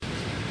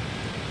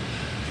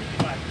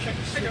Check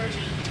this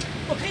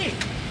out. Okay.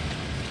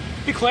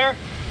 Hey, Claire.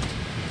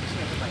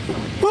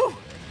 Woo!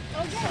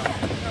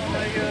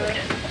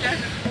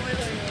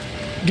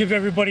 Give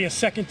everybody a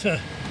second to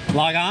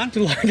log on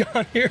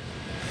here.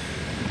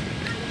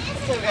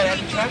 Still got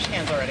empty trash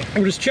cans already.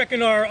 We're just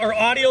checking our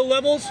audio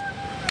levels.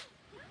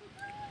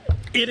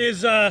 It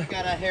is Got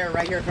a hair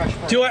right here across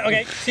your forehead.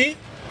 okay, see?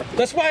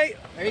 That's why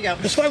There you go.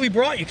 that's why we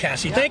brought you,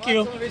 Cassie. Thank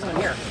you. That's the only reason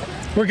I'm here.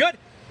 We're good.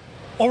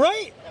 All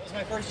right. That was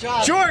my first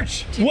job.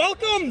 George,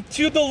 welcome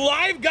to the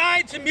live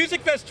guide to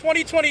Music Fest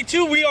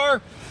 2022. We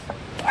are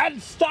at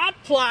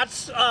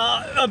Stadtplatz,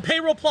 on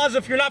Payroll Plaza.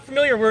 If you're not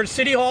familiar, we're at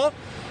City Hall,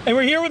 and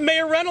we're here with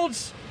Mayor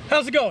Reynolds.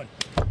 How's it going?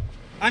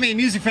 I mean,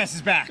 Music Fest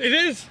is back. It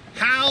is.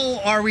 How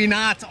are we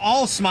not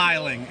all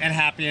smiling and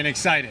happy and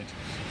excited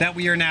that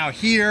we are now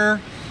here?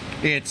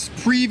 It's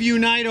preview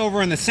night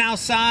over on the south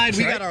side.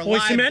 We got our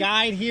live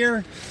guide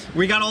here.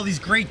 We got all these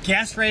great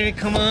guests ready to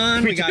come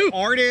on. We got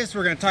artists.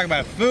 We're going to talk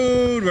about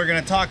food. We're going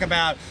to talk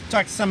to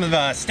some of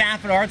the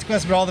staff at Arts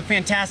Quest about all the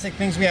fantastic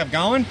things we have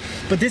going.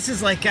 But this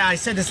is like, I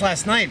said this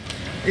last night,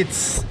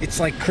 it's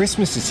like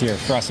Christmas is here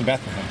for us in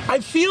Bethlehem. I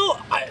feel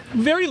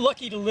very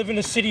lucky to live in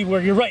a city where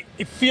you're right.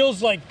 It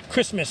feels like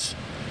Christmas.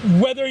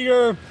 Whether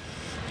you've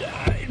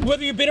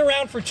been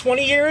around for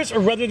 20 years or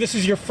whether this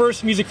is your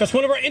first Music Fest.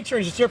 One of our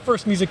interns, it's their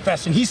first Music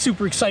Fest, and he's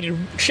super excited.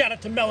 Shout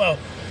out to Mello.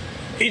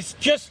 It's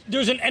just,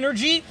 there's an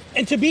energy,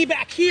 and to be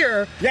back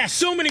here,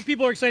 so many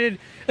people are excited,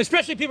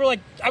 especially people are like,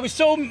 I was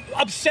so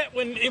upset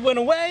when it went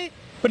away,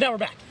 but now we're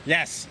back.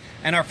 Yes,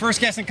 and our first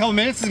guest in a couple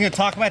minutes is going to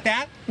talk about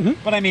that.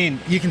 But I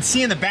mean, you can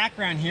see in the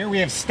background here, we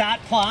have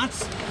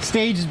Stadtplatz.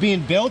 Stage is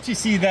being built. You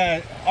see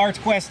the Arts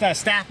Quest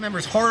staff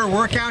members' harder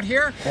work out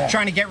here,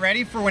 trying to get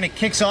ready for when it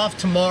kicks off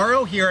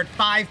tomorrow here at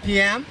 5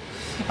 p.m.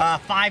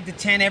 5 to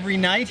 10 every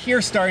night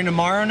here, starting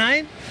tomorrow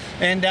night.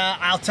 And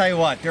I'll tell you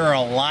what, there are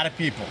a lot of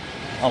people.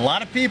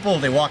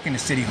 They walk into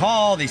City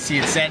Hall, they see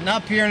it setting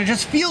up here, and it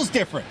just feels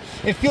different.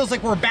 It feels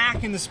like we're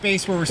back in the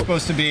space where we're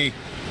supposed to be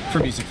for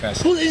Music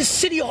Fest. Well, this is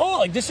City Hall.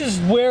 Like, this is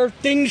where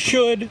things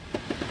should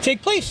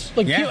take place.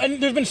 Like,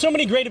 and there's been so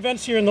many great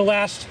events here in the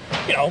last,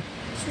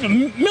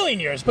 million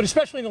years, but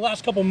especially in the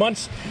last couple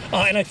months.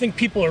 And I think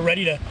people are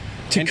ready to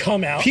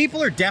come out.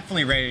 People are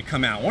definitely ready to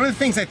come out. One of the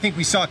things I think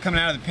we saw coming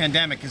out of the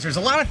pandemic is there's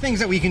a lot of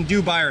things that we can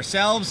do by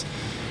ourselves,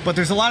 but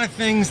there's a lot of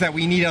things that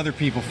we need other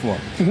people for.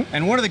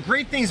 And one of the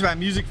great things about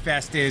Music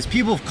Fest is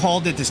people have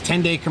called it this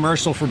 10-day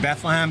commercial for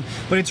Bethlehem,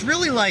 but it's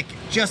really like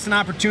just an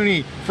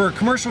opportunity for a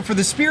commercial for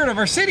the spirit of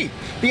our city.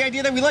 The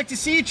idea that we like to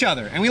see each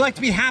other and we like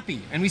to be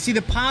happy and we see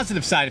the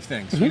positive side of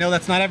things. We know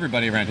that's not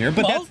everybody around here,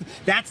 but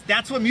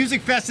that's what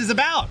Music Fest is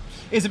about.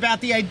 Is about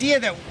the idea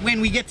that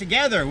when we get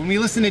together, when we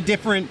listen to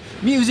different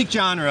music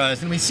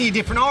genres and we see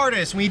different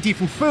artists, we eat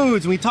different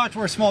foods, and we talk to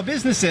our small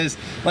businesses,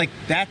 like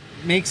that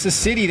makes a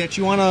city that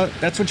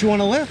that's what you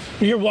want to live.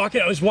 I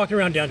was walking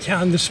around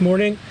downtown this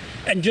morning,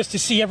 and just to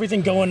see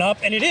everything going up,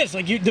 and it is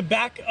like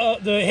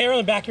the hair on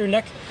the back of your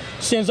neck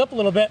stands up a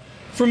little bit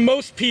for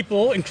most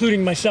people,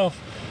 including myself.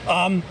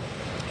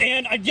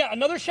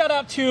 Another shout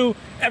out to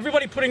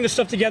everybody putting this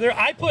stuff together.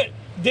 I put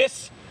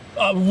this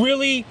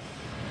really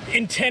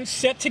intense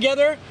set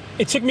together.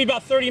 It took me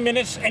about 30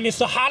 minutes, and it's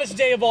the hottest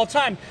day of all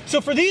time.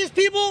 So for these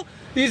people,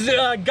 these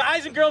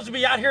guys and girls to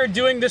be out here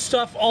doing this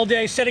stuff all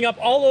day, setting up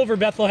all over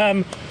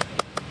Bethlehem,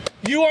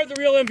 you are the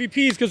real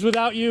MVPs, because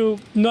without you,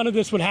 none of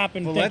this would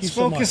happen. Well, let's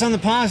focus on the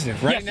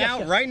positive. Right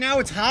now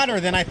it's hotter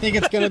than I think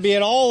it's going to be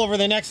at all over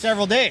the next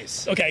several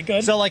days. Okay,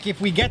 good. So like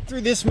if we get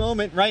through this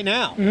moment right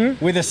now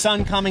with the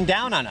sun coming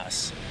down on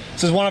us,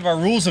 this is one of our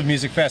rules of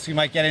Music Fest we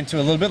might get into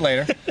a little bit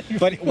later.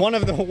 But one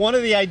of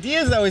the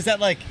ideas though is that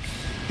like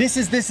this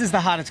is the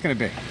hot it's going to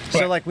be. Right.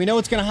 So like we know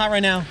it's going to hot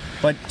right now,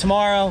 but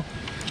tomorrow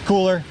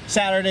cooler,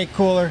 Saturday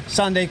cooler,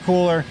 Sunday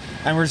cooler,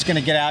 and we're just going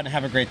to get out and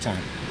have a great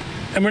time.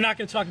 And we're not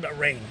going to talk about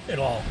rain at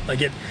all.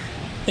 Like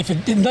if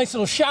a nice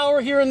little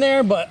shower here and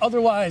there, but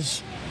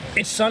otherwise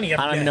it's sunny every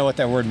day. I don't even know what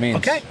that word means.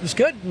 Okay, that's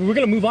good. We're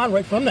going to move on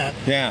right from that.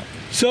 Yeah.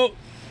 So,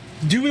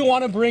 do we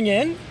want to bring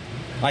in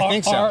I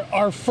think so.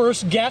 Our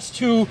first guest,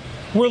 who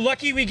we're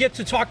lucky we get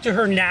to talk to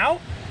her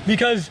now,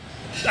 because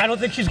I don't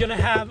think she's going to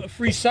have a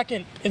free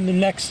second in the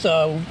next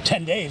 10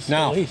 days.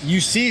 No, at least. You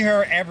see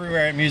her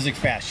everywhere at Music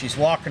Fest. She's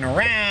walking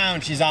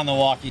around, she's on the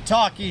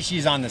walkie-talkie,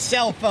 she's on the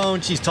cell phone,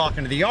 she's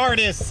talking to the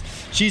artists,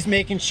 she's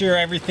making sure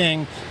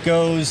everything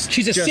goes.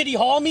 She's at City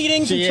Hall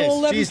meetings until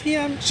 11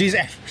 p.m.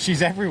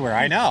 She's everywhere,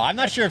 I know. I'm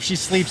not sure if she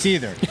sleeps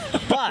either.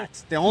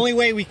 But the only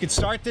way we could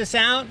start this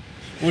out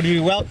would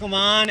be welcome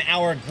on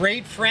our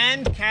great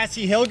friend,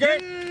 Cassie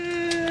Hilgert.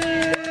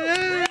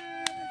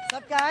 What's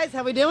up, guys?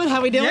 How we doing?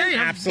 Yeah,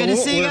 absolutely.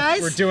 Good to see you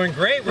guys. We're doing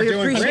great. We're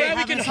doing great. Yeah,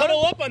 we can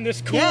huddle up on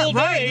this cool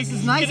day. This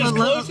is nice. Get as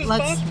close as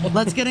possible.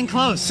 Let's get in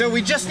close. So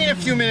we just need a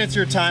few minutes of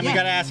your time. We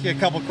got to ask you a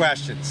couple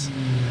questions.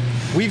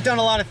 We've done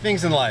a lot of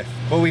things in life,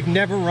 but we've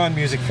never run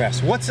Music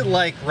Fest. What's it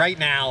like right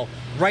now,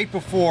 right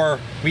before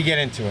we get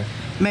into it?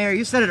 Mayor,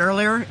 you said it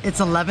earlier, it's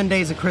 11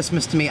 days of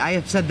Christmas to me. I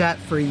have said that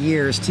for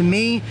years. To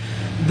me,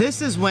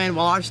 this is when,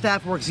 while our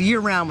staff works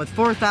year-round with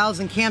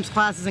 4,000 camps,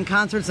 classes, and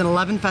concerts and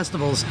 11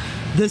 festivals,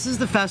 this is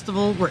the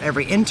festival where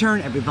every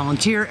intern, every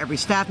volunteer, every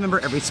staff member,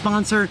 every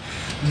sponsor,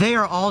 they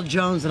are all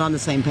Jones and on the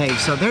same page.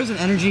 So there's an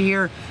energy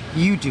here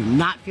you do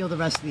not feel the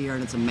rest of the year,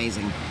 and it's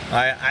amazing.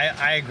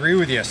 I agree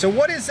with you. So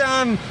what is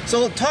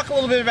so talk a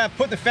little bit about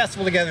putting the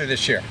festival together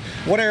this year.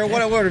 What have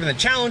been the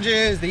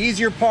challenges, the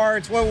easier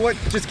parts? What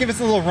just give us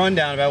a little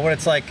rundown about what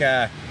it's like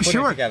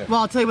putting it together.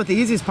 Well, I'll tell you what the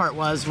easiest part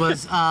was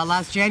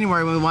last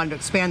January when we wanted to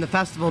expand the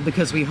festival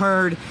because we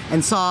heard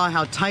and saw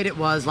how tight it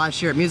was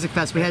last year at Music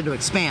Fest. We had to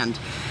expand,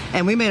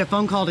 and we made a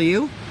phone call to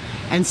you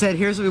and said,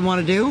 here's what we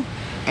want to do.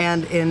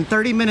 And in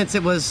 30 minutes,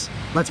 it was,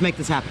 let's make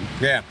this happen.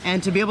 Yeah.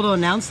 And to be able to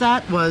announce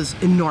that was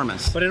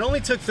enormous. But it only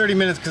took 30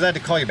 minutes because I had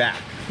to call you back.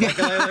 I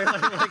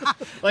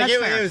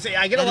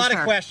get a lot of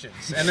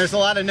questions, and there's a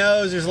lot of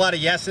no's, there's a lot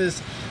of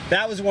yeses.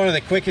 That was one of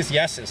the quickest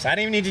yeses. I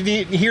didn't even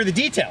need to hear the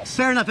details.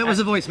 Fair enough, it was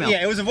a voicemail.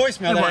 Yeah, it was a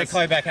voicemail that I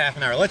call you back in half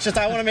an hour. I want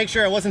to make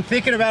sure I wasn't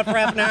thinking about it for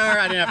half an hour.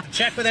 I didn't have to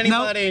check with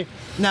anybody.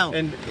 No.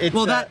 And it's,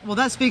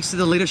 that speaks to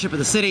the leadership of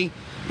the city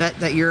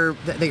that you're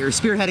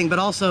spearheading, but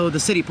also the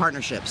city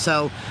partnership.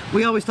 So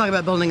we always talk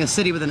about building a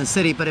city within a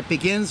city, but it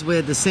begins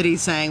with the city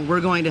saying we're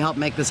going to help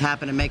make this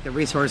happen and make the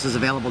resources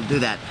available to do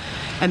that.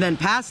 And then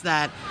past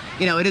that,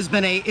 it's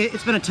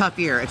been a tough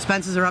year.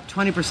 Expenses are up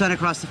 20%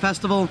 across the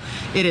festival.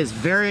 It is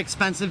very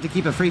expensive to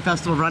keep a free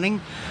festival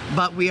running,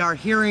 but we are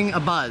hearing a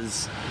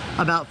buzz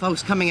about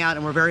folks coming out,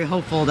 and we're very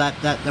hopeful that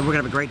we're going to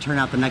have a great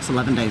turnout the next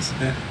 11 days.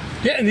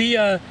 Yeah, and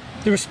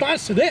the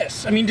response to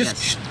this,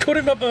 put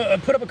up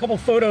a couple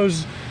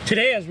photos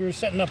today as we were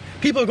setting up.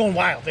 People are going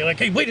wild. They're like,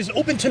 hey, wait, is it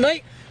open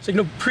tonight? It's like,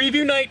 no,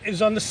 preview night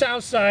is on the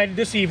south side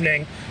this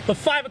evening, but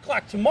 5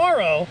 o'clock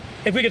tomorrow,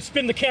 if we could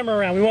spin the camera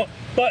around, we won't.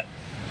 But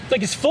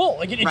it's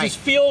full. It just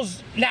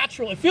feels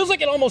natural. It feels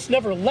like it almost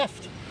never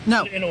left.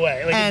 No. In a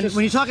way. And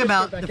when you talk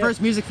about the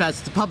first Music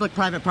Fest, it's a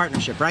public-private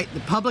partnership, right? The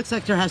public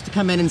sector has to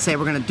come in and say,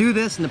 we're going to do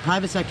this, and the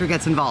private sector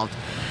gets involved.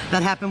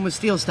 That happened with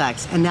Steel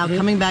Stacks. And now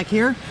coming back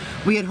here,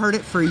 we had heard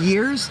it for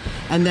years,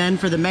 and then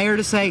for the mayor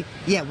to say,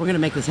 yeah, we're going to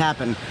make this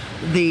happen.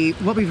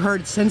 What we've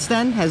heard since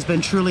then has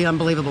been truly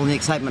unbelievable in the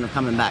excitement of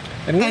coming back.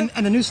 And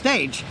the new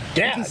stage.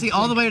 Yeah, you can see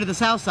all the way to the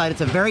south side.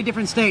 It's a very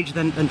different stage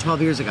than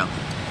 12 years ago.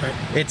 Right.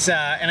 It's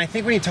and I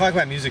think when you talk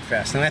about Music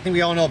Fest, and I think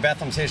we all know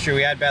Bethlehem's history,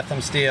 we had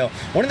Bethlehem Steel.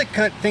 One of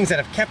the things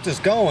that have kept us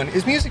going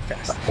is Music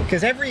Fest,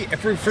 because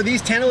for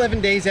these 10,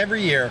 11 days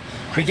every year,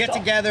 we get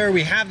together,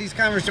 we have these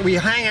conversations, we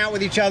hang out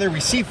with each other, we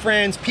see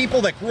friends,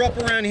 people that grew up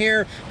around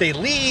here, they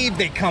leave,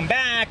 they come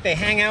back, they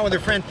hang out with their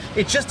friends.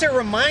 It's just a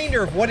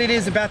reminder of what it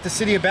is about the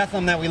city of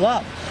Bethlehem that we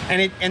love.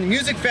 And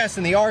Music Fest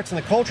and the arts and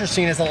the culture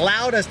scene has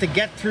allowed us to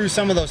get through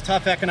some of those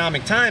tough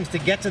economic times to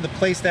get to the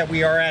place that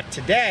we are at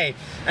today.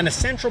 And a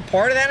central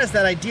part of that is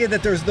that idea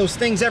that there's those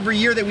things every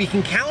year that we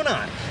can count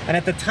on. And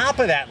at the top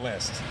of that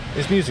list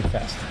is Music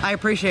Fest. I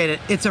appreciate it.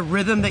 It's a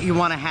rhythm that you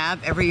want to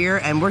have every year,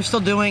 and we're still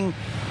doing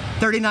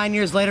 39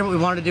 years later what we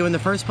wanted to do in the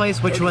first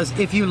place, which was,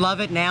 if you love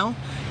it now,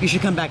 you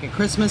should come back at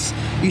Christmas,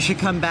 you should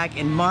come back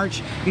in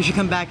March, you should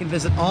come back and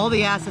visit all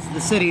the assets of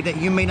the city that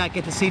you may not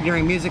get to see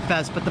during Music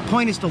Fest, but the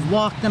point is to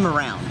walk them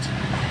around.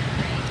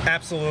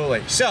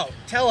 Absolutely. So,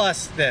 tell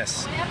us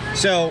this.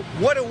 So,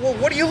 what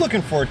are you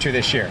looking forward to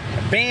this year?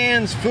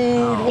 Bands,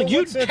 food? What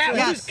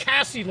is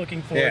Cassie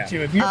looking forward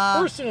to if you're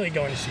personally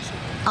going to see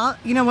something?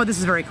 You know what? This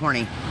is very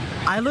corny.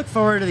 I look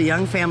forward to the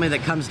young family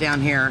that comes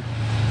down here,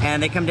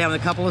 and they come down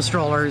with a couple of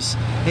strollers.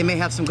 They may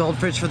have some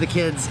goldfish for the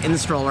kids in the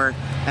stroller,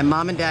 and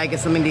mom and dad get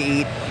something to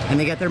eat, and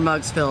they get their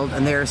mugs filled,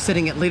 and they're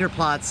sitting at Leader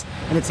Plots,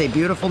 and it's a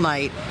beautiful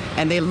night,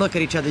 and they look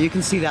at each other. You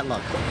can see that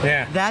look.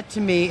 Yeah. That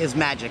to me is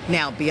magic.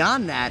 Now,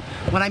 beyond that,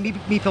 when I meet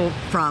people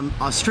from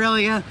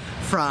Australia,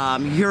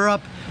 from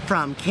Europe,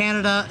 from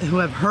Canada, who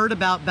have heard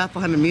about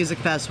Bethlehem and Music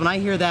Fest, when I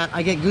hear that,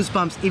 I get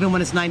goosebumps even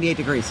when it's 98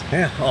 degrees.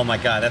 Yeah. Oh my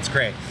God, that's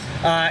great.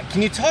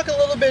 Can you talk a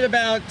little bit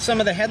about some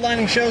of the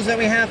headlining shows that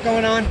we have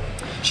going on?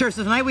 Sure.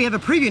 So tonight we have a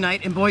preview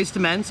night in Boys to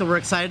Men, so we're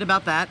excited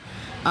about that.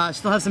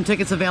 Still have some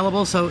tickets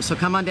available, so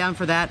come on down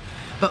for that.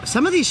 But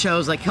some of these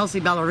shows, like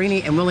Kelsey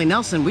Ballerini and Willie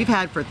Nelson, we've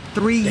had for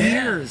 3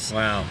 years.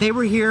 Wow. They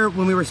were here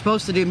when we were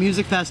supposed to do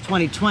Music Fest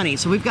 2020,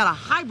 so we've got a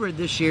hybrid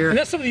this year. And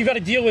that's something you've got to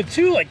deal with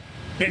too, like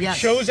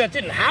shows that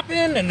didn't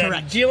happen, and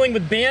then dealing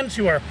with bands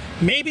who are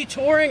maybe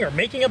touring or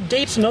making up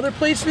dates in other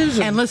places.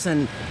 And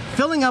listen,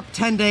 filling up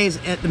 10 days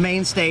at the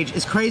main stage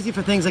is crazy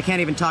for things I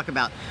can't even talk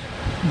about.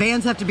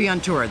 Bands have to be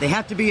on tour. They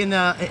have to be in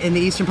the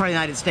eastern part of the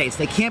United States.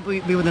 They can't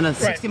be within a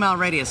 60-mile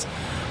radius.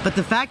 But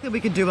the fact that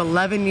we could do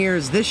 11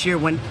 years this year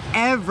when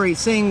every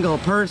single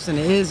person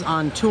is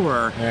on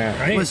tour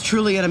was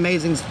truly an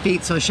amazing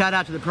feat. So shout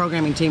out to the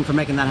programming team for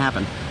making that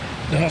happen.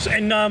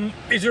 And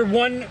is there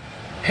one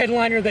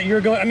headliner that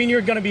you're going? I mean,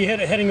 you're going to be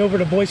heading over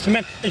to Boyz II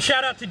Men. And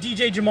shout out to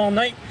DJ Jamal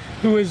Knight,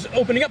 who is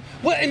opening up.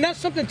 Well, and that's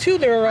something too.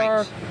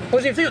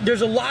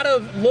 There's a lot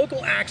of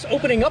local acts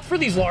opening up for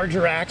these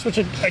larger acts, which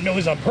I know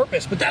is on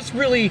purpose. But that's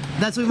what we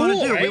want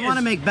to do. Right? We want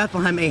to make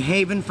Bethlehem a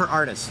haven for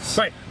artists.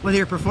 Right. Whether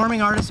you're a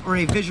performing artist or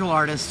a visual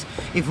artist,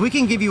 if we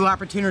can give you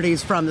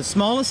opportunities from the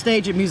smallest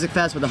stage at Music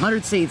Fest with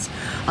 100 seats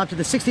up to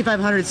the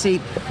 6,500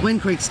 seat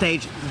Wind Creek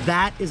stage,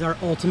 that is our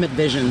ultimate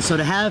vision. So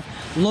to have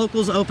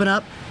locals open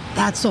up,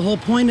 that's the whole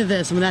point of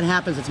this. And when that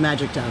happens, it's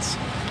magic to us.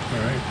 All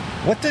right.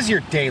 What does your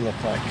day look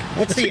like?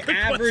 What's the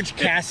average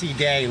Cassie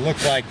day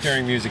look like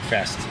during Music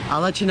Fest?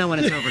 I'll let you know when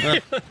it's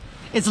over.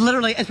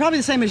 It's probably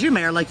the same as you,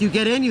 Mayor. Like, you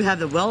get in, you have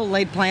the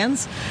well-laid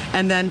plans,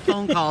 and then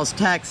phone calls,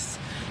 texts,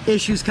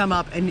 issues come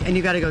up, and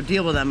you got to go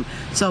deal with them.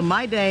 So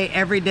my day,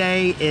 every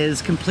day,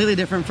 is completely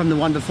different from the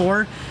one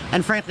before,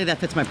 and frankly, that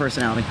fits my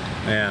personality.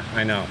 Yeah,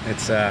 I know.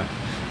 It's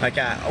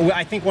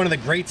I think one of the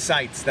great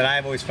sights that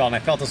I've always felt, and I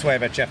felt this way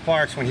about Jeff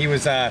Parks when he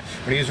was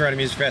running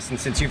Music Fest, and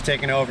since you've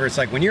taken over, it's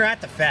like when you're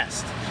at the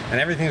fest and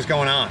everything's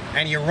going on,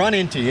 and you run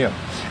into you,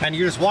 and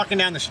you're just walking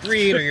down the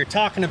street, or you're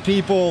talking to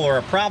people, or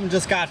a problem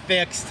just got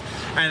fixed,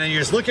 and then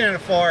you're just looking at it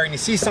far, and you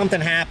see something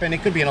happen.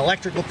 It could be an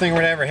electrical thing or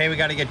whatever. Hey, we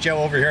got to get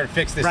Joe over here to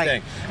fix this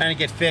thing, and it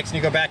gets fixed, and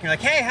you go back and you're like,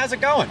 hey, how's it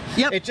going?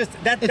 Yep. It's just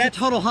it's a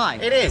total high.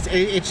 It is.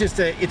 It's just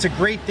it's a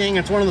great thing.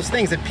 It's one of those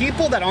things that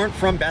people that aren't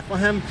from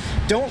Bethlehem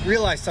don't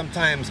realize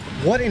sometimes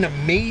what an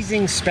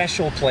amazing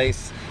special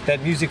place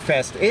that Music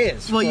Fest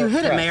is. Well, you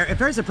hit it, Mayor. If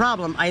there's a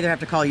problem, I either have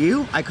to call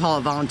you, I call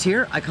a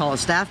volunteer, I call a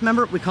staff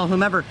member, we call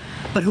whomever,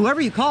 but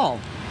whoever you call,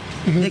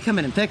 they come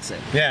in and fix it.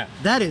 Yeah.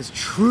 That is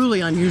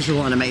truly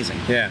unusual and amazing.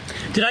 Yeah.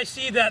 Did I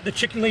see that the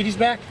chicken lady's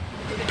back?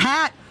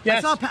 Pat.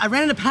 Yes. I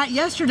ran into Pat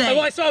yesterday.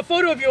 Oh, I saw a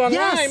photo of you online.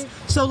 Yes.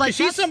 So, like,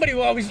 she's somebody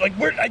who always like,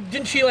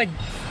 didn't she like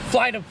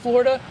fly to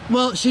Florida?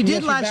 Well, she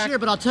did last year,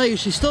 but I'll tell you,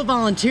 she still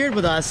volunteered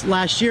with us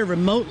last year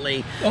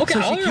remotely. Okay,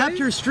 so she kept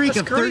her streak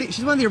of 30.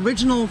 She's one of the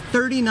original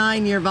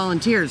 39-year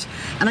volunteers.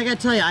 And I got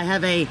to tell you, I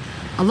have a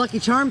Lucky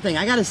Charm thing.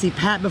 I got to see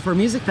Pat before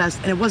Music Fest,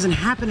 and it wasn't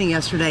happening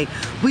yesterday.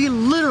 We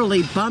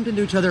literally bumped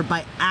into each other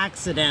by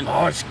accident,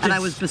 and I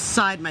was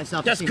beside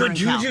myself. That's to see her good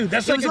in Cal. juju.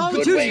 That's it like was a all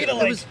good juju. way to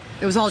like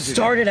it was all juju.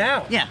 Start it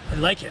out. Yeah, I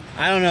like it.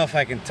 I don't know if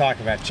I can talk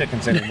about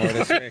chickens anymore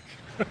this week.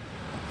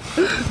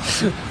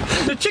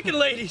 The chicken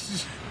lady,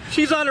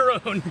 she's on her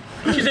own.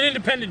 She's an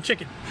independent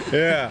chicken.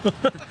 Yeah.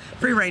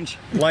 Free range.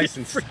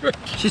 License.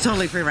 She's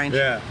totally free range.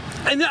 Yeah.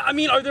 And I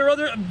mean, are there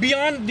other,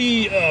 beyond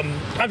the,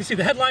 obviously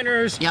the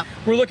headliners, Yep.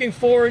 We're looking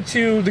forward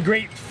to the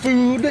great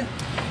food. Is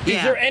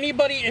Yeah. there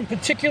anybody in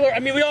particular? I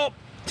mean, we all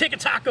take a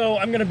taco.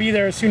 I'm going to be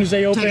there as soon as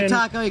they open. Take a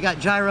taco, you got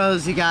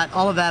gyros, you got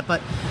all of that,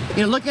 but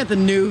you know, looking at the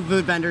new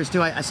food vendors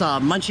too, I saw a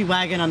Munchie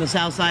Wagon on the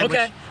south side.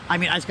 Okay. Which, I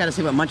mean, I just got to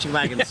see what Munchie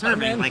Wagon's serving.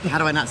 man. Like, how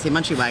do I not see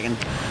Munchie Wagon?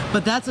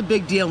 But that's a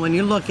big deal when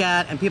you look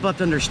at, and people have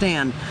to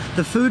understand,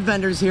 the food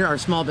vendors here are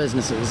small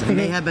businesses, and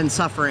they have been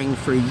suffering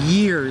for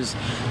years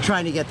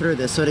trying to get through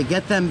this. So to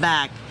get them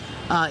back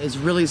is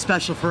really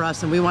special for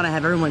us, and we want to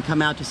have everyone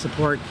come out to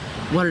support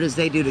what it is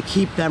they do to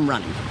keep them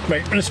running.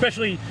 Right, and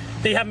especially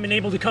they haven't been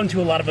able to come to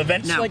a lot of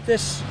events like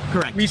this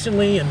Correct.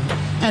 recently.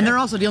 And they're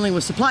also dealing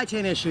with supply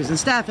chain issues and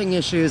staffing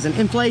issues and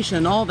inflation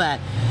and all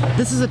that.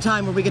 This is a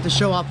time where we get to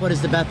show off what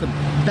is the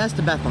best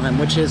of Bethlehem,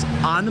 which is,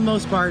 on the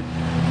most part,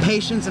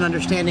 patience and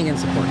understanding and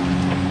support.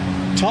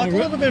 Talk a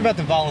little bit about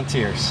the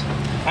volunteers.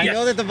 I Yes.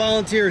 know that the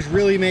volunteers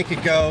really make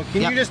it go.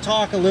 Can Yep. you just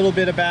talk a little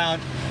bit about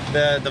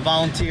the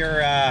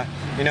volunteer,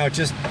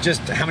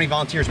 just how many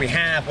volunteers we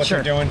have, what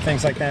Sure. they're doing,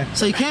 things like that?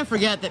 So you can't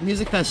forget that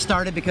Music Fest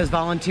started because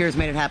volunteers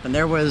made it happen.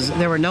 There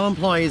were no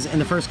employees in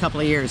the first couple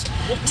of years.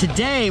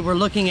 Today we're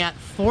looking at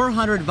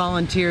 400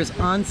 volunteers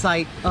on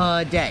site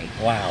a day.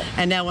 Wow.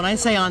 And now when I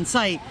say on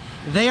site,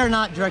 they are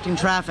not directing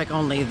traffic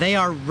only. They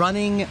are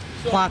running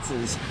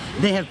plazas.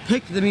 They have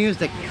picked the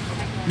music.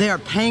 They are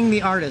paying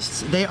the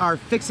artists. They are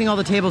fixing all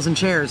the tables and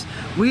chairs.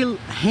 We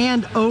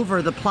hand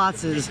over the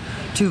plazas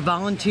to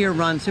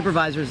volunteer-run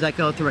supervisors that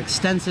go through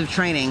extensive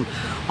training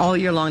all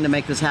year long to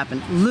make this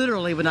happen.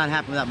 Literally would not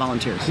happen without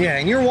volunteers. Yeah,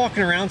 and you're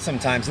walking around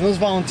sometimes, and those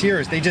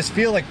volunteers, they just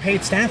feel like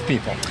paid staff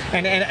people.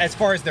 And as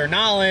far as their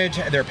knowledge,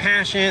 their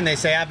passion, they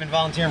say, I've been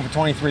volunteering for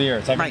 23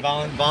 years. I've been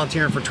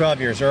volunteering for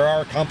 12 years. Or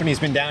our company's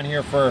been down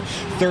here for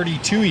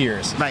 32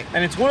 years. Right.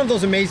 And it's one of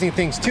those amazing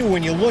things, too,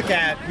 when you look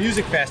at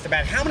Music Fest,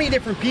 about how many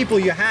different people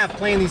you have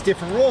playing these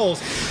different roles,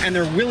 and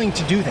they're willing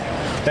to do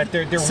that. That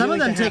they're Some of willing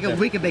them to take have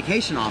a week of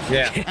vacation off.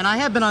 Yeah. And I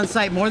have been on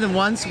site more than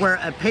once where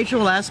a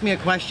patron will ask me a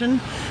question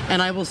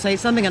and I will say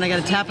something and I get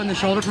a tap on the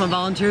shoulder from a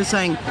volunteer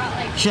saying,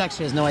 she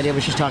actually has no idea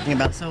what she's talking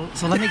about. So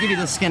let me give you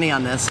the skinny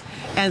on this.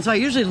 And so I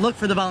usually look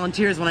for the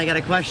volunteers when I get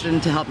a question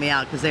to help me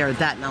out because they are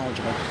that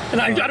knowledgeable.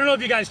 And I don't know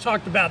if you guys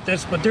talked about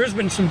this, but there's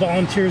been some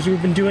volunteers who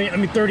have been doing it. I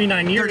mean,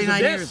 39 years. 39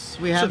 of years. this.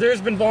 We have- So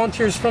there's been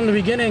volunteers from the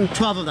beginning.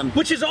 12 of them.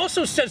 Which is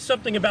also says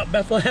something about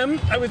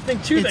Bethlehem, I would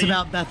think, too. It's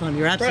about Bethlehem.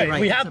 You're absolutely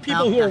right. We It's have about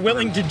people who are Bethlehem.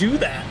 willing to do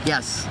that.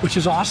 Yes. Which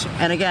is awesome.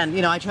 And again,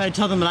 you know, I try to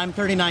tell them that I'm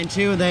 39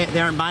 too. They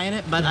aren't buying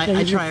it, but I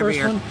your try every first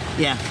year. one?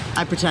 Yeah,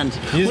 I pretend.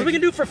 What are we going to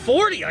do for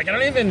 40? Like, I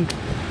don't even...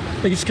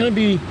 Like it's gonna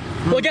be.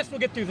 Well, I guess we'll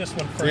get through this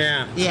one first.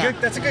 Yeah. Yeah.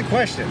 That's a good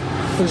question.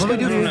 What do we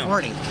do I don't for know.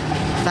 40?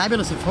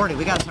 Fabulous at 40.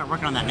 We got to start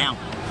working on that now.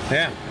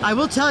 Yeah. I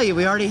will tell you,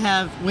 we already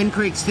have Wind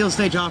Creek Steel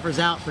Stage offers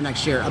out for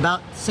next year.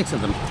 About 6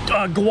 of them.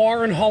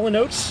 Guar and Hall &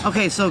 Oates.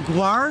 Okay, so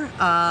Guar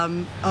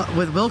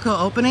with Wilco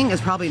opening is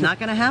probably not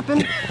going to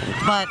happen,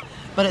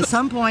 but at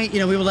some point,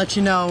 we will let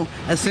you know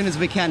as soon as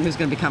we can who's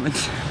going to be coming.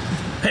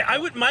 Hey,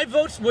 my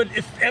votes would,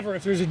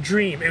 if there's a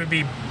dream, it would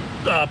be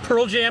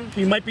Pearl Jam.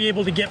 You might be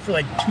able to get for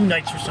like 2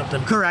 nights or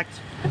something. Correct.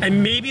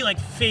 And maybe like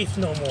Faith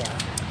No More.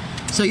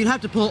 So you'd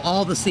have to pull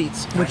all the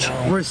seats, which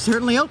we're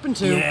certainly open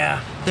to. Yeah.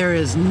 There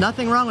is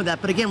nothing wrong with that.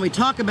 But again, we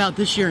talk about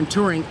this year in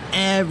touring,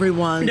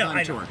 everyone's No, on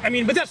I tour. know. I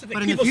mean, but that's the thing.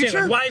 But in the People say,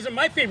 future- like, why isn't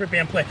my favorite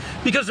band play?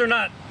 Because they're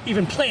not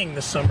even playing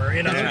this summer,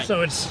 Right.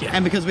 So it's,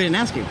 And because we didn't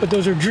ask you. But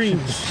those are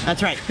dreams.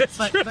 That's right. That's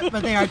but, true.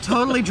 but they are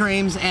totally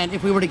dreams, and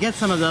if we were to get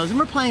some of those, and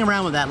we're playing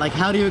around with that, like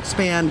how do you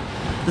expand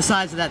the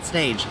size of that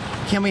stage?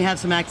 Can we have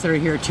some acts that are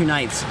here 2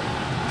 nights?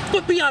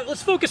 But beyond,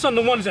 let's focus on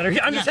the ones that are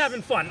here. I'm just Yes.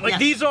 having fun. Like Yes.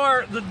 these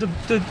are the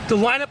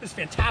lineup is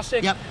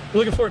fantastic. Yep. We're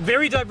looking for it.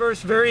 Very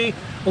diverse. A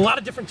lot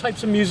of different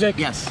types of music.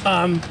 Yes.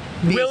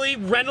 Willie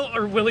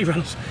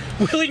Reynolds,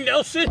 Willie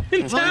Nelson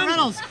in Willie town.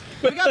 Reynolds.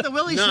 We got the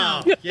Willie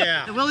No. Show.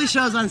 Yeah. The Willie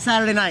Show's on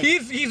Saturday night.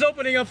 He's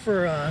opening up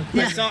for.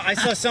 I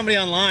saw somebody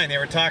online. They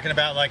were talking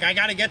about like I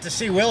got to get to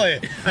see Willie.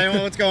 I don't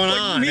know what's going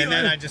on. me, And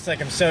then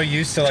I'm so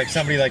used to like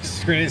somebody like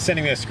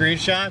sending me a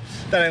screenshot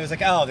that I was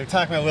like, oh, they're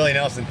talking about Willie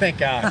Nelson. Thank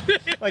God.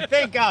 Like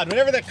thank God.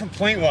 Whatever that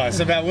complaint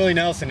was about Willie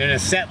Nelson in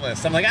his set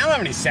list, I'm like I don't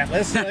have any set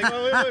lists. Like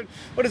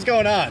what is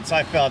going on? So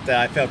I felt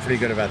pretty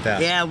good about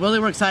that. Yeah, Willie,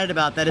 we're excited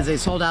about that. Is a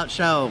sold out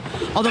show.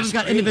 Although we've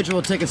got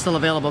individual tickets still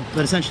available,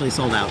 but essentially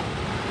sold out.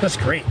 That's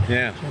great.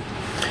 Yeah.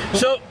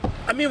 So,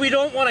 I mean, we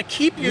don't want to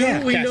keep you.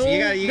 Yeah. We Cassie,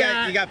 know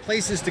you got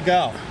places to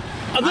go.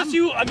 Unless do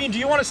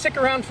you want to stick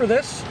around for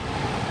this?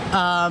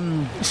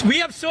 We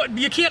have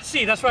you can't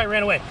see. That's why I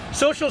ran away.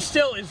 Social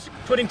Still is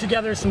putting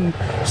together some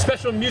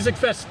special Music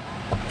Fest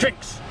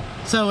drinks.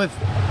 So if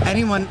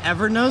anyone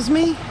ever knows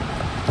me,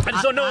 I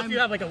just don't know if you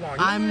have like a long.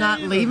 I'm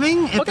not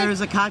leaving. If Okay.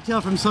 there's a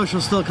cocktail from Social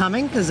Still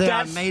coming, because they are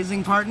That's-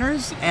 amazing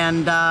partners,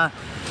 and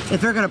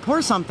if they're going to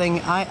pour something,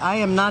 I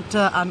am not.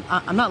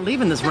 I'm not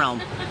leaving this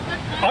realm.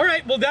 All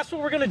right, well that's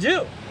what we're gonna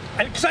do.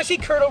 Because I see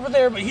Kurt over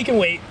there, but he can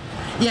wait.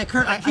 Yeah,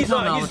 Kurt, I tell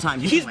him all the time.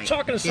 He He's can wait.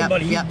 talking to Yep,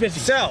 somebody. yep. He's busy.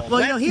 So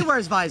Well, he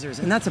wears visors,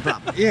 and that's a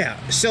problem. yeah.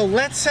 So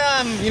let's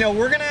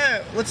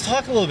let's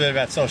talk a little bit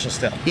about Social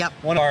Still. Yep.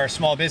 One of our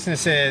small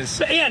businesses.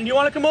 So, Ann, you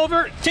want to come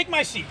over? Take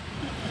my seat.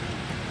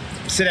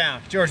 Sit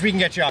down, George. We can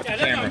get you off the Yeah,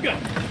 no, camera. I'm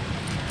good.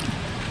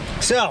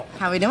 So.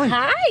 How we doing?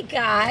 Hi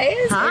guys.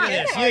 Hi. Good,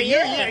 Yes, how are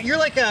you? you're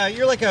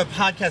like a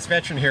podcast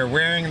veteran here,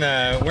 wearing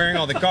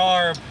all the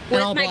garb.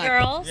 With all my black.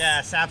 girls.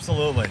 Yes,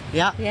 absolutely.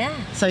 Yeah. Yeah.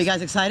 So you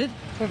guys excited?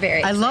 We're very I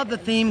excited. love the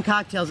theme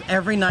cocktails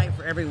every night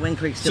for every Wind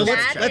Creek Steel. So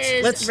Stage That show.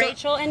 is let's start-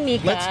 Rachel and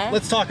Mika.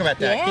 Let's talk about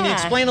that. Can you Yeah.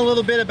 explain a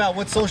little bit about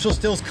what Social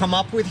Still's come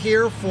up with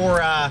here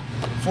for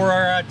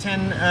our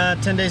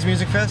 10 Days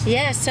Music Fest?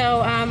 Yeah,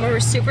 so we're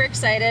super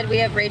excited. We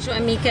have Rachel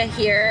and Mika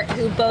here,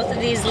 who both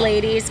of these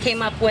ladies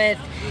came up with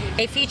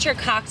a feature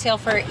cocktail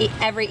for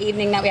every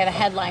evening that we have a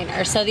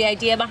headliner. So the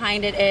idea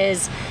behind it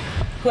is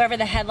whoever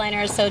the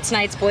headliner is, so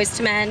tonight's Boyz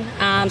II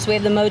Men, so we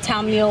have the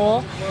Motown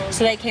Mule,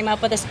 so they came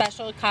up with a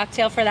special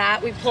cocktail for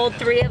that. We pulled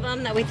 3 of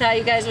them that we thought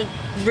you guys would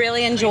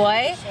really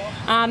enjoy,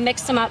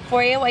 mixed them up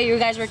for you while you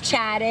guys were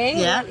chatting.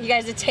 Yeah. You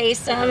guys would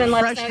taste them and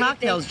let Fresh us know what you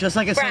cocktails, think. just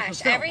like a Social Fresh.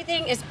 Still.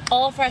 Everything is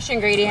all fresh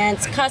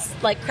ingredients,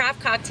 like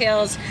craft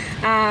cocktails.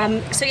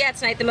 So yeah,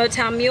 tonight the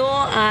Motown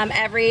Mule,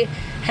 every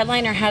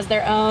headliner has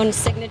their own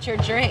signature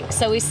drink.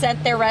 So we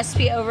sent their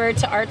recipe over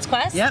to Arts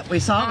Quest. Yep, we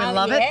saw it. We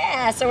love it.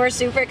 Yeah, so we're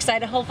super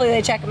excited. Hopefully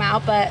they check them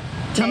out. But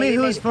Tell me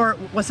maybe-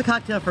 what's the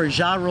cocktail for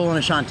Ja Rule and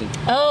Ashanti?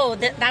 Oh,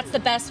 that's the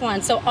best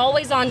one. So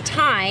always on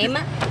time,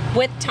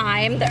 with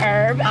thyme, the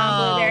herb,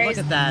 Oh, blueberries.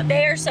 look at that.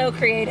 They are so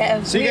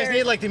creative. So you guys We're-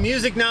 need like the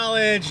music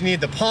knowledge, you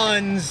need the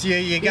puns,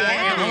 you got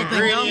Yeah. the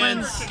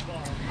ingredients.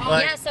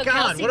 Like, yeah, so God,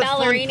 Kelsey what a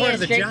fun Ballerini part of is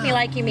the Drink job. Me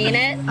Like You Mean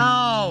It.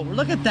 Oh,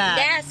 look at that.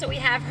 Yeah, so we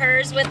have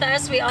hers with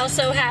us. We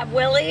also have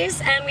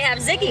Willie's and we have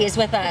Ziggy's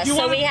with us. You so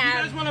wanna- we you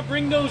have. guys want to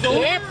bring those over?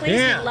 Yeah, please.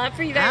 Yeah. We'd love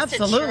for you guys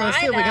Absolutely. to try Let's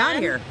see what we got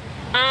them. here.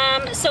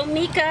 So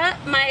Mika,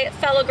 my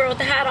fellow girl with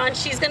the hat on,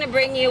 she's gonna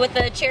bring you with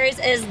the cherries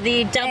is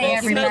the double Hey,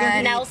 smoked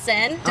everybody.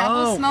 Nelson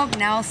Double Oh. smoked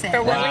Nelson.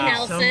 for Willie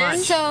Wow. So Nelson. much.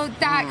 So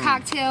that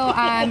cocktail,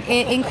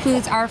 it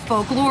includes our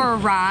folklore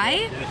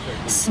rye,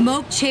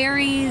 smoked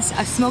cherries,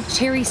 a smoked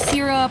cherry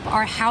syrup,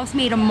 our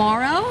house-made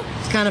Amaro.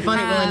 It's kind of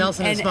funny. Willie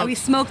Nelson and is we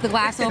smoked the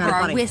glass over kinda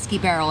our funny. whiskey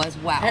barrel as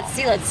well. Let's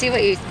see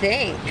what you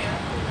think.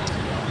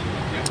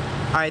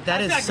 All right,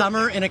 that is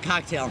summer in a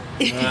cocktail.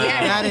 Yeah,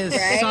 That is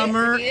right?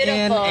 summer in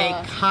Beautiful.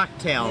 a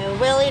cocktail.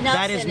 Willie Nelson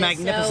That is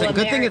magnificent. so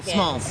Good thing it's American,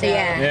 small. so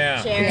Yeah.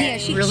 yeah, Really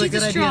she's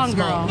good a idea, strong it's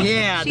small. girl.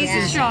 Yeah, she's this a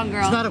is- strong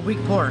girl. It's not a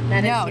weak pour. That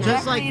is No, true.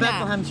 Just like definitely not.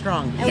 Bethlehem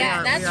Strong.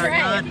 Yeah, that's we are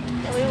right.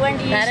 not- We wanted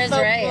to use That is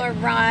right. folklore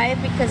rye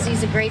because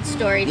he's a great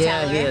storyteller.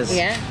 Yeah, he is.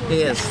 Yeah.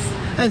 He is.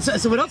 And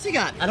so what else you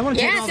got? I don't want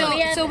to take Yeah, all so that.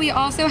 we have- So we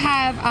also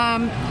have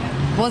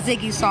Well,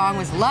 Ziggy's song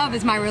was "Love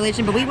Is My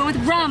Religion," but we went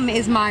with "Rum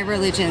Is My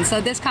Religion."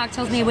 So this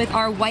cocktail's made with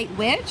our White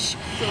Witch.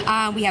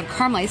 We have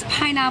caramelized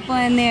pineapple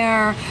in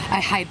there,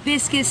 a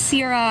hibiscus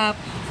syrup,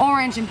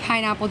 orange and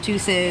pineapple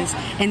juices,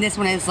 and this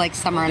one is like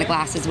summer in a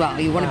glass as well.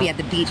 You want to be at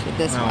the beach with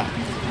this one.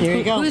 Here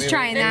you go. Who's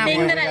trying The that thing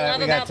one? that I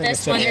love about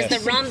this one is the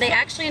rum. They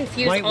actually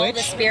infuse White all Witch?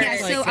 the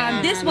spirits. Yeah,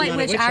 so this White not a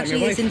Witch witch, I'm your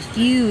actually is wife.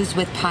 infused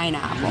with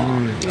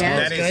pineapple.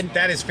 Yeah.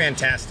 That is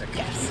fantastic.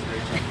 Yes.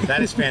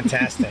 That is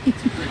fantastic.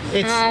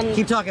 It's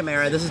Keep talking,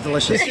 Mara. This is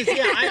delicious. This is,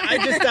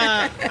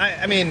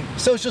 I mean,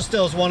 Social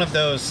Still is one of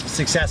those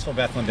successful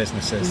Bethlehem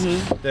businesses.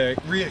 The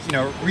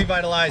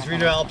revitalized,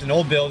 redeveloped an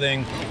old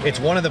building. It's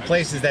one of the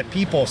places that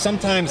people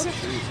sometimes.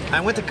 I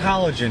went to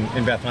college in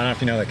Bethlehem. I don't know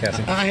if you know that,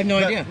 Cassie. I have no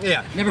idea.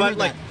 Yeah, Never but heard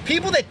like that.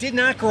 people that did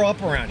not grow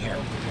up around here,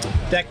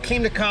 that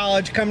came to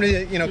college, come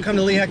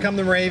to Lehigh, come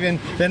to Raven,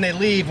 then they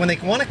leave. When they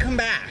want to come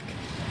back,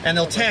 and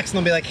they'll text and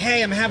they'll be like,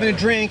 "Hey, I'm having a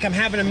drink, I'm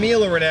having a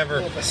meal or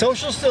whatever."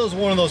 Social Still is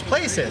one of those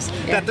places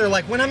that they're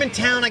like, when I'm in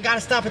town, I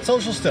gotta stop at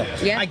Social Still.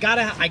 Yeah. I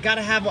gotta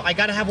have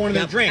one of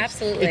their drinks.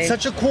 Absolutely. It's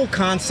such a cool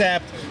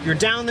concept. You're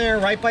down there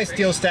right by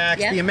Steel Stacks.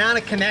 Yeah. The amount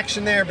of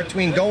connection there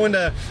between going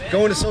to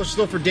Social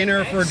Still for dinner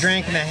or for a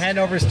drink and then head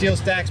over to Steel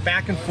Stacks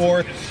back and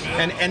forth.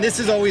 And this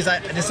is always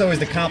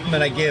the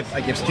compliment I give.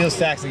 I give Steel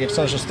Stacks, I give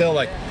Social Still,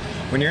 like,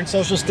 when you're in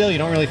Social Still, you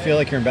don't really feel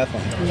like you're in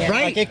Bethlehem. Yeah.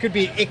 Right. Like it could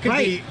be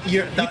Right.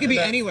 You could be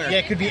anywhere. Yeah,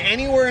 it could be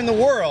anywhere in the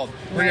world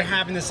where you're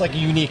having this like a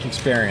unique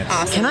experience.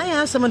 Awesome. Can I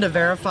ask someone to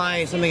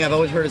verify something I've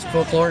always heard is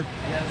folklore?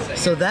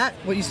 So that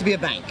what used to be a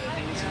bank.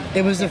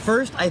 It was the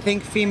first, I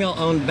think,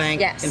 female-owned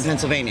bank Yes. in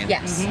Pennsylvania.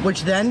 Yes. Mhm.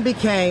 Which then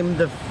became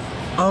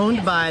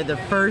owned by the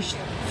first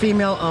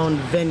female-owned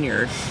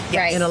vineyard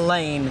Right. in a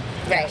lane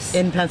Right.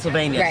 in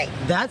Pennsylvania. Right.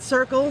 That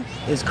circle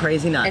is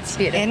crazy nuts. It's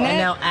beautiful. Isn't it? And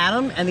now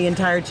Adam and the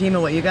entire team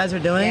and what you guys are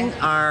doing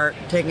Yeah. are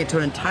taking it to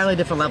an entirely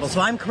different level.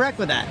 So I'm correct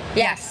with that.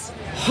 Yes.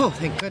 Oh,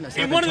 thank goodness.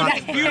 I've In been one of the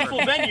talking most beautiful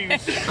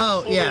venues.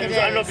 Oh, yeah. I don't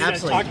know if you guys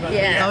Absolutely. talked about it.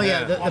 Yeah. Oh,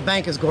 yeah. The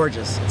bank is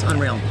gorgeous. It's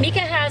unreal. Mika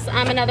has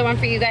another one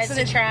for you guys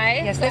to try.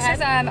 Yes, Go this ahead.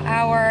 is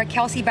our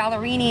Kelsey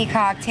Ballerini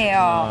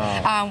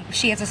cocktail.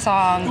 She has a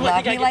song, Ooh, I "Love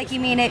think I Me get Like this. You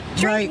Mean It,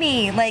 Drink Right.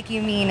 Me Like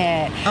You Mean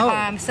It."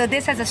 Oh. So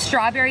this has a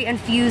strawberry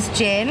infused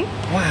gin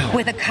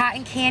with a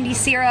cotton candy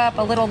syrup,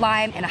 a little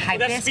lime, and a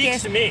that speaks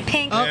hibiscus to me.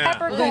 pink Yeah.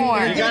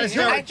 peppercorn. You gotta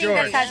start I with think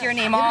George. this has your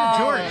name Give it to all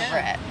George. over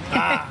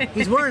it.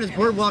 He's wearing his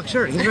boardwalk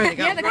shirt. He's ready to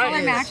go. Yeah, the color He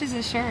is. matches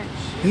his shirt.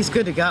 He's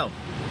good to go.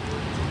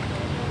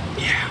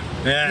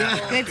 Yeah.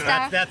 Good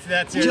stuff.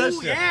 That's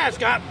Just- your Yeah, it's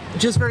got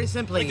Just very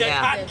simply, that yeah.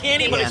 cotton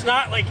candy, but it's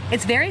not like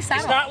It's very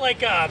subtle. it's not like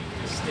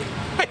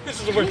this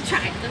is the word.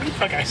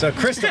 Okay. So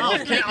Krista off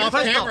First of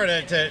all-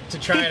 camera to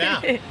try it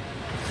out.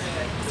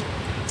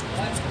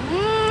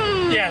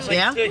 Yeah, it's like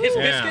Yeah? the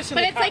hibiscus and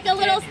But the it's like a cotton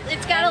little, candy.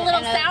 it's got a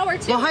little sour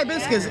to Well, it.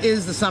 hibiscus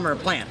is the summer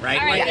plant, right?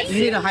 All right, Like, yes.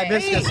 you need a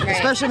hibiscus, Right.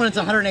 especially when it's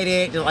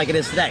 188 like it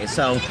is today.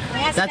 So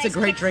that's a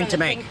great drink to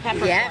make.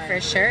 Yeah, for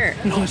sure.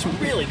 It's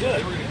really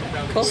good.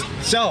 Cool.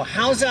 So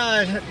how's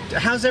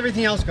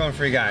everything else going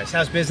for you guys?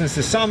 How's business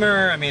this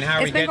summer? I mean, how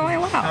are It's we been getting? going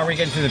well. How are we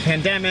getting through the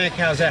pandemic?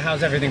 How's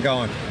everything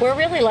going? We're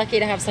really lucky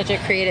to have such a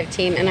creative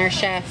team and our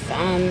chef.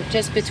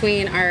 Just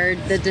between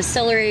the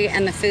distillery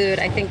and the food,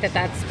 I think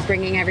that's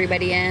bringing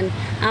everybody in.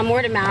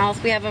 Word of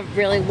mouth, we have a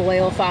really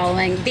loyal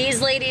following. These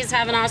ladies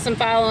have an awesome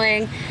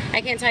following. I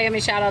can't tell you how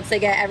many shout outs they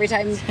get every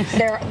time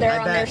they're on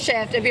their bet.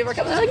 shift and people are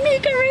coming like,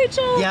 Mika,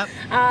 Rachel. Yep.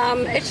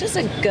 It's just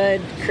a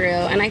good crew,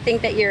 and I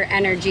think that your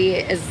energy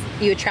is,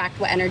 you attract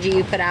what energy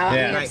you put out. Yeah.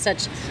 And we have Right.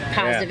 such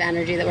positive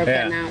energy that we're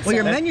Yeah. putting out. Well,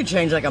 your so- menu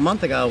changed like a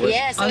month ago. Was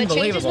Yeah, so it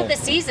unbelievable. changes with the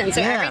season. So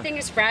Yeah. everything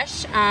is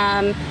fresh.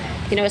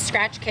 A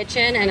scratch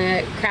kitchen and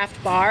a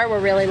craft bar. We're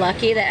really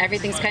lucky that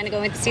everything's kind of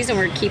going with the season.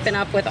 We're keeping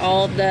up with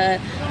all of the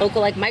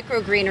local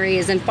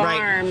microgreeneries and Right.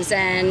 farms,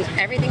 and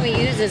everything we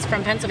use is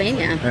from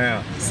Pennsylvania.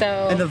 Yeah.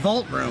 So And the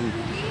vault room.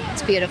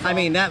 it's beautiful. I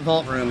mean, that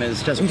vault room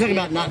is just. I'm talking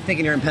about not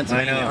thinking you're in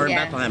Pennsylvania I know. or in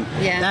Yeah. Bethlehem.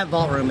 Yeah. That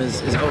vault room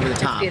is over the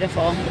top.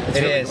 beautiful. It's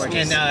It really is.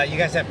 gorgeous. And you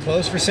guys have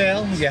clothes for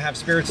sale? You have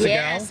spirits to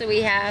Yeah, go? so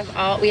we have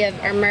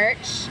our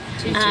merch.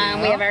 We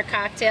have our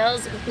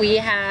cocktails. We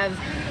have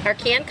our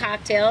canned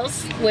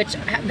cocktails, which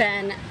have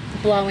been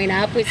blowing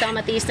up. We sell them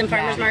at the Easton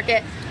Farmers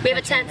Market. We have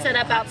a tent set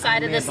up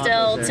outside of the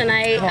still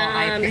tonight, Oh,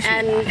 I appreciate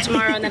and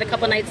tomorrow, and then a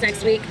couple nights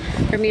next week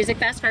for Music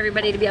Fest for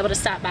everybody to be able to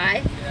stop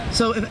by.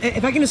 So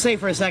if I can just say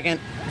for a second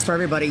for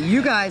everybody,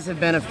 you guys have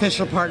been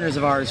official partners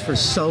of ours for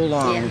so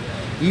long.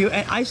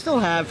 And I still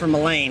have from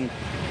Elaine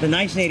the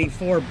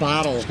 1984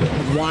 bottle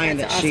of wine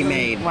That's that she awesome.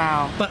 made.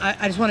 Wow. But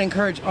I just want to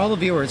encourage all the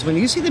viewers, when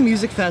you see the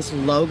Music Fest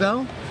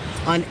logo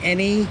on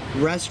any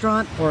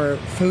restaurant or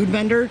food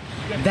vendor,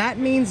 that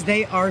means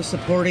they are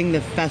supporting the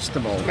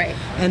festival. Right.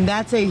 And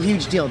that's a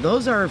huge deal.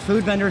 Those are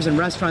food vendors and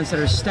restaurants that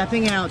are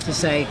stepping out to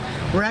say,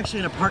 we're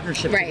actually in a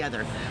partnership Right.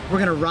 together. We're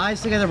going to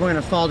rise together, we're going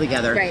to fall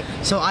together. Right.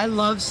 So I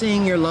love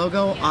seeing your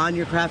logo on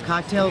your craft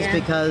cocktails Yeah.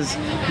 because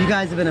you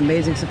guys have been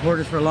amazing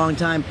supporters for a long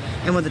time.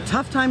 And with the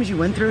tough times you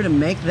went through to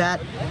make that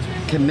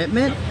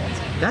commitment,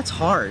 That's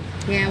hard.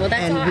 Yeah, well,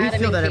 that's And all we Adam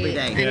feel and that every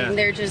Kate. day. I mean,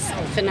 they're just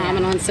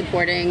phenomenal in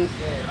supporting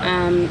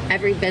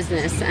every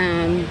business. So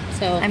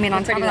I mean, we're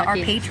on top pretty of that,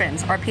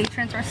 lucky. our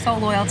patrons are so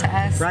loyal to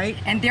us, Right.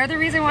 And they're the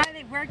reason why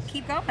we're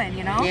keep going.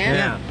 You know.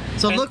 Yeah.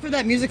 So look for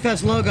that Music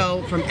Fest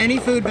logo from any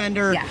food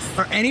vendor Yes.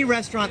 or any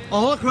restaurant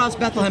all across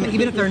Bethlehem,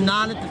 even if they're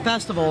not at the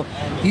festival.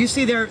 You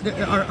see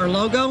our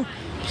logo,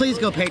 please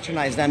go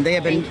patronize them. They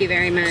have been Thank you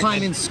very much.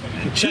 climbing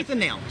tooth and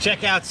nail.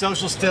 Check out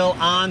Social Still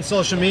on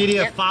social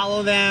media. Yep.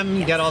 Follow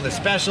them. Get all the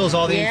specials,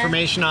 all the Yeah.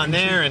 information on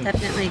there. And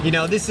Definitely. you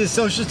know, this is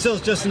Social Still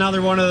is just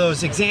another one of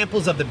those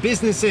examples of the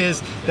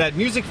businesses that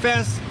Music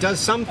Fest does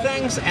some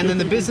things, and then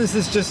the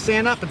businesses just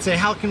stand up and say,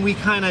 how can we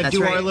kind of That's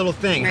do right. our little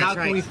thing? That's How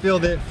can right. we fill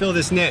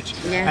this niche?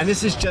 Yeah. And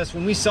this is just,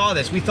 when we saw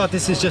this, we thought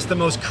this is just the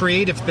most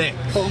creative thing.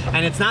 Cool.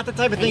 And it's not the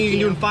type of thing Thank you can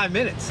do you. in 5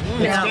 minutes.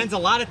 It No. spends a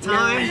lot of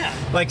time. No.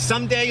 Like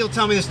someday you'll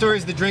tell me the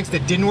stories of the drinks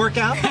that didn't work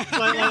out.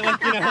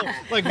 like, you know,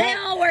 like They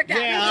all worked out.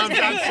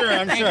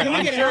 Yeah,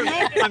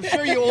 I'm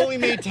sure you only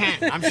made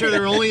 10. I'm sure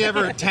there were only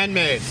ever 10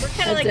 made.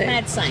 Kind of like it.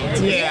 mad science.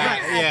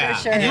 Yeah.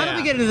 for sure. And how do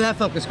we get into that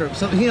focus group?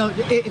 So, you know,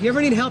 if you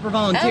ever need help or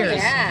volunteers,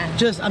 yeah.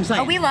 I'm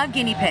saying. Oh, we love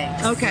guinea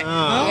pigs. Okay.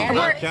 Oh, Yeah.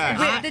 We're-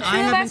 okay. the two I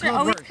of have us been are called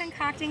always worse.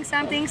 concocting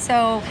something,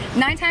 so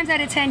 9 times out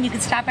of 10 you can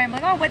stop by and be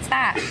like, oh, what's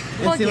that? We'll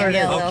see what give it you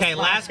a is. little Okay,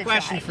 slot last to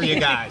question try. for you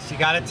guys. You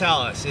got to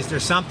tell us, is there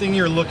something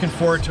you're looking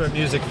forward to at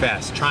Music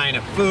Fest? Trying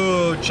a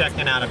food,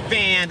 checking out a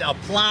band, a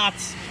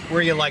plots,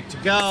 where you like to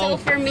So go?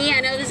 for me, I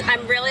know this.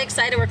 I'm really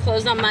excited. We're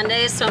closed on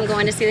Mondays, so I'm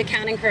going to see the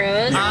Counting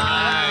Crows.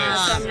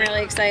 Nice. So I'm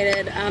really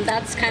excited.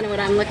 That's kind of what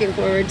I'm looking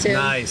forward to.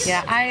 Nice.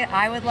 Yeah,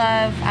 I would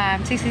love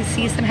to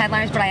see some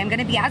headliners, but I am going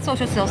to be at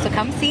Social Still, so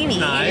come see me.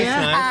 Nice,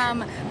 Yeah.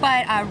 nice.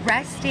 But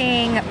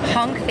Resting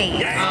Punk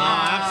Face.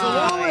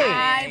 Absolutely.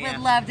 I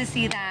would love to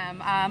see them.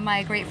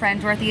 My great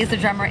friend Dorothy is the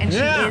drummer, and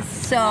Yeah. she is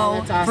so Oh,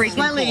 that's awesome. freaking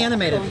Slightly cool.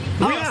 animated.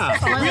 Yeah.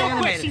 Slightly Real quick,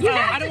 animated. She's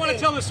I don't want to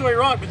tell the story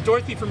wrong, but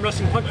Dorothy from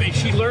Wrestling Punk Face,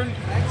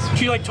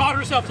 she like taught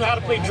herself how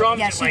to play drums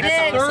Yeah, at she like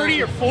did.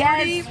 30 or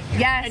 40.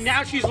 Yes. And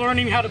now she's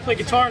learning how to play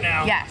guitar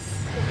now. Yes.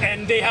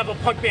 And they have a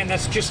punk band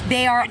that's just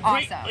They are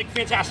great, awesome. like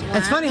fantastic.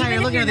 It's funny how Even you're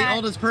if looking you're at the not-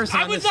 oldest person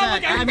I on the was not set.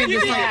 like- I mean,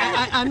 just like,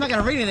 Yeah. I'm not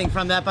going to read anything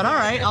from that, but all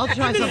right, I'll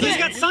try something. He's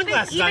got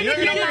sunglasses on. You're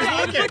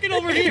I'm looking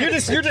over here.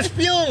 you're just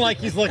feeling like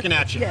he's looking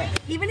at you.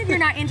 Even if you're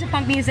not into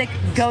punk music,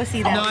 go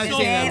see them. No, I've because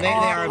seen them. They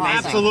are amazing.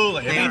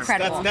 Absolutely. They are.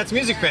 Incredible. That's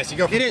Music Fest. You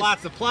go from It is.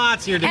 plots to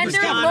plots, you're different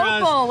they're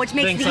genres, local, which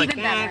makes things it like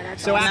even that. better.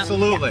 So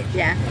absolutely.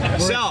 Yeah. We're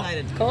So,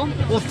 excited. Cool.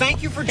 well,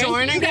 thank you for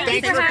joining. you guys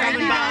Thanks for for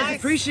having coming us. by.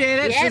 Appreciate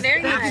it. Yeah,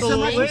 very Thank much. you so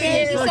much. Absolutely.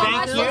 Thank you so Thank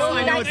much. you.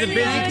 I know it's a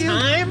busy Thank you.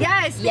 time.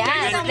 Yes. Yes,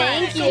 Thank you.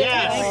 thank you.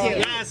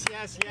 Yes.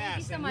 Thank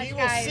you so And much, we will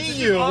guys. see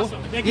you.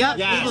 Awesome. Thank you. Yep,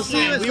 Yes, we will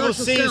see you at we will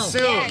Social see you Still.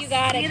 soon. You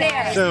got See it, you there.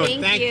 guys.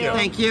 Soon. Thank you.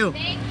 Thank you.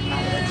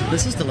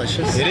 This is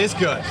delicious. It is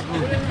good.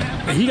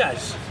 Hey, you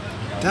guys.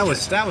 That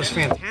was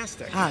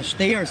fantastic. Gosh,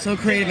 they are so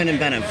creative and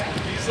inventive.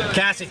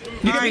 Cassie,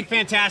 you're All doing right.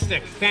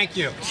 fantastic. Thank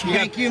you.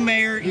 Thank you,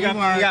 Mayor. You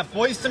got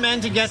Boys to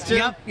Men to get to.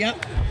 Yep. You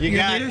Your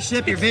got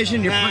leadership, your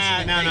vision, your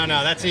pushing.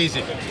 No. That's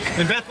easy.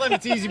 In Bethlehem,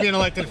 it's easy being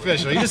elected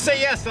official. You just say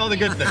yes to all the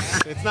good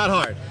things. It's not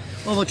hard.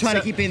 Well, we'll try to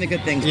keep being the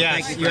good things.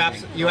 Yes, Thank you, for me.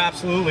 you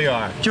absolutely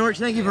are. George,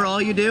 thank you for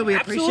all you do. We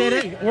appreciate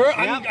Absolutely.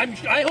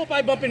 it. I hope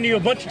I bump into you a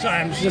bunch of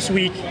times this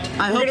week.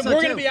 I we're hope gonna, so, We're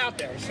too. going to be out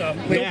there, so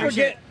We don't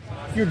appreciate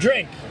forget your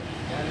drink.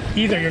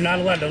 Either you're not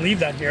allowed to leave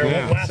that here. It Yeah,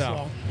 won't last so.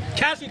 long.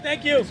 Cassie,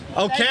 thank you.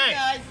 Okay.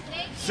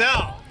 So,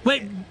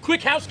 Wait,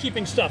 quick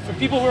housekeeping stuff for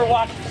people who are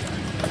watching.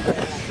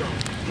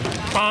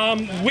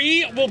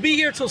 We will be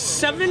here till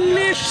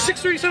 7-ish,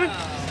 6:37.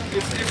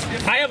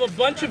 I have a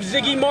bunch of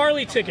Ziggy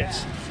Marley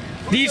tickets.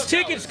 These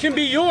tickets can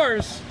be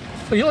yours.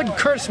 Well, you're like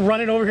Kurt's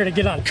running over here to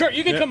get on. Kurt,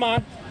 you can come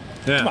on.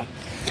 yeah. Come on.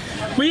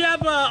 We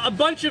have a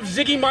bunch of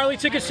Ziggy Marley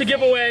tickets to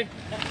give away.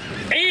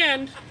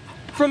 And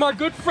from our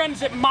good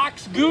friends at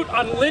Mox Goot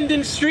on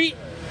Linden Street,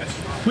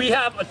 we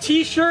have a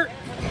t-shirt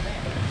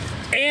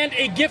and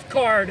a gift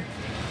card.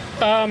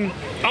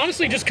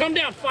 Honestly, just come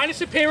down, find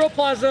us at Payroll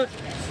Plaza,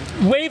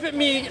 wave at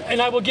me,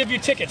 and I will give you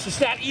tickets. It's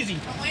that easy.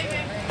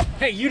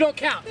 Hey, you don't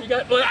count. You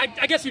got. Well,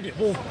 I guess you do.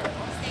 We'll look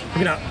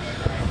it out.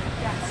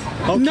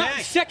 Okay. Not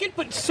second,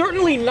 but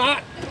certainly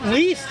not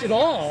least at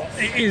all,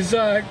 is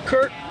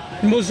Kurt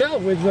Moselle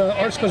with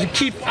Arts Co's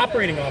Chief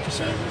Operating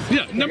Officer.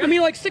 Yeah, number. I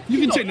mean, like six. You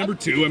can no, say number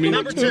two. I mean,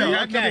 Number two. You're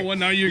at Okay. number one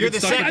now. You You're get the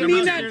stuck second. at I mean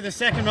number that- You're the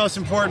second most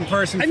important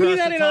person I for mean us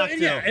that to in a, talk to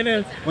yeah, in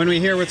a, when we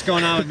hear what's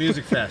going on with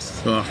Music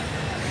Fest. Ugh.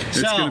 It's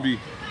So, gonna be.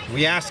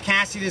 We asked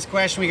Cassie this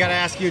question. We got to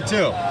ask you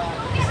too.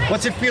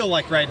 What's it feel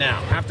like right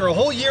now? After a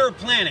whole year of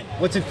planning,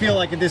 what's it feel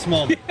like at this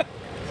moment?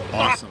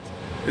 Awesome.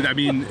 I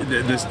mean,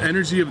 this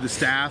energy of the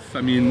staff.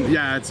 I mean,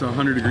 yeah, it's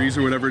 100 degrees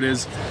or whatever it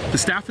is. The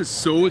staff is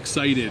so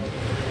excited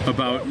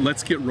about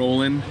let's get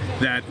rolling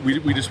that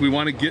we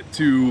want to get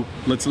to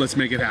let's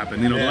make it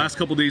happen. You know, Yeah. the last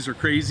couple days are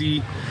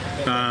crazy.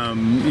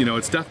 You know,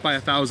 it's death by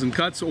 1,000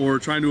 cuts or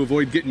trying to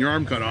avoid getting your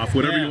arm cut off,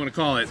 whatever Yeah. you want to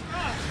call it.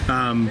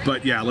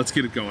 But yeah, let's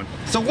get it going.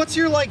 So what's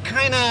your like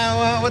kind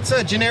of what's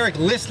a generic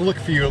list look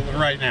for you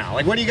right now?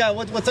 Like what do you got?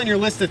 What's on your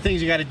list of things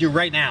you got to do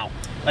right now?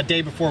 a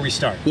day before we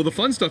start? Well, the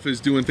fun stuff is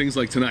doing things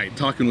like tonight,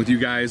 talking with you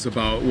guys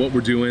about what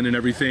we're doing and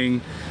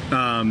everything.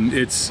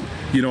 It's,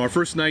 you know, our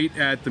first night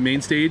at the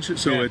main stage,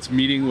 so Yeah. it's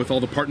meeting with all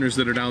the partners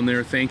that are down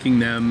there, thanking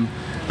them,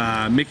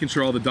 making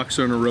sure all the ducks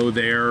are in a row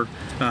there.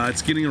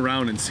 It's getting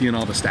around and seeing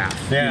all the staff.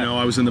 Yeah. You know,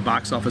 I was in the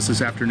box office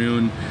this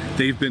afternoon.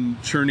 They've been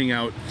churning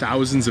out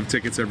thousands of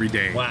tickets every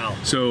day. Wow.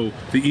 So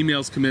the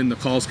emails come in, the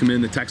calls come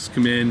in, the texts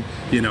come in,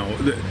 you know,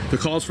 the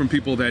calls from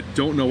people that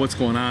don't know what's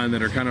going on,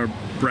 that are kind of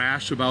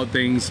brash about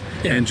things,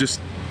 and just,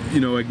 you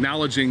know,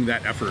 acknowledging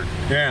that effort.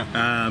 Yeah.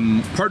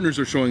 Partners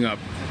are showing up,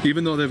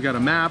 even though they've got a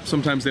map.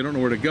 Sometimes they don't know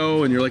where to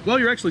go, and you're like, well,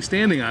 you're actually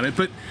standing on it.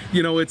 But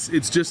you know,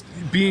 it's just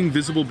being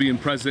visible, being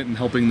present, and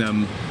helping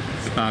them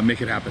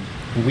make it happen.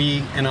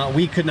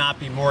 We could not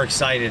be more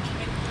excited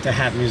to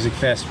have Music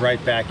Fest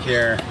right back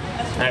here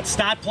at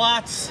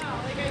Stadtplatz,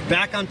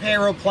 back on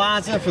Payro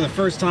Plaza for the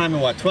first time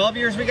in what, 12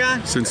 years we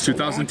got? Since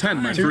 2010,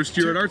 my first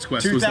year at Arts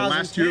Quest was the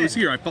last year I was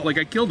here. I felt like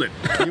I killed it.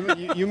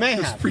 You may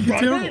have. Freaking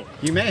terrible.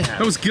 You may have.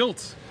 That was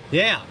guilt.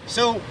 Yeah.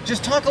 So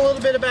just talk a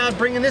little bit about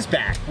bringing this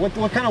back. What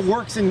kind of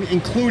work's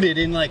included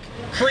in like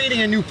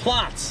creating a new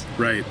Platz?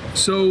 Right.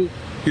 So,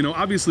 you know,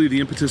 obviously the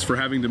impetus for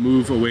having to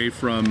move away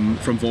from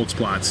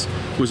Volksplatz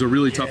was a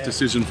really tough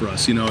decision for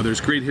us. You know,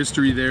 there's great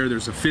history there,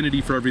 there's affinity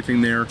for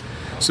everything there.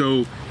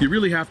 So you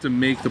really have to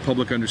make the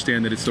public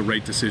understand that it's the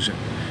right decision.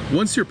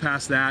 Once you're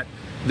past that,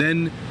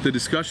 then the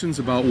discussions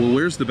about, well,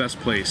 where's the best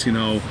place? You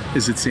know,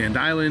 is it Sand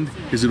Island?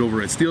 Is it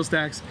over at Steel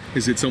Stacks?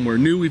 Is it somewhere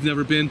new we've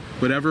never been?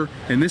 Whatever.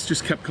 And this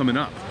just kept coming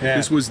up. Yeah.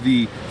 This was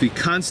the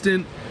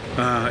constant,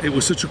 it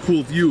was such a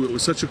cool view, it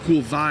was such a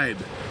cool vibe.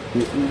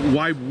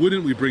 Why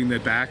wouldn't we bring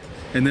that back?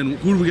 And then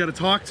who do we got to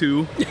talk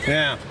to?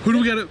 Yeah. What do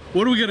we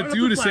got to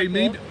do to say flagpole.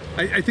 maybe?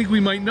 I think we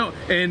might know.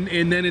 And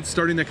then it's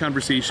starting that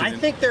conversation. I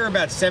think there are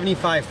about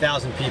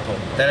 75,000 people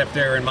that if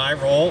they're in my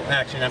role,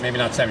 actually maybe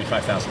not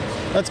 75,000.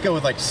 Let's go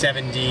with like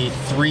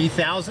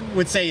 73,000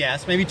 would say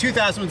yes. Maybe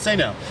 2,000 would say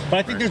no. But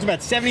I think there's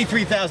about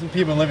 73,000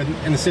 people living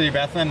in the city of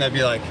Bethlehem that'd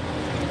be like,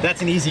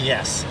 that's an easy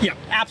yes. Yeah.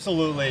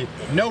 Absolutely.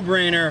 No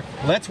brainer.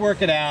 Let's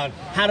work it out.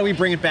 How do we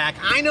bring it back?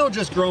 I know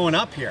just growing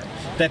up here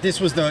that this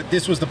was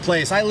the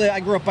place. I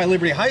grew up by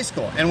Liberty High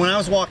School, and when I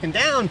was walking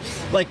down,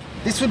 like,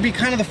 this would be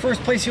kind of the first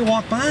place you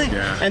walk by.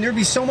 Yeah. And there'd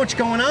be so much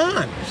going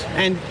on.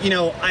 And you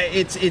know,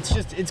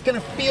 it's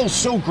gonna feel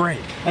so great.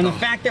 And the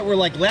fact that we're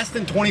like less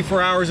than 24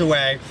 hours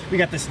away, we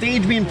got the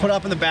stage being put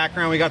up in the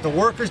background, we got the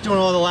workers doing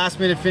all the last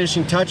minute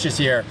finishing touches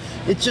here.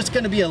 It's just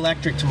gonna be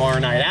electric tomorrow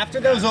night. After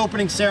those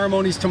opening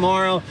ceremonies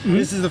tomorrow,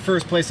 this is the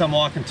first place I'm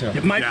walking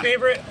to. My Yeah.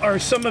 favorite are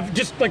some of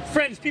just like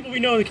friends, people we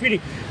know in the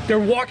community. They're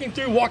walking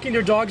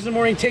their dogs in the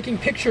morning, taking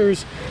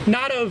pictures,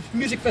 not of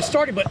Music Fest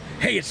starting, but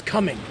hey, it's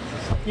coming.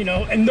 You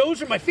know, and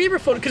those are my favorite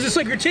photos because it's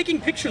like you're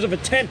taking pictures of a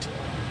tent,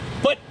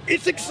 but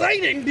it's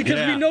exciting because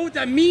Yeah. we know what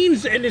that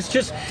means, and it's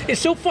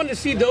so fun to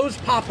see those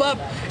pop up.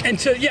 And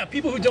to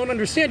people who don't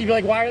understand, you'd be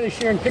like, why are they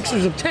sharing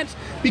pictures of tents?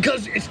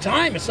 Because it's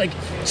time. It's like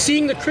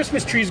seeing the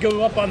Christmas trees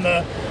go up on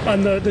the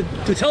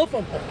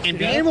telephone pole. And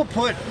being able to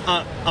put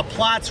a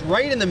Platz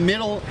right in the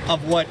middle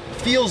of what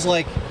feels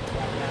like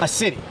a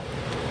city.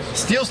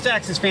 Steel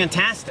Stacks is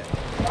fantastic,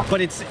 but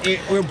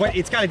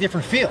it's got a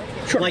different feel.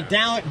 Sure. Like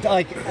down,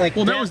 like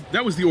Well, down-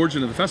 that was the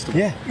origin of the festival.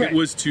 Yeah. It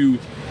was to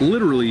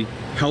literally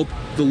help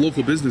the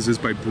local businesses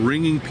by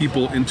bringing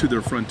people into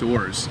their front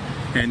doors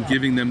and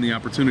giving them the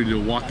opportunity to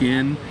walk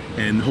in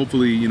and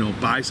hopefully, you know,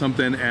 buy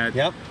something at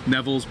Yep.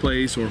 Neville's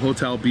Place or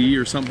Hotel B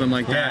or something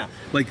like Yeah. that.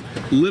 Like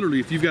literally,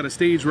 if you've got a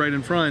stage right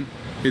in front,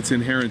 it's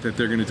inherent that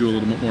they're going to do a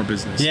little bit more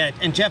business. Yeah,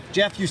 and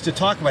Jeff used to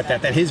talk about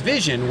that his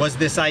vision was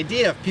this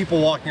idea of people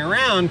walking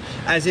around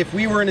as if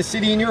we were in a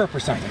city in Europe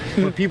or something,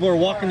 where people are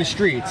walking the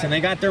streets and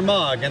they got their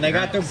mug and they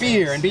got their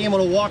beer and being able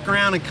to walk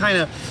around and kind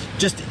of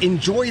just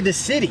enjoy the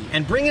city.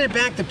 And bringing it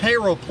back to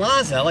Payro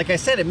Plaza, like I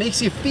said, it makes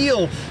you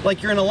feel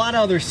like you're in a lot of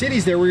other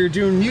cities there where you're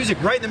doing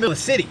music right in the middle of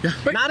the city.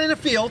 Not in a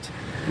field.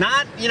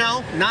 Not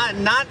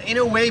in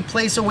a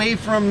place away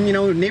from,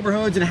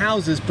 neighborhoods and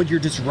houses, but you're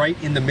just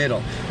right in the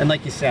middle. And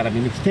like you said, I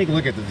mean, if you take a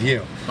look at the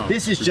view,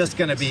 this is just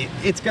gonna be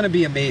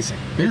amazing.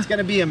 Yeah. It's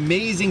gonna be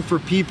amazing for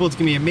people. It's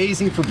gonna be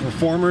amazing for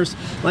performers.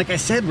 Like I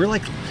said, we're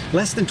like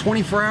less than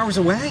 24 hours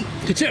away.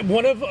 It's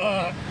one of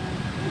a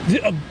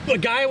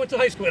guy I went to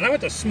high school, and I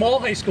went to a small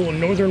high school in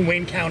northern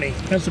Wayne County,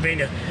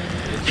 Pennsylvania.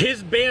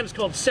 His band's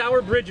called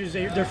Sour Bridges.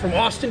 They're from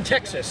Austin,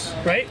 Texas,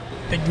 right?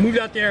 They moved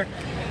out there.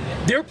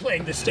 They're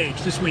playing this stage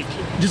this week.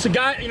 Just a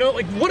guy,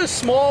 like what a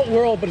small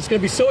world, but it's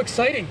gonna be so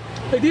exciting.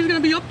 Like he's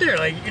gonna be up there,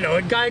 like,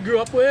 a guy I grew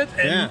up with,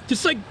 and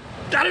just like,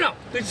 I don't know,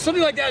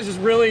 something like that is just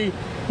really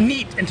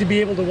neat, and to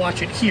be able to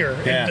watch it here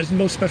is the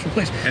most special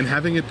place. And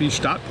having it be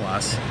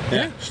Stadtplatz,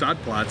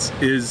 Stadtplatz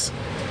is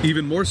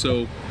even more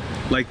so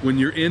like when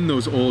you're in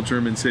those old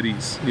German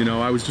cities.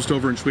 I was just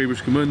over in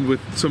Schwäbisch Gmünd with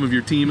some of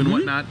your team and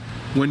whatnot.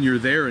 When you're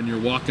there and you're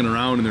walking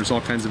around and there's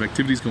all kinds of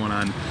activities going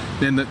on,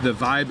 then the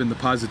vibe and the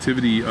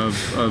positivity of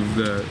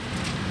the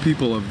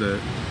people of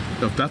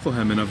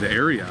Bethlehem and of the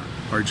area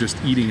are just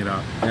eating it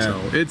up.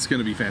 So it's going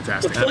to be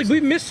fantastic. Like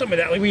we missed some of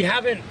that. Like we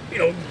haven't,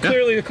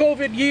 clearly the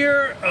COVID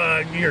year,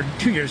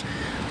 2 years.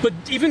 But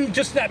even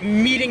just that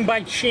meeting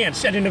by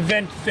chance at an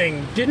event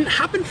thing didn't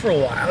happen for a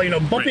while. You know,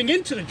 bumping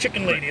into the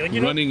chicken lady, like,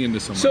 you know, Running into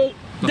someone. So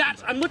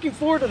I'm looking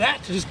forward to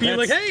that. To just being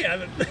like, hey,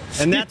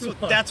 and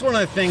that's one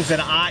of the things that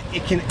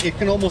it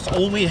can almost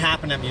only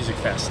happen at Music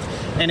Fest.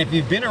 And if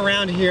you've been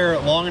around here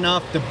long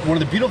enough, one of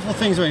the beautiful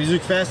things about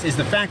Music Fest is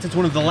the fact it's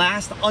one of the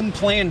last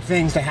unplanned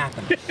things to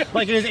happen.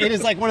 Like it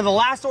is like one of the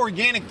last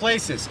organic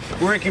places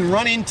where it can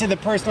run into the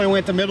person I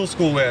went to middle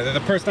school with, or the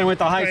person I went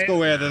to high school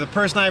with, or the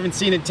person I haven't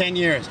seen in 10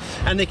 years,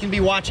 and they can be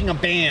watching a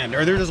band,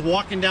 or they're just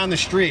walking down the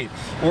street,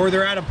 or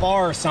they're at a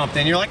bar or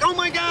something. You're like, oh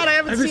my God, I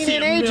haven't seen you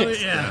in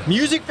ages.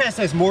 Music Fest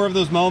has more of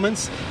those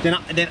moments than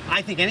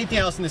I think anything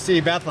else in the city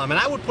of Bethlehem, and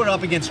I would put it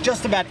up against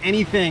just about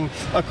anything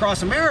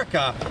across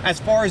America as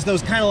far as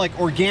those kind of like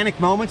organic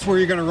moments where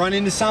you're going to run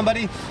into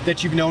somebody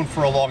that you've known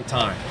for a long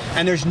time.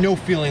 And there's no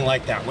feeling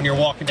like that when you're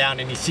walking down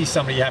and you see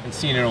somebody you haven't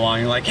seen in a while.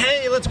 And you're like,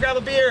 hey, let's grab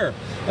a beer.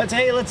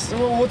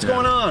 What's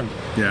going on?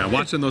 Yeah,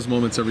 watching those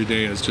moments every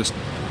day is just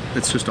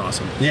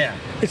awesome. Yeah,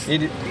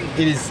 it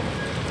is.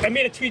 I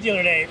made a tweet the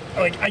other day.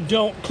 Like,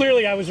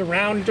 clearly I was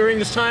around during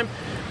this time,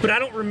 but I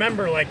don't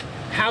remember, like,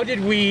 how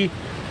did we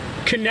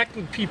connect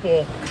with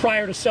people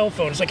prior to cell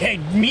phones? Like, hey,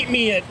 meet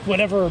me at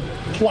whatever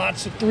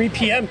plots at 3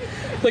 p.m.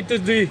 Like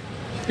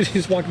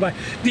just walking by.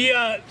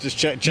 Just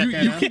check You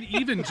can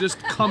even just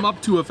come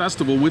up to a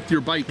festival with your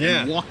bike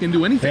and walk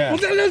into anything. Yeah.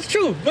 Well, that's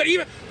true. But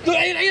even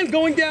and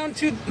going down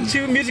to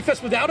Music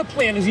Fest without a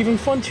plan is even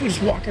fun too.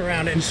 Just walk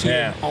around and see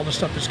all the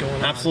stuff that's going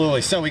on.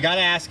 Absolutely. So we got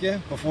to ask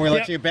you before we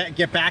let you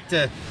get back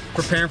to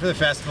preparing for the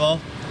festival.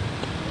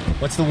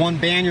 What's the one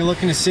band you're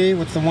looking to see?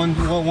 What's the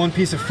one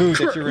piece of food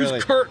that you're really?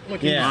 Who's Kurt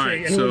looking to see? All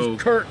right, and so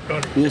who's Kurt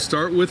going we'll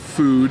start with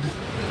food.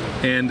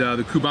 And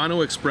the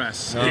Cubano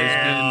Express has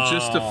been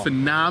just a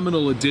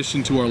phenomenal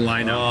addition to our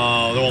lineup.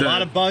 Oh, there was a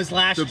lot of buzz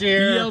last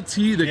year.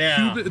 BLT,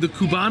 the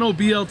Cubano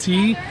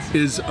BLT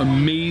is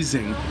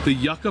amazing. The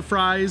yucca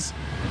fries,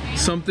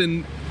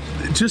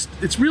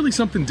 it's really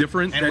something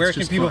different. And where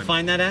can people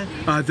find that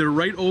at? They're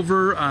right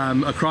over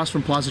across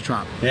from Plaza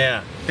Trop.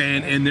 Yeah.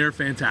 And they're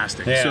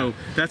fantastic. Yeah. So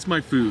that's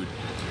my food.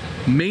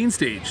 Main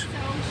stage.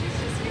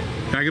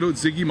 I go with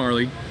Ziggy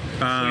Marley.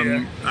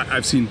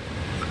 I've seen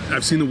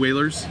the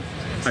Wailers.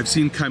 I've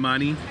seen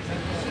Kaimani.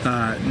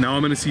 Now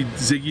I'm going to see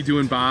Ziggy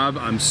doing Bob.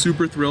 I'm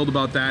super thrilled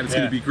about that. It's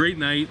going to be a great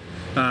night.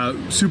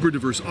 Super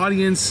diverse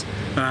audience.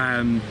 We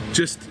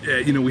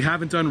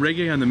haven't done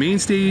reggae on the main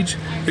stage.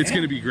 It's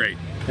going to be great.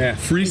 Yeah.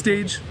 Free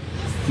stage,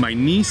 my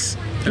niece,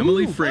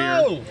 Emily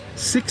Freyer,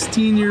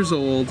 16 years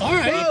old,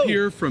 up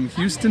here from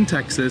Houston,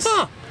 Texas.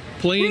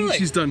 Playing, really?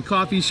 She's done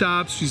coffee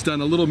shops. She's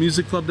done a little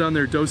music club down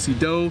there, Do-Si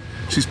Do.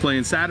 She's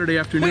playing Saturday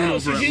afternoon over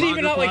so at she's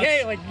even not like,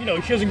 Lagerplatz.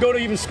 hey, she doesn't go to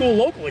even school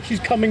locally. She's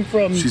coming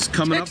from. She's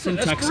coming Texas. up from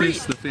That's Texas. great.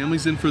 The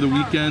family's in for the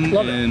weekend,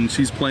 and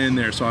she's playing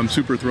there. So I'm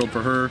super thrilled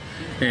for her.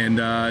 And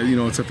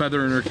it's a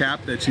feather in her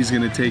cap that she's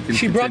going to take. And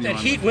she brought that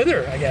continue on heat with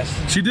her, I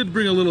guess. She did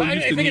bring a little I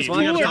Houston think it's heat.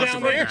 cooler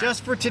down there.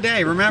 Just for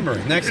today,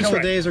 remember. Next couple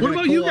of days are What going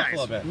about to you cool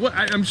off guys? a little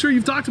bit. I'm sure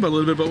you've talked about a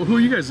little bit, but who are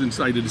you guys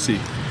excited to see?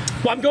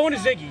 Well, I'm going to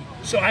Ziggy,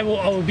 so I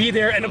will be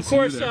there. And of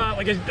course, there.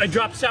 I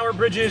dropped Sour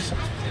Bridges,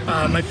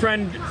 my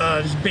friend,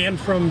 this band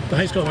from the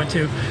high school I went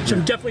to. So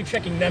I'm definitely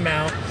checking them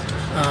out.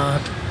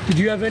 Did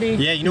you have any?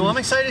 Yeah, I'm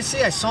excited to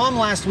see. I saw him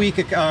last week,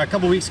 a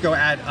couple weeks ago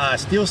at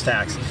Steel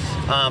Stacks.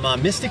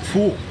 Mystic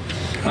Fool.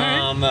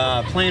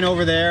 Playing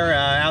over there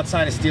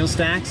outside of Steel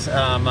Stacks.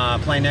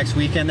 Playing next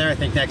weekend there, I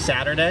think next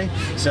Saturday.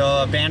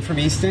 So a band from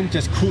Easton,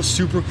 just cool,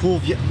 super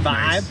cool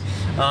vibe.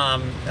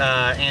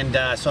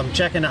 Nice. So I'm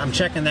checking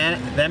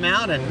them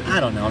out, and I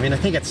don't know. I mean, I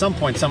think at some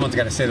point someone's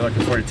got to say they're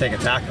looking forward to take a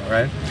taco,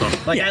 right?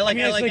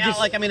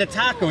 A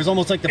taco is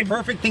almost like the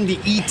perfect thing to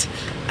eat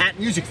at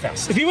Music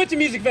Fest. If you went to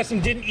Music Fest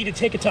and didn't eat a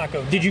take a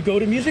taco, did you go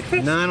to Music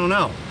Fest? No, I don't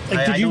know.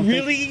 Like, did you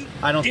really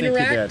I don't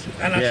interact? think you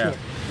did. I'm not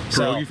sure.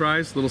 Pierogi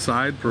fries, little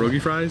side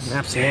pierogi fries.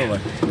 Absolutely.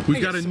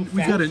 We've got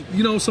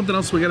something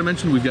else we got to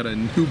mention. We've got a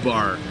new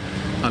bar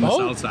on the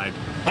south side.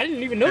 I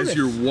didn't even know As this.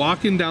 you're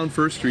walking down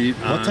First Street,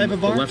 What type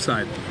of bar? the left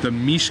side, the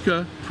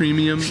Mishka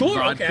Premium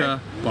Vodka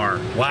Bar.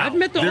 Wow. I've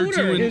met the They're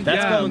owner.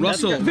 doing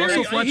Russell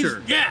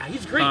Fletcher.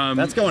 He's great.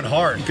 That's going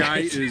hard. Guy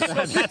is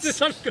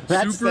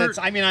That's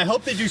I mean, I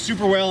hope they do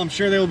super well. I'm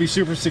sure they will be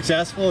super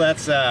successful.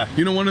 That's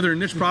one of their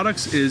niche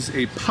products is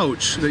a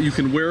pouch that you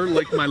can wear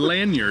like my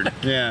lanyard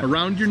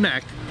around your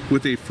neck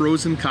with a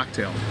frozen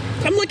cocktail.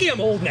 I'm lucky I'm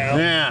old now.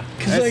 yeah.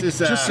 Because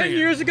That's 10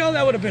 years ago,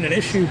 that would have been an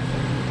issue.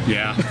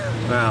 Yeah.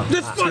 wow.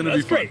 That's fun. gonna be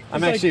That's great.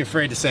 I'm It's actually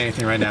afraid to say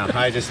anything right now.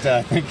 I just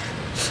think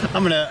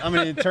I'm gonna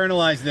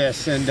internalize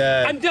this and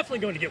I'm definitely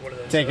going to get one of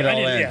those. Take it all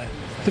in. Yeah.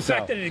 The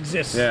fact that it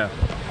exists. yeah.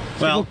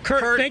 Well,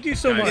 Kurt, thank you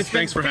so guys, much.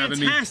 thanks for having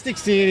me. Fantastic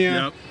seeing you.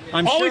 Yep.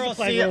 Always a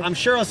pleasure. I'm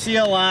sure I'll see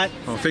you a lot.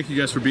 Oh, thank you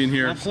guys for being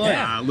here. Absolutely.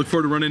 Look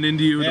forward to running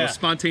into you. Yeah. Those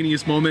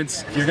spontaneous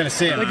moments. You're gonna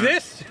see it. Like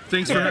this?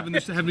 Thanks for having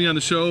me on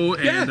the show,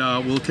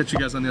 and we'll catch you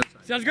guys on the other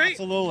side. Sounds great.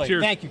 Absolutely.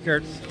 Cheers. Thank you,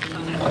 Kurt.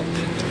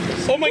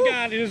 Oh my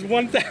God, it is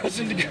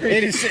 1,000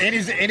 degrees.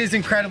 It is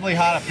incredibly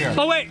hot up here.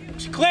 Oh wait,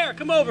 Claire,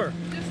 come over.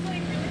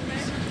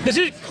 This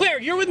is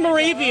Claire. You're with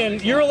Moravian.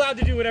 You're allowed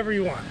to do whatever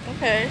you want.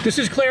 Okay. This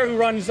is Claire, who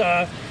runs.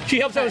 She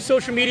helps out with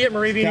social media at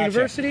Moravian Gotcha.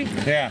 University.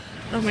 Yeah.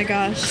 Oh my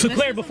gosh. So This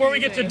Claire, is before we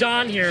get to amazing.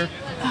 Don here,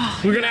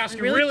 we're gonna ask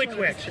you really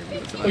quick.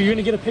 Oh, you're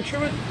gonna get a picture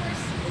of it?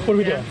 What are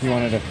we doing? You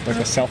wanted like a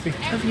selfie?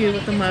 Of you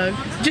with the mug.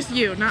 Just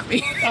you, not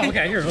me. Oh,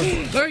 okay, here.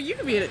 Or you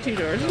can be in it too,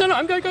 George. No,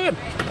 I'm good. Go ahead.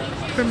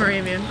 For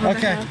Moravian.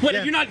 Okay. What?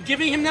 You're not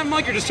giving him that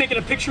mug? You're just taking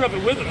a picture of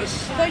it with us.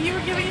 So you were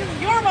giving him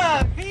your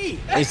mug. Hey.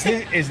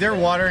 Is there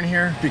water in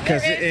here?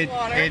 Because There is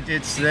water.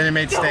 it's then it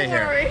may stay Don't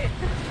here. worry.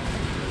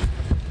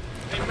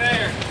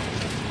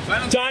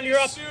 Don, you're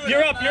up.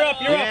 You're up. You're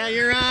up. You're Yeah, up.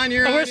 you're on.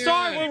 You're on. We're you're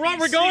sorry. on.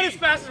 We're going as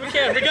fast as we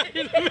can. We got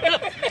you in the middle.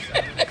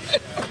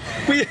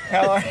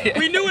 How are you?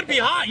 We knew it'd be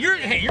hot. You're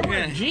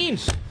wearing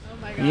jeans.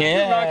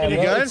 Yeah, rocking it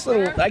well, good? it's a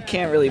little, I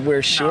can't really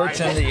wear shorts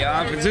in the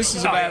office. This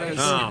is about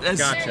as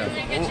gotcha.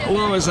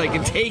 low as I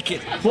can take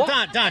it. Well,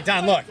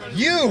 Don, look,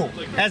 you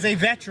as a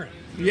veteran,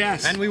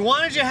 Yes. and we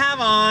wanted you to have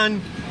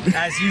on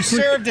as you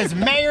served as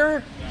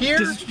mayor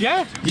here.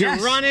 Yeah. You're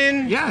Yes.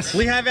 running Yes.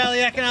 Lehigh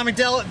Valley Economic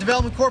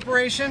Development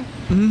Corporation.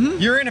 Mm-hmm.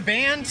 You're in a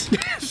band.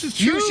 This is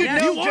You true. should Yeah,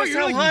 know you are. just You're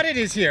how like- hot it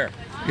is here.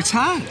 It's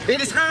hot.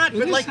 It is hot,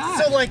 but is like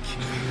hot. so like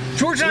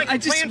George and I I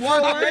just planned for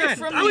walked a right band.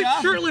 from I was the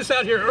office. shirtless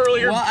out here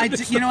earlier. Well,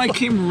 I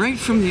came right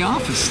from the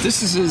office.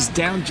 This is as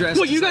down dressed.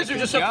 Well, you as I guys are can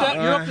just go. up that.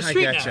 You're up the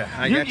street I getcha. now.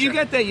 I You, getcha. you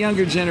got that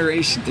younger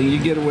generation thing. You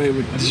get away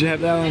with. Did you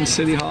have that on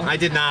City Hall? I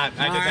did not.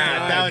 I did not.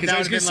 Alright, That would 'cause I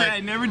was have been gonna say, like, I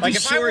never do like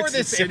if I wore shorts at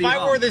this. If City I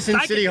Hall. wore this in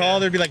I City could- Hall,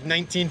 there'd be like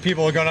 19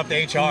 people going up to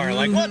HR,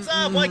 like, "What's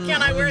up? Why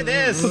can't I wear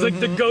this? It's like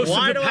the ghost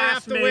Why of the do I have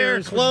past to wear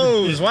mayors.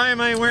 clothes? Why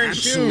am I wearing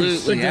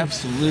shoes?" Absolutely,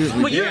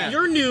 absolutely. Well, Yeah.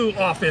 your new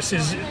office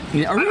is.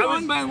 Yeah, are we I was-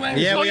 on, by the way?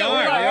 Yeah, Oh, we yeah, are.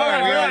 we're We right, are.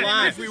 right, We're right. alive.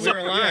 We're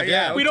alive.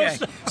 Yeah. We don't.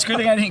 Okay. It's good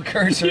I didn't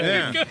curse her.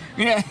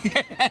 Yeah.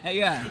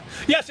 Yeah.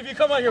 Yes, if you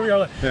come on here, we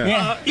are.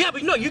 Yeah. Yeah,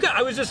 but no, you got.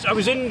 I was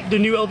in the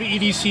new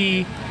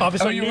LVEDC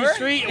office Oh, on you New were?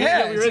 Street.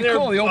 Yeah, we were it's in there.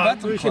 cool, the old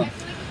Bethlehem we Club.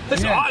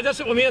 That's, Yeah. that's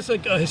I mean, that's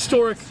like a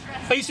historic.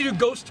 I used to do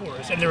ghost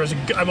tours, and there was a.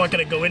 I'm not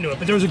going to go into it,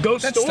 but there was a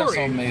ghost That stuff's all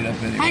story. made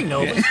up anyway. I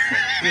know,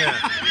 Yeah.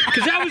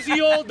 because that was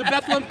the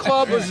Bethlehem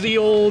Club was the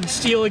old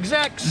Steel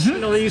execs. You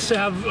know, they used to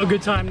have a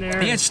good time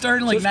there. Yeah, it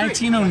started in like So it's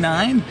great.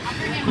 1909.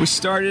 We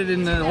started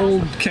in the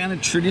old kind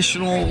of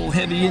traditional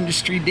heavy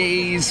industry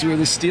days where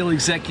the steel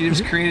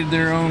executives created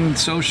their own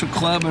social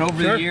club, and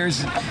over Sure. the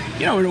years,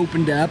 you know, it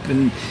opened up,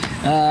 and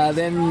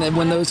then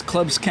when those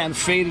clubs kind of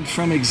faded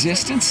from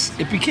existence,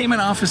 it became an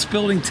office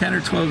building 10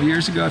 or 12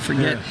 years ago. I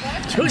forget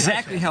really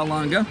exactly how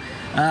long ago.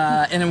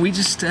 And then we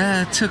just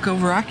took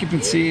over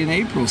occupancy in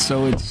April.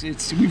 So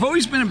it's we've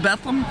always been in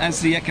Bethlehem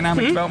as the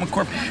Economic Development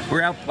Corp.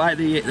 We're out by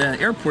the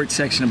airport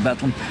section of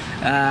Bethlehem,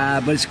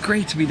 but it's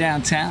great to be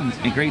downtown.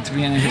 It's great to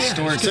be in a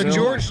historic. So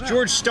building.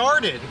 George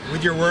started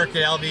with your work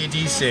at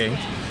LVDC.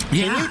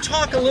 Yeah. Can you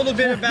talk a little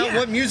bit about Yeah.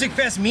 what Music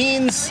Fest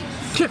means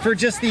for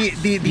just the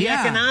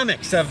Yeah.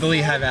 economics of the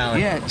Lehigh Valley?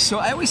 Yeah, so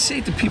I always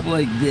say to people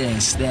like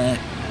this that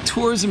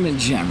tourism in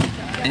general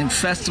and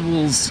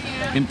festivals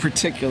in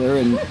particular,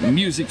 and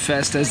Music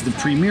Fest as the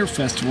premier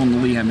festival in the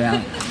Lehigh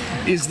Valley,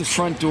 is the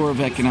front door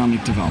of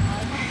economic development.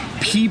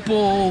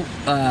 People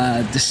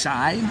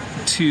decide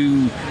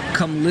to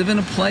come live in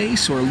a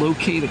place or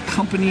locate a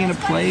company in a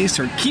place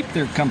or keep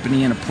their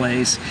company in a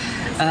place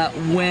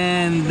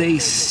when they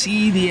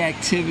see the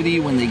activity,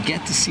 when they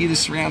get to see the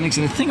surroundings.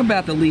 And the thing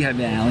about the Lehigh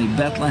Valley,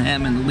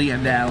 Bethlehem and the Lehigh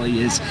Valley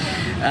is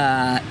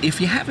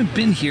if you haven't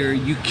been here,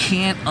 you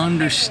can't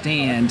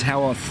understand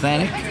how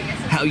authentic,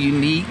 how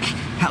unique,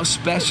 how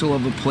special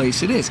of a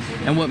place it is.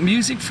 And what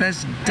Music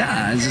Fest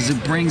does is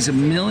it brings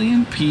 1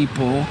 million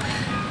people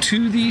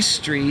to these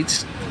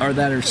streets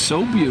that are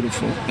so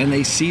beautiful, and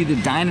they see the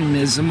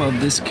dynamism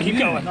of this community. Keep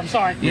going. I'm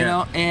sorry. You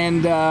know,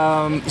 and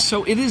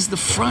so it is the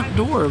front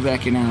door of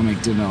economic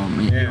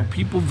development. You know,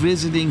 people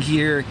visiting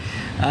here,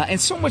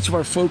 and so much of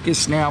our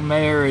focus now,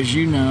 Mayor, as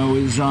you know,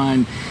 is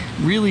on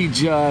really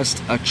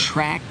just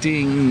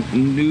attracting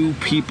new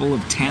people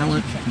of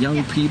talent,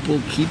 young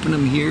people, keeping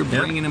them here,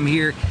 bringing them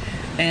here.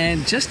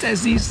 And just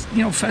as these,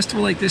 you know,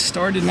 festival like this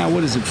started now,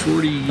 what is it,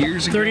 40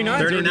 years ago?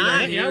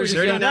 39. Yeah, we just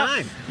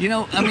 39. You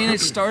know, I mean, it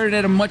started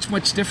at a much,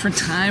 much different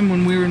time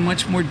when we were in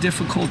much more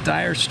difficult,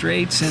 dire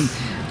straits, and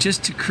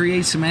just to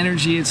create some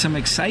energy and some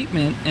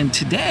excitement. And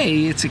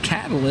today, it's a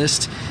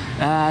catalyst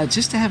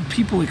just to have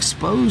people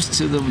exposed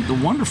to the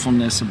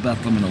wonderfulness of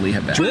Bethlehem and the Lehigh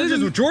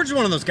Valley. George is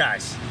one of those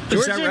guys.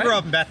 George that didn't right? grow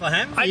up in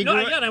Bethlehem. I He know.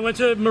 grew up- Yeah, and I went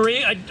to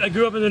I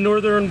grew up in the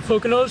northern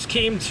Poconos.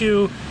 Came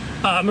to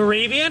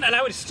Moravian, and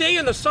I would stay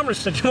in the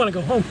summers because I didn't want to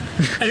go home.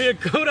 And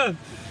I'd go to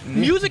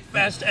Music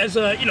Fest as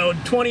a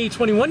 20,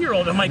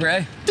 21-year-old. I'm like,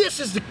 Right. this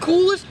is the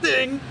coolest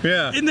thing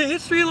in the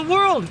history of the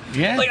world.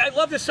 Yeah. Like, I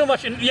love this so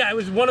much. And yeah, it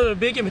was one of the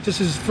big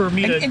impetuses for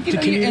me to You know,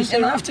 continue to and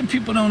stay around. often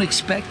people don't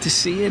expect to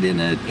see it in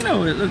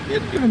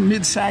a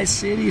mid-sized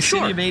city, a Sure.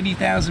 city of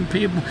 80,000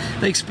 people.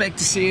 They expect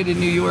to see it in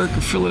New York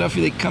or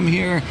Philadelphia. They come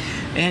here,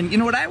 and you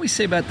know what I always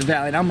say about the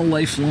Valley, and I'm a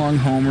lifelong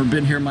homer,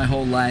 been here my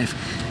whole life,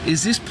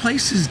 is this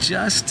place is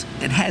just,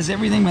 it has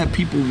everything that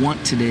people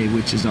want today,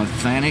 which is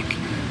authentic,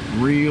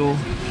 real,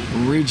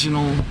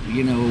 original,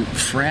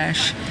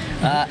 fresh,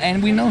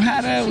 and we know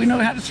how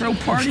to throw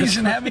parties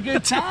and have a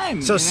good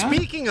time. So you know?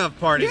 speaking of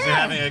parties and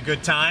having a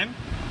good time,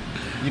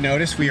 you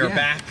notice we are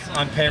back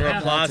on Payroll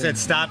Plaza at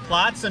Stott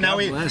Plot. So now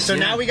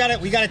now we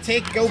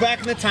gotta go back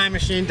in the time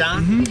machine,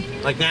 Don.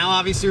 Like now,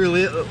 obviously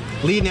you're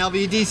leading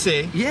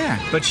LVDC. Yeah.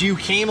 But you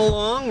came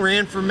along,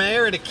 ran for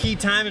mayor at a key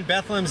time in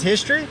Bethlehem's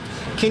history.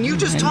 Can you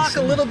just talk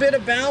a little bit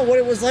about what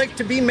it was like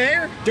to be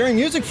mayor during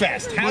Music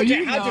Fest? How'd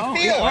you feel?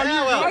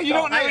 You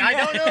don't know I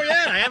don't know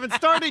yet. I haven't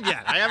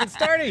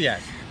started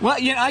yet. Well,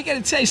 I got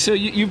to tell you, so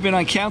you've been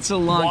on council a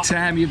long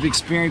time. You've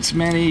experienced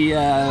many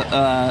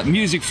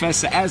music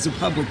fests as a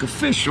public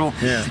official.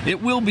 Yeah.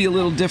 It will be a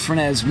little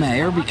different as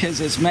mayor, because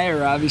as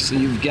mayor, obviously,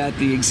 you've got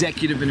the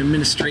executive and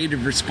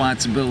administrative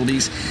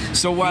responsibilities.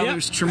 So while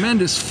there's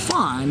tremendous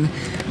fun,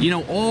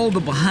 all the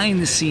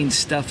behind-the-scenes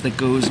stuff that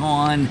goes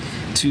on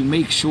to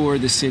make sure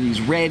the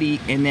city's ready,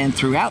 and then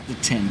throughout the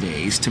 10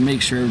 days to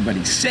make sure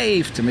everybody's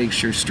safe, to make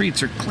sure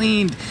streets are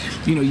cleaned.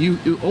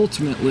 You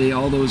ultimately,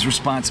 all those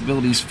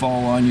responsibilities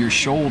fall on your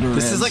shoulder.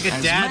 This is like a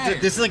dad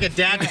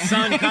to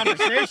son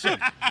conversation.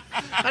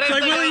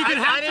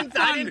 I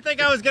didn't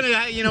think I was gonna.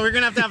 We're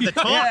gonna have the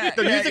talk,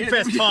 the Music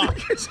Fest talk.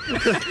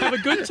 Have a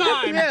good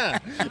time. Yeah.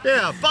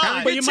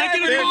 Fine. But you might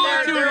get a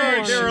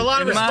there are a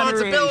lot of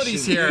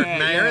responsibilities here,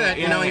 Mayor, that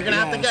you're gonna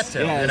have to get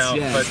to.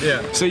 But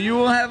So you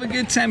will have a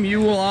good time.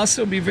 You will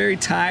also be very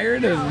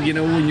tired of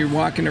when you're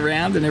walking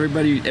around and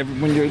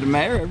when you're the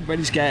mayor,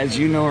 everybody's got, as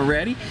you know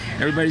already,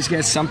 everybody's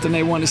got something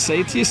they want to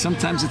say to you.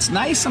 Sometimes it's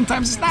nice,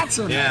 sometimes it's not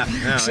so nice.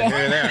 Yeah, So, I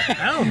hear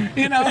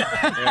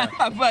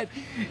that. But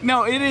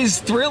no, it is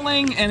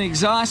thrilling and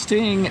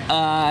exhausting,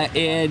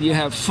 and you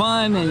have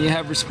fun and you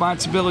have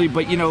responsibility.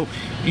 But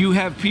you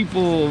have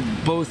people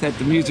both at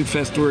the Music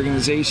Fest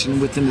organization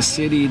within the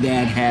city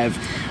that have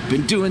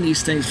been doing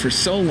these things for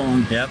so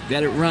long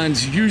that it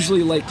runs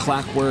usually like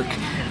clockwork,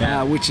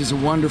 which is a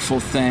wonderful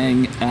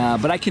thing.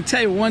 But I can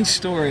tell you one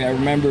story. I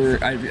remember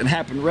it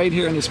happened right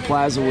here in this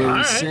plaza where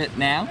we sit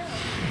now,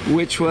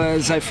 which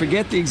was, I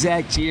forget the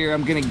exact year.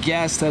 I'm going to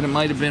guess that it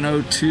might have been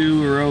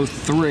 02 or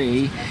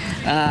 03.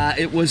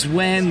 It was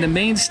when the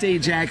main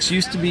stage acts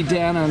used to be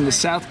down on the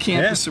south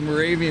campus of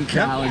Moravian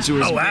College. It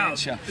was a band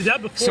show. Is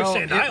that before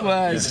Sand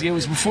Island? It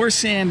was before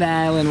Sand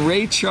Island.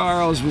 Ray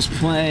Charles was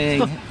playing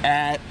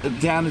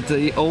down at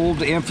the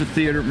old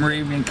amphitheater at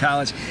Moravian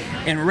College.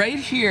 And right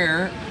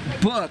here,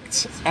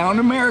 booked on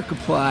America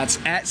Plots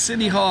at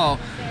City Hall,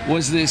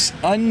 was this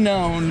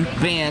unknown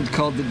band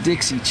called the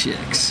Dixie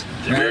Chicks.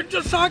 We were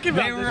just talking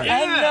about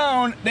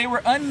unknown. They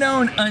were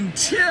unknown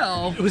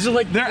until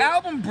their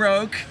album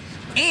broke,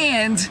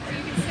 and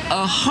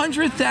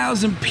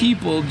 100,000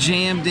 people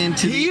jammed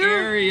into the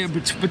area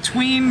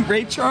between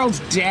Ray Charles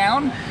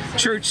down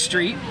Church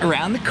Street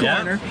around the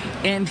corner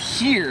and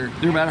here.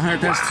 There were about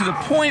 100,000 to the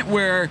point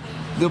where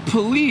the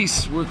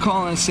police were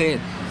calling and saying,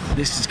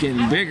 "This is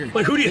getting bigger.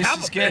 Like, who do you this have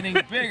is up there?" getting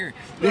bigger.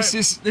 This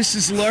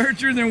is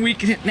larger than we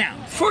can." Now,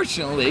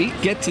 fortunately,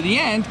 get to the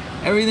end,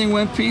 everything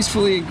went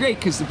peacefully and great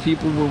because the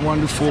people were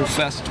wonderful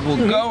festival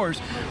goers.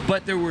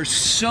 But there were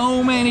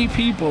so many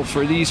people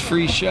for these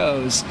free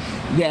shows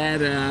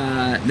that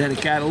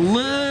it got a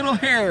little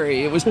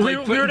hairy. It was. We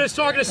were just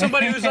talking to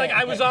somebody who's like,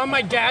 I was on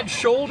my dad's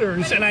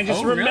shoulders, and I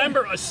just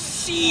remember a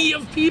sea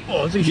of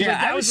people. So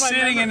I was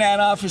sitting in that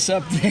office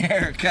up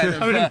there, kind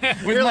of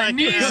with my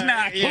knees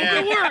knocked.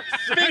 It works.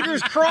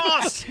 Fingers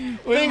crossed.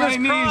 With my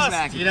knees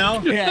knocked.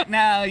 Yeah.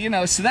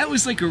 Now, so that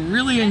was like a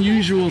really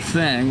unusual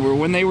thing where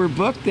when they were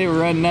booked, they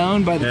were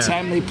unknown. By the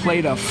time they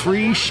played a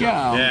free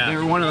show, they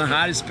were one of the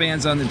hottest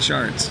bands on the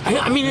charts.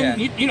 I mean,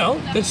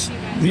 that's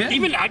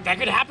even that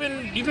could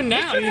happen even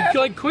now. You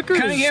feel like quicker.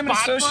 Cunningham and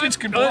Associates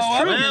could blow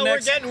up. Well, we're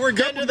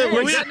getting to the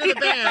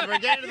band. We're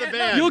getting to the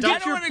band. You'll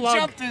get your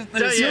plug.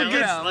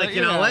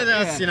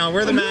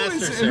 We're the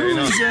masters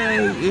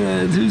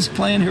here. Who's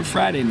playing here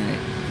Friday night?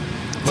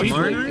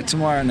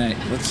 Tomorrow night.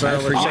 Let's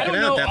check it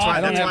out.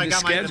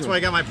 That's why I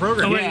got my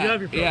program.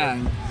 Yeah.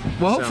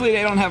 Well, hopefully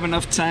they don't have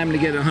enough time to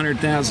get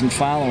 100,000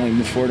 following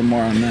before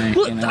tomorrow night.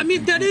 Well, I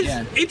mean, that is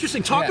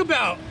interesting. Talk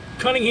about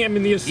Cunningham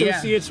and the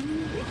Associates.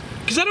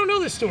 Because I don't know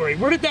this story.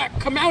 Where did that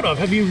come out of?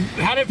 Have you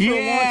had it for a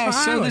long time?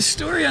 So the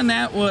story on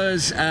that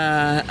was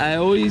I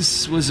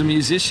always was a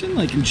musician.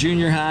 Like in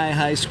junior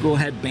high school,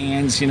 had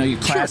bands. Your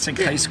classic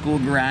high school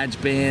garage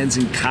bands.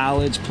 In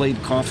college,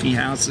 played coffee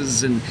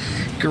houses and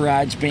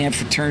garage band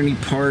fraternity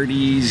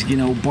parties.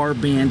 Bar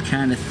band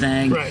kind of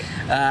thing. Right.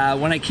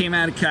 When I came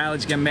out of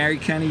college, got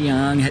married kind of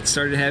young. Had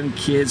started having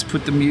kids.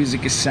 Put the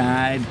music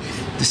aside.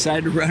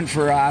 Decided to run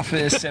for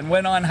office and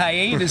went on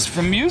hiatus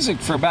from music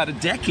for about a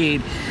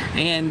decade.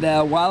 And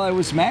while I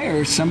was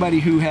mayor, somebody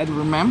who had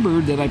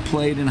remembered that I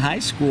played in high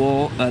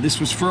school, this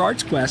was for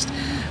Arts Quest,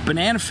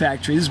 Banana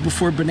Factory. This is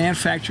before Banana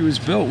Factory was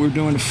built. We were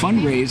doing a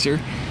fundraiser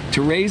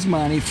to raise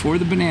money for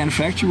the Banana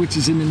Factory, which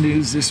is in the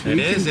news this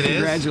week.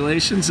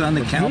 Congratulations on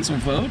the council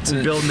vote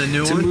to building a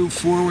new one. To move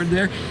forward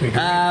there.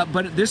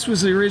 But this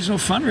was the original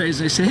fundraiser.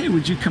 They said, "Hey,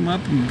 would you come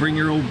up and bring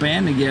your old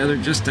band together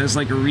just as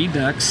like a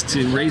redux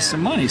to raise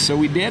some money?" So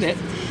we did it.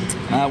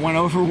 Went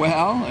over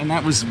well, and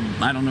that was,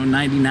 I don't know,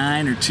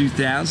 99 or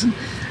 2000.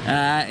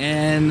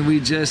 And we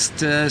just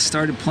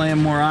started playing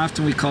more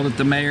often. We called it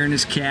the Mayor and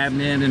His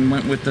Cabinet, and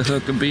went with the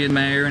hook of being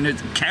mayor, and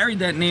it carried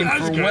that name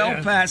for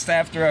past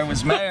after I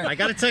was mayor. I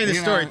got to tell you the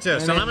story too.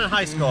 So I'm in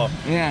high school.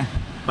 Yeah.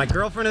 My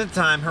girlfriend at the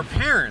time, her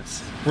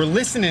parents were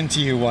listening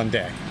to you one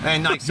day,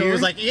 and like so it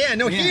was like, here.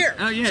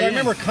 Oh, yeah, so I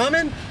remember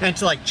coming and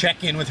to like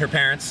check in with her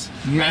parents,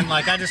 and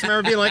like I just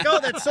remember being like, oh,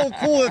 that's so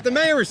cool that the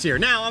mayor was here.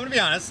 Now I'm gonna be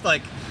honest,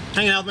 like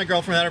hanging out with my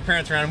girlfriend without her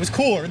parents around was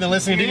cooler than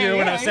listening to you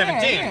when I was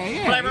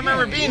 17. But I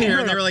remember being here,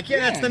 and they were like,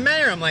 that's the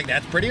mayor. I'm like,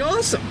 that's pretty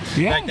awesome.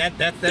 Yeah. Like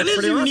that's It is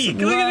pretty unique.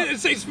 awesome.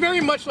 Look, it's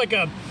very much like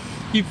a.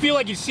 You feel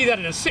like you see that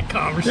in a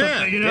sitcom or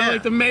something,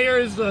 like the mayor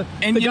is the.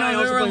 And the you guy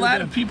know, there were a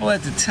lot of people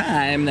at the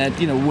time that,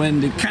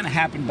 when it kind of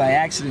happened by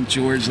accident,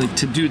 George, like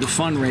to do the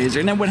fundraiser.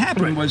 And then what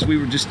happened was we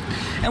were just,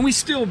 and we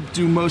still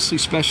do mostly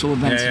special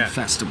events and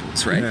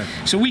festivals, right?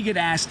 Yeah. So we get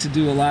asked to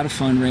do a lot of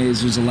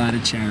fundraisers, a lot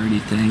of charity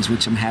things,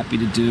 which I'm happy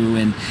to do.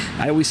 And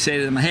I always say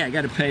to them, hey, I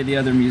got to pay the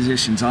other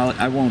musicians.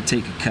 I won't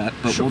take a cut,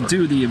 but we'll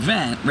do the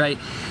event, right?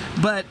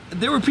 But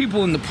there were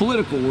people in the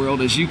political world,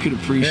 as you could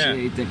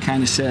appreciate, that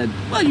kind of said,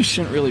 well, you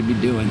shouldn't really be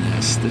doing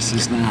this. This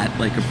is not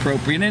like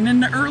appropriate. And in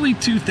the early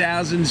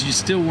 2000s, you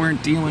still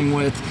weren't dealing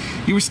with,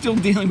 you were still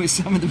dealing with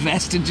some of the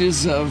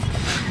vestiges of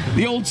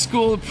the old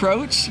school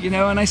approach, and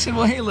I said,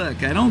 well, hey,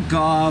 look, I don't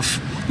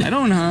golf, I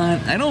don't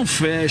hunt, I don't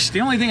fish.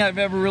 The only thing I've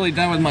ever really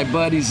done with my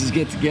buddies is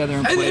get together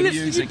and play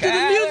music. The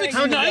music's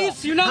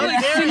nice. You're not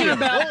like singing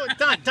about.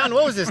 Don,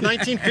 what was this?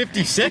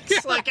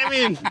 1956? Like, I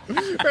mean,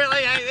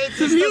 it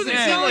doesn't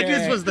seem like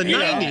this was the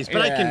 90s,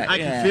 but I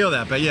can feel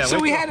that. But yeah. So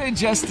we had to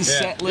adjust the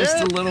set list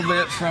a little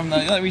bit from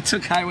we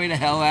took Highway to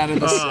Hell out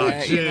of the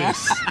set.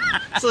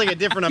 It's like a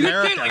different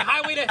America. Like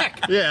Highway to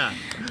Heck. Yeah.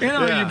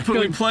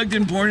 We plugged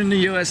in Born in the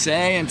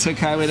USA and took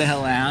Highway to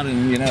Hell out,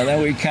 and that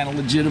way kind of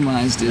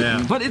legitimized it.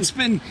 Yeah. But it's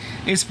been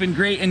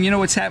great, and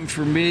what's happened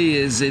for me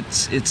is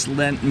it's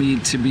lent me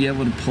to be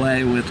able to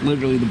play with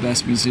literally the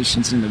best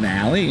musicians in the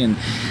Valley, and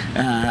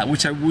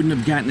which I wouldn't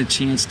have gotten a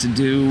chance to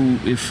do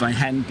if I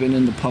hadn't been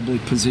in the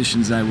public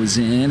positions I was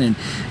in,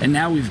 and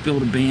now we've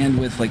built a band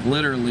with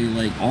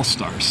literally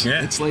all-stars.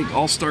 Yeah. It's like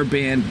all-star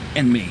band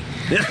and me.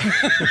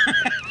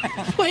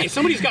 Well, hey,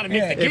 somebody's got to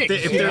make the gigs.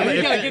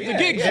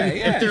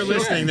 If they're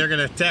listening, they're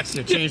going to text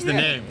you, change the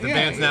name. The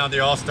band's now the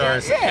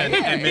All-Stars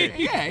and me.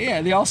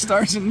 Yeah, the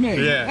All-Stars and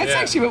me. Yeah, that's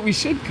actually what we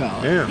should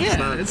call it.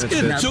 Yeah, it's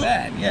good, not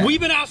bad. Yeah.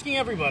 We've been asking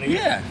everybody.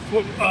 Yeah.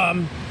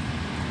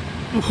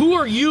 Who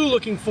are you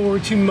looking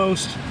forward to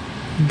most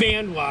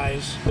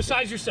band-wise,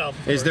 besides yourself?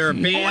 Is there a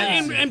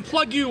band? And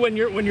plug you when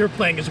you're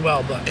playing as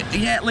well, but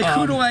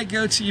who do I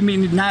go to? You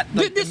mean not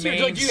this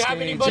year? Do you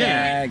have anybody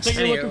that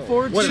you're looking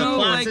forward to? What are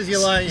the classes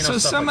you like? So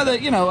some of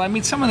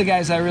the, some of the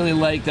guys I really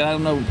like that I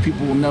don't know if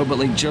people will know, but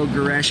like Joe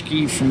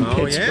Goreski from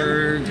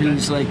Pittsburgh,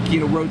 who's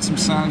wrote some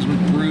songs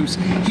with Bruce.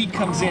 He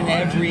comes in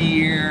every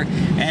year,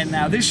 and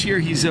now this year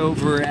he's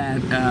over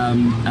at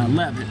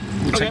Levitt,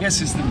 which I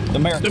guess is the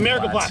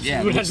Miracle Platz.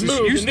 Yeah, it has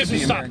moved, and this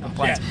is Miracle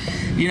Platz.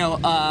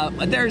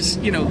 There's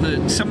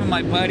some of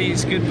my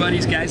buddies, good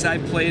buddies, guys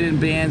I've played in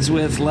bands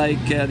with,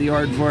 like the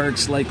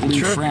Aardvarks, like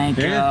Lee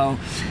Franco.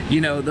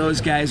 Yeah.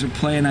 Those guys are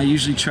playing. I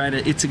usually try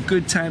to. It's a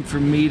good time for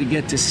me to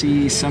get to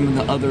see some of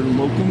the other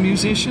local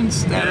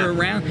musicians that are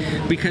around,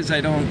 because I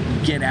don't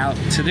get out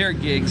to their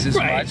gigs as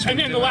much. And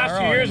then the last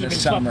few years have been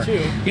tough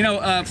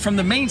too. From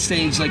the main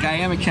stage, like I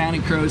am a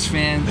Counting Crows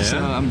fan, so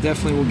I'm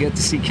definitely will get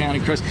to see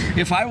Counting Crows.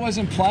 If I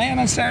wasn't playing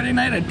on Saturday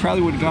night, I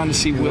probably would have gone to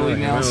see Willie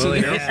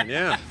Nelson.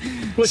 Yeah.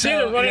 Well,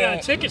 they're running out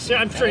of tickets.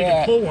 I'm sure you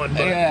can pull one.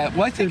 But. Yeah,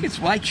 well, I think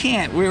I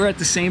can't. We were at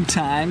the same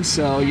time,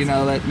 so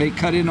that may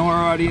cut in our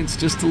audience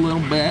just a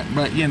little bit.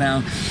 But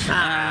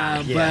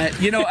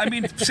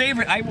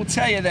favorite. I will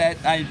tell you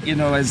that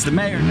as the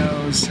mayor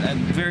knows, I'm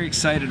very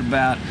excited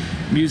about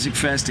Music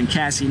Fest, and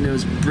Cassie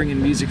knows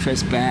bringing Music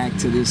Fest back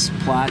to this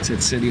Platz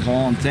at City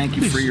Hall, and thank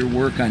you for your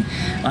work on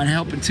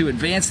helping to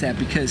advance that,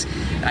 because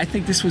I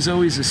think this was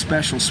always a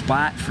special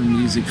spot for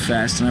Music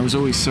Fest, and I was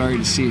always sorry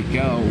to see it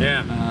go.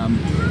 Yeah.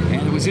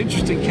 And it was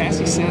interesting.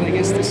 Cassie said, I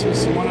guess this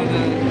was one of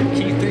the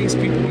key things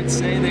people would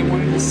say they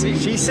wanted to see.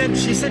 She said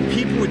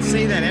people would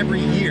say that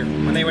every year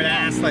when they would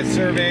ask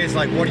surveys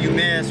like, what do you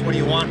miss? What do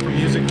you want from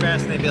Music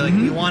Fest? And they'd be like,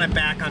 we want it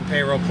back on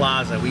Payroll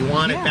Plaza. We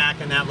want it back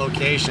in that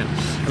location.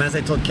 And as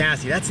I told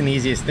Cassie, that's an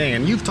easiest thing.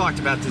 And you've talked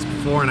about this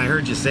before, and I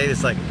heard you say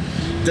this,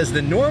 does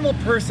the normal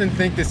person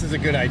think this is a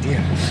good idea?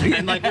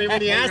 And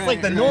when you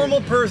ask the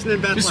normal person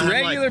in Bethlehem, just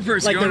regular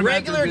person, the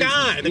regular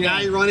guy, the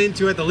guy you run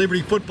into at the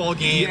Liberty football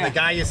game, the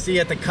guy you see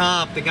at the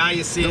Cup, the guy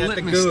you see at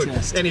the Good,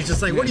 and he's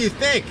just like, what do you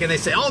think? And they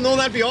say, oh no,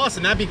 that'd be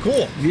awesome, that'd be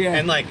cool. Yeah.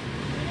 And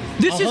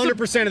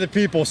 100% of the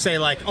people say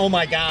oh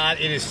my God,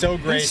 it is so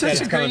great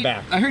that it's coming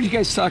back. I heard you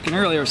guys talking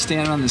earlier,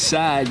 standing on the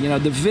side,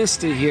 the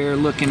vista here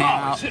looking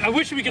out. I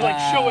wish we could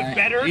show it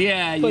better.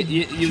 Yeah,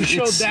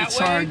 it's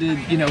hard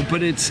to,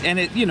 but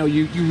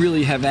you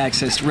really have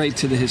access right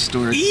to the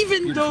historic.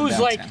 Even those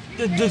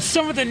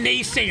some of the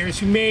naysayers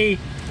who may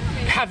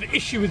have an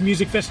issue with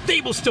Music Fest,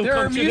 they will still There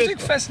come are to Music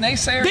this. Fest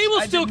naysayers. They will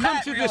I still did come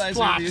not to this realize there were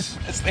plot.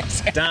 Music Fest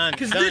naysayers. Don,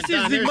 Because Don, this is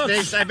Don, the there's-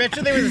 most. I bet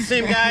you they were the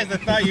same guys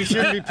that thought you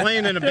shouldn't be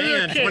playing in a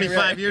band kidding,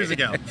 25 years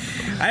ago.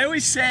 I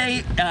always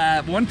say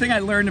one thing I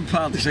learned in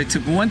politics. I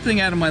took one thing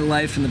out of my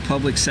life in the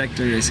public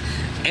sector is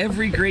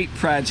every great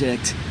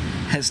project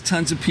has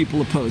tons of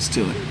people opposed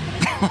to it.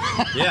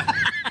 Yeah.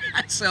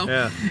 So,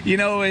 Yeah. you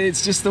know,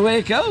 it's just the way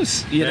it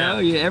goes. You know,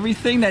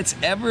 everything that's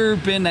ever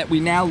been that we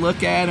now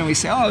look at and we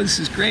say, oh, this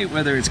is great,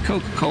 whether it's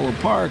Coca-Cola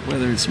Park,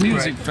 whether it's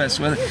Music Fest,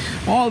 whether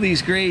all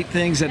these great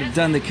things that have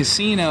done the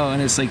casino,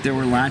 and it's like there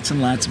were lots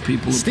and lots of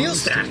people Steel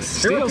opposed to it.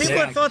 Stacks. There were people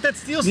that thought that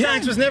Steel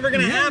Stacks was never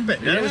going to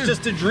happen. That it was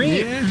just a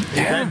dream.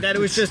 That it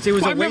was just, it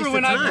was I a waste remember of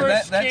when time. I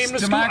first That's came to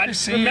school, I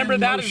just democracy remember in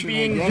that as motion,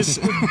 being I guess.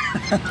 just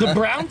the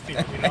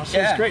brownfield, you know, so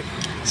Yeah. it's great.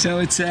 So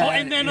it's Oh,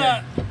 and then,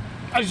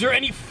 is there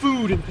any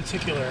food in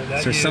particular that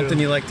Is there something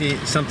you like to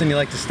eat, something you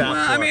like to stop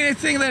Well, for? I mean, I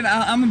think that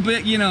I'm a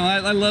bit, you know,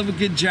 I love a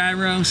good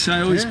gyro, so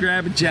I always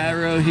grab a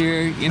gyro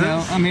here, you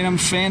know. I mean, I'm a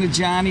fan of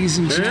Johnny's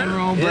in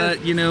general,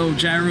 but, you know,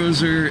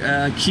 gyros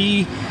are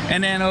key.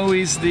 And then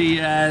always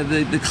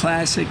the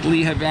classic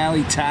Lehigh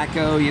Valley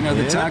taco, you know,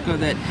 the taco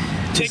that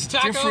is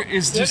taco? different,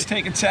 is just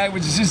take a taco,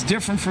 which is just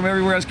different from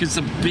everywhere else because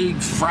it's a big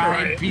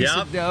fried piece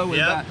of dough with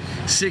about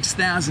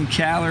 6,000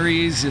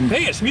 calories and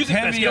Hey, it's Music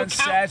Fest. heavy You don't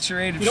count-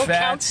 unsaturated you don't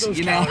count fats, those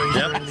you know.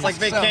 calories. it's like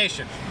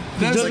vacation.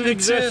 Those doesn't are the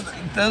exist.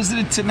 those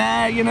are the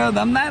tonight. You know,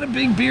 I'm not a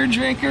big beer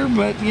drinker,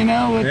 but you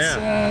know, it's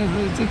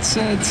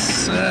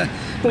Well,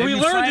 we maybe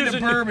learned find there's a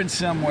a- bourbon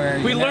somewhere.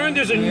 We you know? learned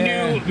there's a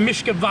new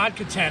Mishka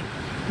vodka tent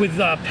with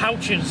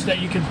pouches that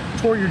you can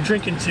pour your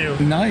drink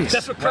into. Nice.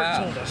 That's what Kurt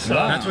Wow. told us. So.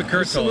 Wow. That's what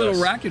Kurt It's a told little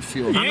us. rocket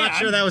fuel. I'm not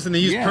sure that was in the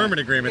use permit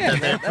agreement that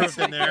they approved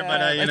in there,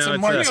 but you it's know, a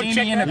it's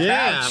martini in a pouch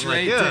I'm like,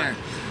 right yeah. there.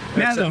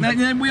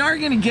 Now, we are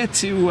going to get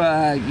to,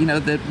 you know,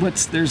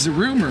 there's a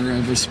rumor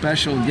of a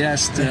special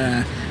guest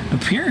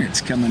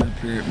appearance coming up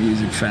here at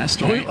Music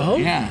Fest. Right? Oh?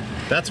 Yeah.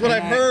 That's what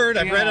I've heard.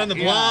 I've read on the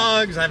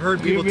blogs. I've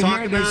heard people We've talk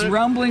heard about there's it.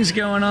 rumblings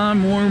going on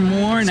more and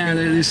more. Now,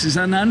 this is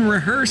an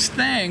unrehearsed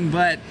thing,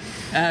 but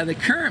the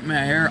current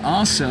mayor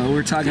also,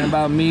 we're talking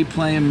about me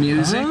playing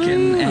music,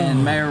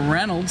 and Mayor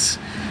Reynolds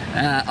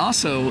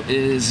also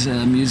is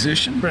a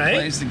musician,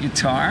 plays the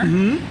guitar,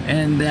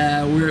 and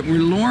we're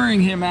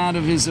luring him out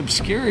of his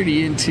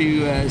obscurity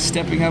into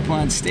stepping up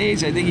on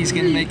stage. I think he's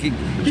going to make a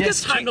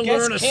guest time to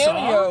learn a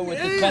cameo song.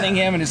 with the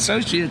Cunningham and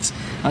Associates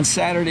on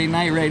Saturday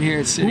night right here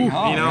at City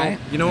Hall. You know, right?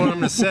 you know what I'm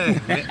gonna say.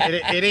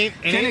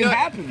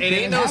 It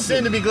ain't no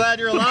sin to be glad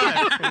you're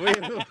alive.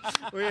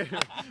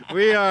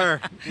 we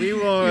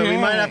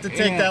might have to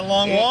take that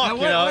long walk.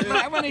 You know.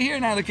 I want to hear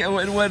now.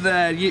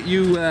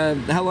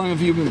 How long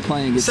have you been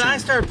playing guitar? So I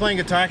started playing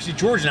guitar. Actually,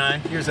 George and I.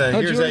 Here's a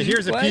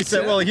piece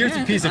of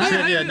a piece of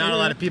trivia not a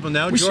lot of people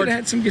know. We should have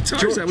had some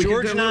guitars. That we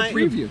could do a little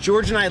preview.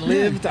 George and I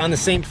lived on the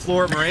same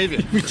floor at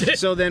Moravian.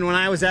 So then when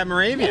I was at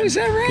Moravian, Oh, is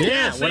that right?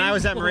 Yeah, when I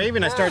was at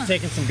Moravian, I started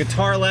taking some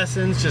guitar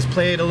lessons. Just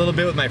played a little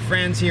bit with my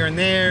friends here and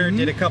there.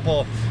 Did a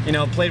couple,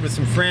 played with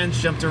some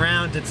friends, jumped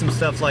around, did some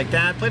stuff like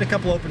that. Played a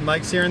couple open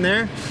mics here and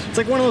there. It's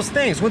like one of those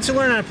things. Once you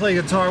learn how to play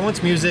guitar,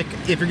 once music,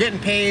 if you're getting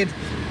paid,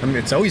 I mean,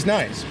 it's always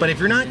nice. But if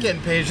you're not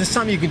getting paid, it's just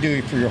something you can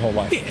do for your whole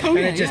life. Oh, And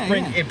it just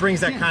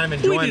brings that kind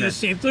of We enjoyment. did the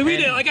same thing. We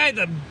did, like, I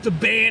had the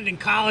band in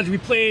college. We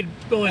played,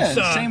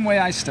 same way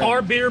I started.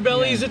 Our Beer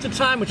Bellies at the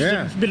time, which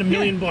has been a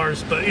million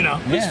bars, but,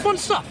 it's fun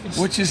stuff.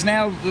 Which is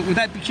now,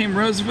 that became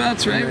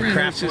Roosevelt's, right?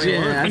 Craft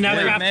 21. I've And now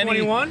played Craft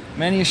 21?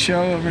 Many a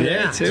show over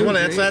there, too.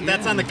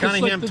 That's on the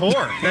Cunningham tour.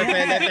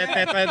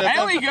 I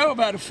only go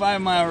about a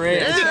 5-mile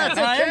radius. Yeah, that's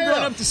I okay, am going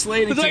though. up to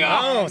Slatington. It's like,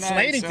 Oh, Nice,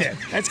 Slatington.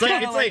 so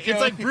that's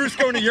It's like Bruce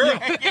going to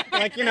Europe.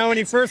 Like, when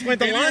he first went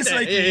to It is London.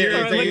 like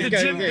the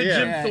Jim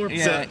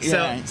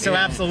Thorpe. So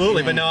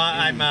absolutely, but no,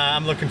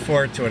 I'm looking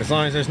forward to it. As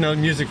long as there's no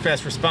Music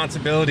Fest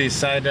responsibilities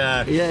side.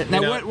 Now,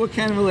 what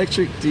kind of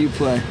electric do you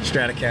play?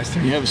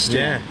 Stratocaster. You have a Strat?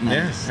 Yeah,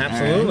 Nice. yeah,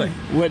 absolutely.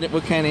 All right.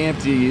 What kind of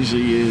amp do you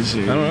usually use? I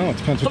don't know. It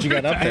depends what you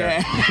got up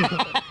there.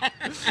 Yeah.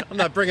 I'm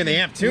not bringing the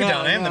amp down.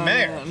 I am the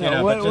mayor.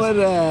 No.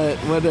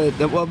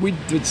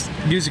 It's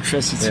Music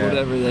Fest. It's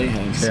whatever they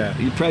have. So Yeah.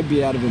 you'd probably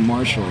be out of a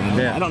Marshall.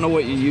 Yeah. I don't know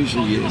what you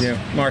usually use. Yeah,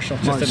 Marshall,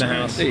 just in the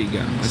Marshall. house. There you go.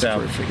 That's So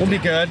perfect. we'll be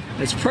good.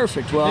 That's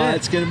perfect. Well, Yeah.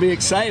 it's going to be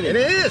exciting. It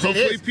is.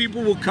 Hopefully,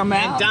 people will come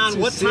And out. Don, to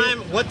what see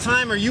it.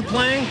 time are you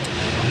playing?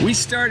 We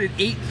start at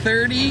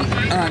 8:30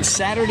 on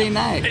Saturday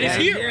night. And it's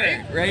here,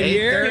 right? Right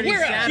here. 8:30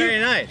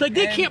 Saturday night. Like,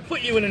 they can't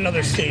put you in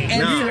another stage.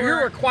 And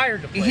You're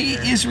required to play He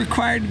there. is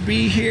required to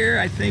be here.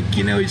 I think,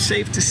 it's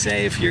safe to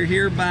say if you're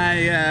here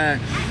by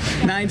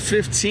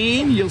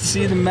 9:15, you'll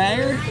see the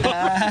mayor.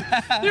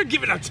 They're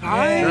giving up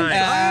time.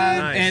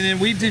 Nice. And then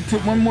we did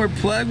put one more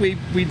plug.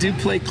 We do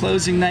play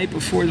closing night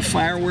before the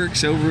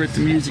fireworks over at the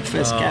Music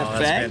Fest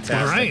Cafe. That's fantastic.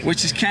 All right.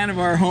 Which is kind of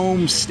our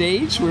home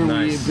stage where we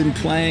Nice. have been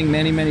playing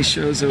many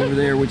shows over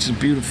there, which is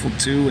beautiful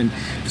too. And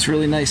it's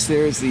really nice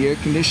there is the air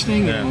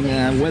conditioning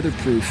and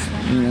weatherproof.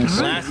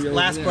 So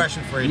Last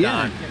question for you,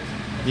 Yeah. Don.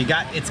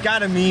 It's got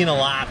to mean a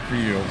lot for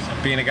you,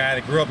 being a guy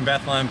that grew up in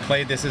Bethlehem,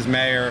 played this as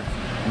mayor.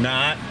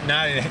 Not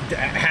it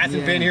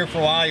hasn't been here for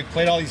a while. You've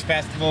played all these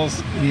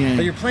festivals, Yeah.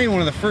 but you're playing one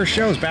of the first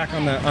shows back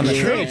on the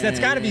Yeah, stage. That's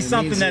got to be it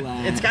something means that a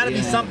lot. it's got to be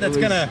Yeah, something that's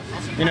it was-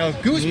 gonna,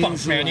 goosebumps,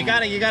 means a man.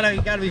 You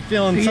lot. gotta be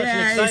feeling such an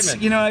Yeah,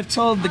 excitement. it's, I've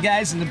told the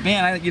guys in the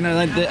band,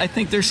 I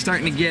think they're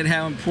starting to get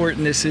how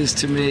important this is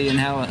to me and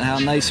how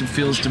nice it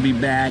feels to be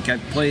back.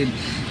 I've played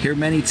here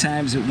many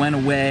times. It went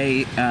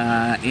away,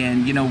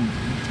 and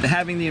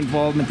having the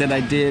involvement that I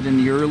did in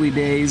the early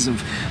days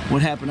of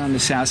what happened on the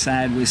South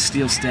Side with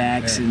Steel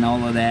Stacks and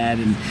all of that,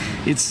 and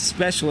it's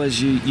special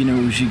as you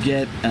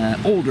get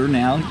older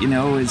now.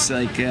 It's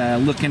like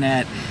looking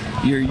at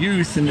your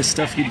youth and the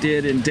stuff you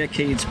did in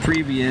decades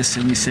previous,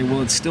 and you say,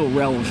 well, it's still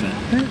relevant,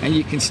 and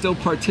you can still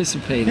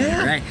participate in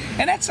it, right?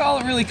 And that's all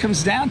it really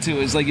comes down to,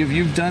 is like if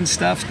you've done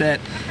stuff that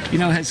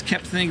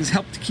has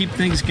helped to keep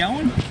things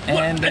going,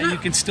 and you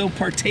can still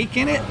partake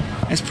in it.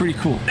 That's pretty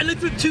cool. And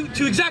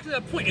to exactly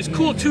that point, it's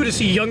cool too to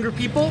see younger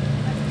people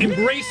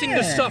embracing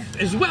the stuff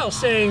as well,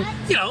 saying,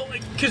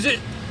 because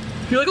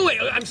you're like, oh wait,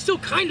 I'm still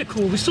kind of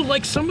cool. We still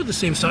like some of the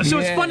same stuff. So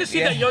it's fun to see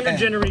that younger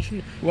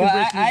generation. Well,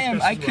 embrace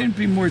music I fest as couldn't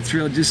be more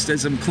thrilled. Just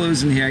as I'm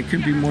closing here, I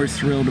couldn't be more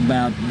thrilled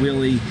about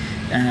Willie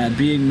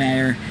being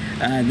mayor,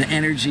 the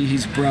energy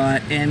he's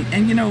brought, and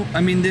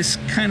this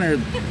kind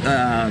of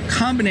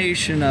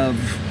combination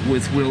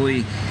with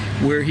Willie,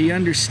 where he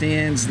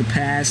understands the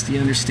past, he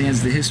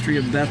understands the history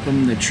of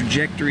Bethlehem, the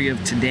trajectory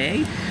of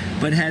today,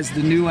 but has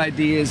the new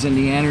ideas and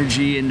the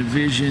energy and the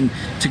vision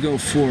to go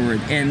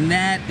forward. And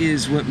that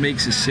is what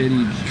makes a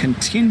city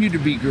continue to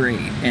be great.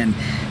 And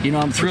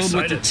I'm thrilled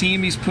with the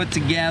team he's put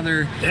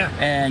together. Yeah.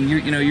 And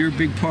you're a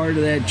big part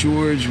of that,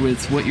 George,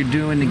 with what you're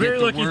doing to Very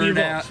get lucky the to be word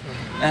out. involved.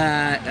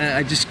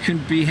 I just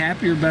couldn't be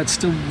happier about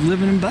still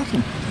living in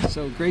Bethlehem.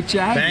 So great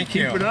job. Thank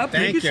Keep you. it up.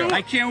 Thank you.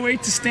 I can't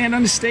wait to stand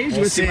on the stage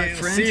with you, my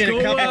friends. See you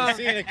in Go,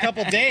 a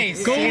couple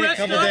days. Go See you in a rest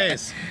couple up.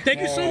 days. Thank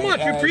you so much.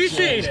 We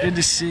appreciate Good it.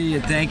 to see you.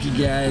 Thank you,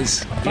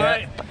 guys. All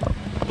right,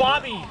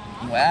 Bobby.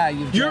 Wow,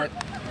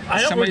 I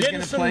know we're somebody's getting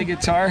gonna play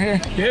guitar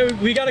here. Yeah,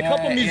 we got a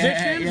couple Yeah,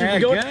 musicians. yeah, We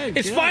go- good,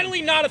 it's good.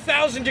 finally not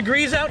 1,000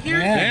 degrees out here.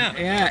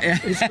 Yeah.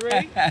 It's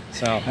great.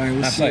 So, All right,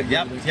 we'll that's see you. it.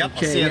 Yep. Okay,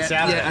 I'll see you on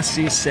Saturday. Yeah, I'll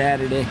see you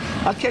Saturday.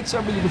 I'll catch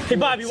up with you before. Hey,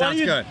 Bobby, why don't Sounds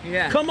you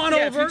good. come on If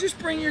over? you just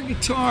bring your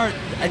guitar,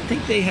 I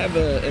think they have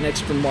an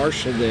extra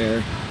Marshall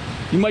there.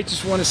 You might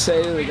just want to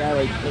say to the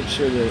guy, make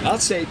sure that I'll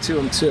say it to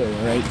him too,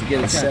 all right, to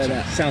get it set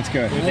up. Sounds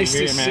good. Nice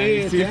to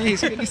see you.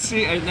 Thanks. Good to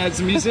see you. As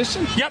a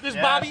musician? Yep, this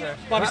is Bobby.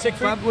 Bobby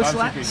Siegfried. What's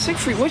that?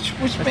 Siegfried. Which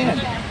band?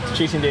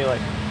 Chasing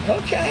Daylight.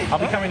 Okay. I'll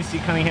be coming to see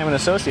Cunningham and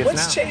Associates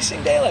What's now.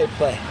 Chasing Daylight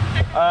play?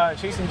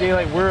 Chasing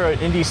Daylight, we're an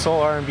indie soul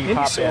R&B Indie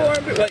pop soul band.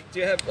 R&B. Like, do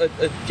you have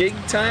a gig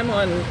time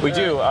on? We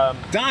do.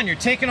 Don, you're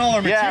taking all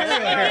our material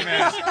here,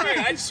 man. Sorry,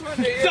 I just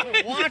wanted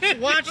to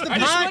Watch the I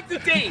just pod. want the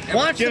date.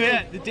 Watch Give the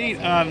it the date.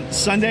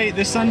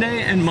 This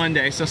Sunday and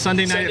Monday. So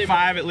Sunday night Sunday, at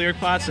 5 at Lyric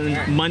Plots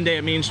and Monday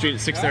at Main Street at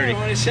 6:30.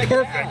 Perfect.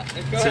 Go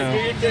ahead, do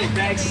your thing.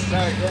 Thanks.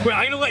 Sorry. Well,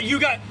 I'm gonna let you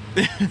guys.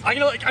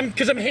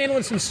 Because I'm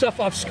handling some stuff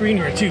off screen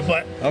here too.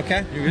 But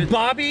Okay.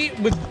 Bobby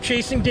with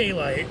Chasing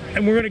Daylight,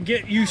 and we're gonna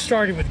get you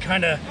started with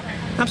kind of.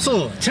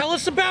 Absolutely. Tell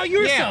us about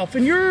yourself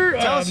and your.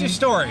 Tell us your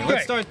story. Let's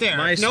right. start there.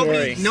 My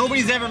Nobody- story.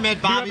 Nobody's ever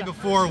met Bobby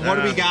before. What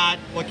do we got?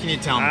 What can you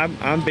tell me?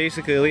 I'm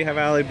basically a Lehigh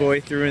Valley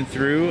boy through and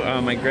through.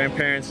 My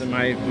grandparents and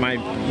my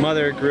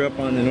mother grew up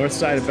on the north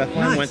side of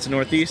Bethlehem, Nice. went to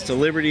Northeast to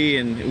Liberty,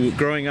 and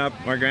growing up,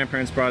 our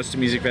grandparents brought us to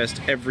Music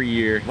Fest every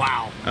year.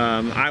 Wow.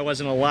 I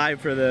wasn't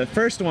alive for the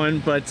first one,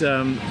 but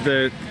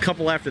the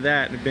couple after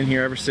that have been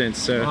here ever since.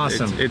 So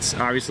Awesome. it's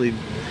obviously,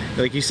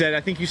 like you said, I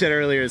think you said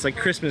earlier, it's like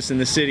Christmas in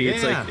the city.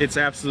 It's Yeah. it's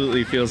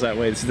absolutely feels that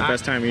way. This is the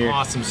best time of year.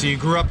 Awesome. So you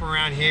grew up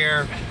around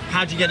here.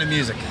 How'd you get into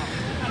music?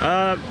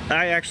 I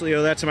actually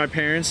owe that to my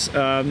parents.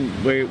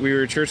 We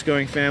were a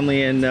church-going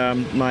family, and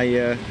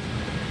my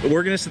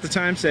organist at the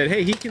time said,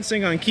 "Hey, he can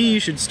sing on key. You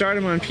should start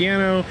him on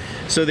piano."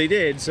 So they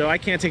did. So I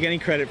can't take any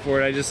credit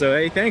for it. I just said,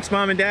 "Hey, thanks,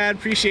 Mom and Dad.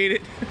 Appreciate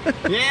it."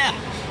 Yeah.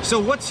 So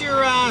what's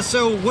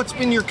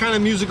been your kind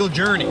of musical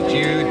journey?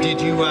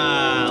 Did you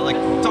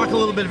talk a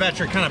little bit about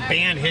your kind of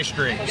band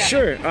history?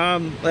 Sure.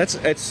 That's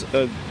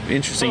an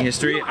interesting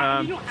history.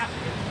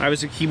 I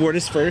was a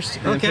keyboardist first,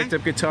 and then Okay. picked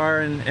up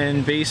guitar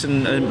and bass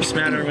and a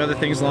smattering of other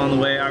things along the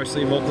way.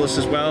 Obviously, vocalist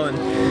as well.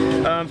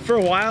 And for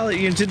a while,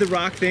 you did the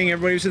rock thing.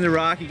 Everybody was in the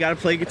rock. You got to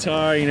play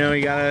guitar. You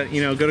got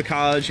to go to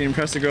college and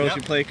impress the girls Yep.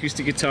 who play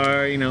acoustic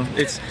guitar.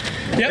 It's.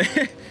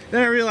 Yep.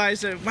 Then I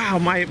realized that wow,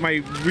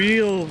 my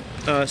real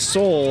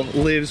soul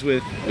lives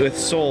with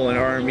soul and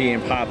R&B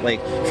and pop, like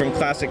from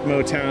classic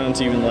Motown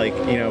to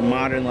even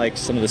modern, like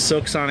some of the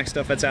Silk Sonic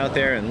stuff that's out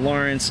there and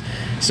Lawrence.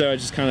 So I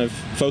just kind of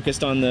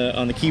focused on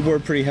the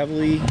keyboard pretty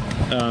heavily.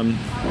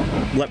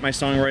 Let my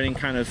songwriting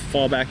kind of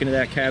fall back into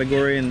that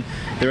category, and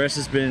the rest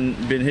has been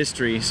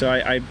history. So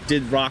I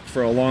did rock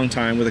for a long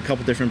time with a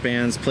couple different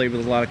bands, played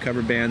with a lot of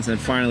cover bands, and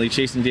then finally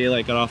Chasing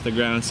Daylight got off the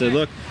ground and said,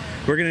 look,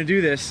 we're gonna do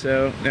this.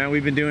 So now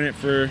we've been doing it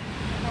for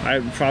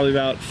I'm probably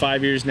about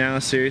 5 years now,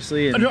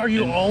 seriously. And, Are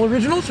you all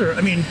originals, or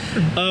I mean,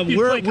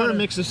 we're a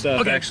mix of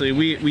stuff. Okay. Actually,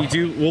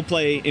 we'll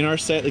play in our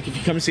set. Like if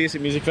you come and see us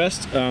at Music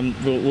Fest,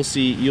 we'll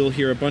see. You'll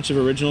hear a bunch of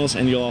originals,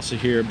 and you'll also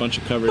hear a bunch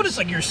of covers. But it's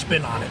like your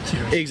spin on it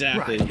too.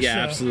 Exactly. Right, Yeah, so-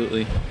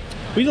 absolutely.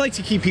 We like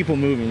to keep people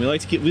moving. We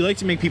like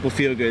to make people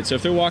feel good. So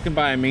if they're walking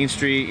by a Main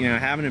Street,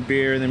 having a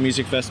beer in their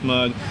Music Fest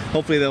mug,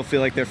 hopefully they'll feel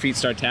like their feet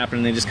start tapping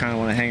and they just kind of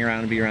want to hang around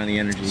and be around the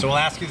energy. So we'll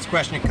ask you this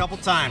question a couple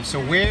times. So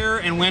where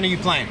and when are you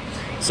playing?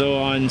 So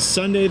on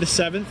Sunday the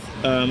 7th,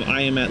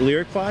 I am at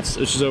Lyric Plots,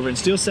 which is over in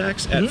Steel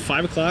Stacks at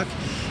 5 o'clock.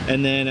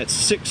 And then at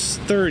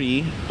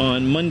 6:30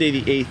 on Monday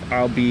the 8th,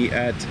 I'll be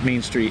at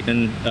Main Street.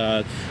 And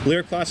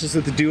Lyric Plots is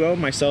with the duo,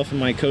 myself and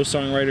my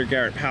co-songwriter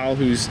Garrett Powell,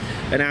 who's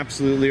an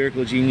absolute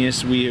lyrical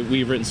genius.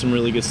 We've written some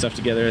really good stuff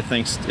together,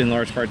 thanks in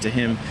large part to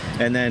him.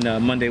 And then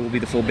Monday will be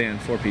the full band,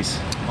 4-piece.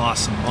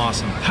 Awesome.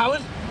 How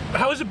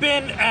has it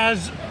been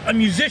as a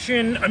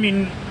musician? I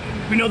mean,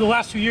 we know the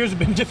last 2 years have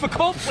been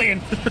difficult,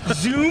 playing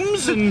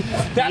Zooms and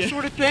that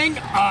sort of thing.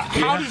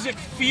 How does it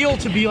feel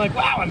to be like,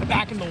 wow, I'm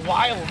back in the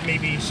wild,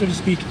 maybe, so to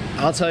speak?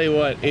 I'll tell you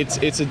what,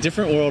 it's a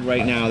different world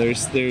right now.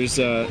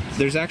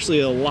 There's actually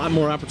a lot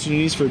more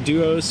opportunities for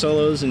duos,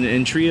 solos,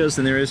 and trios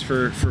than there is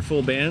for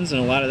full bands, and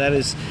a lot of that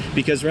is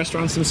because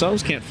restaurants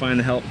themselves can't find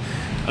the help.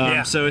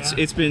 So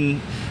it's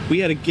been. We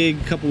had a gig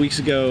a couple weeks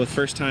ago,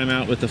 first time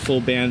out with the full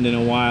band in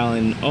a while,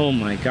 and oh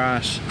my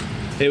gosh,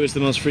 it was the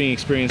most freeing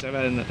experience I've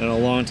had in a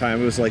long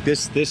time. It was like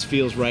this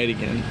feels right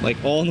again.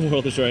 Like all in the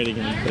world is right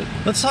again. But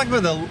Let's talk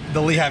about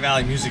the Lehigh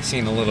Valley music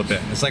scene a little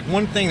bit. It's like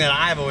one thing that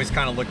I've always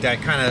kind of looked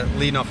at, kind of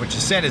leading off what you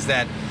said, is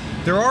that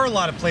there are a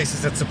lot of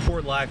places that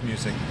support live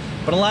music,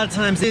 but a lot of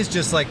times it's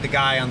just like the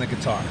guy on the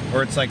guitar,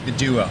 or it's like the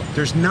duo.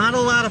 There's not a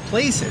lot of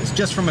places,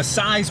 just from a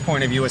size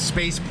point of view, a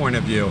space point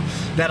of view,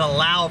 that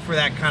allow for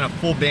that kind of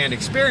full band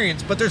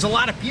experience, but there's a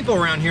lot of people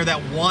around here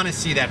that want to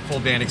see that full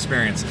band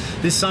experience.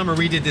 This summer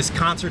we did this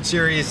concert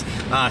series,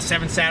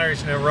 7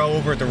 Saturdays in a row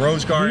over at the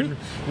Rose Garden,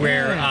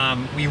 where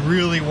we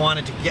really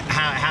wanted to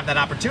have that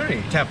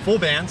opportunity to have full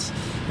bands,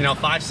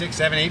 5, 6,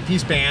 7,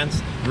 8-piece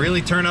bands,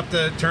 really turn up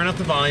the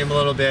volume a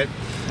little bit.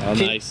 Oh,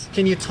 nice.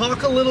 Can you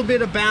talk a little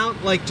bit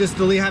about like just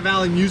the Lehigh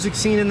Valley music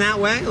scene in that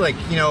way? Like,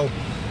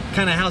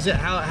 kind of how's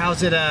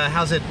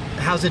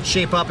it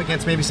shape up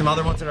against maybe some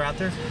other ones that are out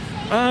there?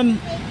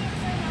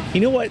 You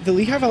know what? The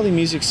Lehigh Valley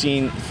music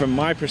scene, from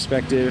my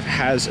perspective,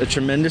 has a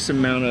tremendous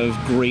amount of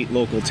great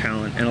local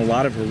talent and a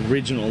lot of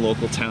original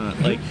local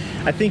talent. Like,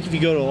 I think if you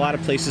go to a lot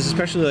of places,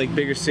 especially like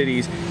bigger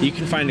cities, you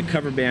can find a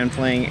cover band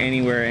playing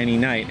anywhere, any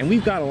night. And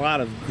we've got a lot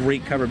of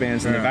great cover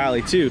bands in the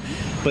Valley too.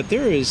 But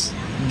there is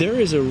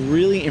a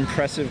really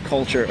impressive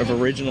culture of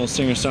original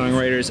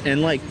singer-songwriters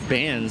and like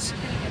bands,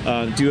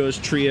 duos,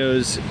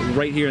 trios,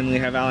 right here in the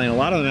Lehigh Valley, and a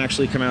lot of them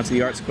actually come out to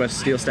the Arts Quest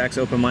Steel Stacks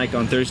open mic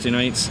on Thursday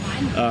nights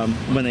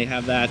when they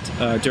have that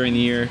during the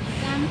year,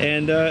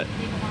 and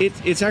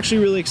it's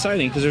actually really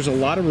exciting because there's a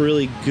lot of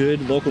really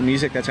good local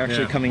music that's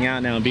actually coming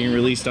out now and being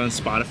released on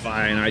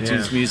Spotify and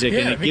iTunes Music,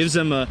 and it gives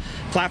them a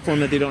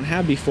platform that they don't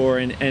have before,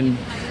 and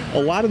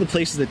a lot of the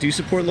places that do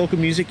support local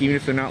music, even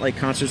if they're not like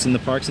concerts in the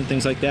parks and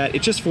things like that,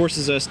 it just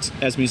forces us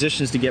as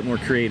musicians to get more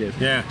creative.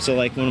 So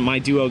like when my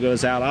duo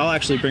goes out, I'll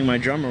actually bring my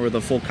drummer with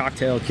a full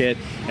cocktail kit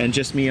and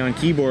just me on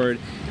keyboard,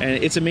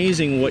 and it's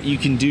amazing what you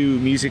can do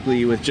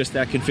musically with just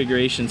that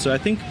configuration. So I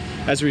think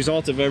as a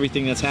result of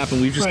everything that's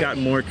happened, we've just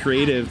gotten more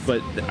creative,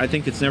 but I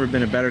think it's never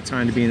been a better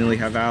time to be in the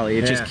Lehigh Valley.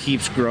 It just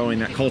keeps growing,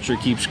 that culture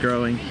keeps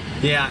growing.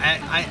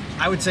 Yeah,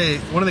 I would say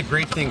one of the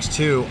great things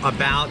too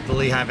about the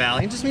Lehigh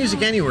Valley, and just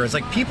music anywhere, is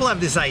like people have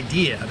this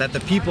idea that the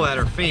people that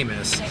are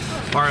famous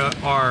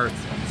are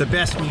the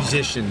best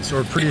musicians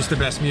or produce the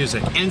best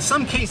music. And in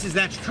some cases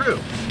that's true,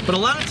 but a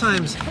lot of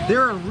times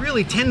there are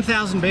really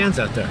 10,000 bands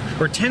out there,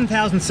 or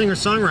 10,000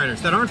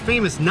 singer-songwriters that aren't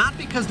famous, not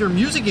because their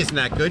music isn't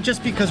that good,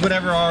 just because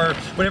whatever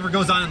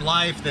goes on in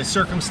life, the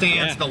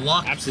circumstance, the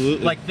luck,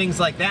 like things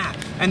like that.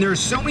 And there are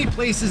so many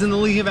places in the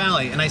Lehigh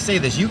Valley, and I say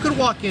this, you could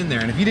walk in there,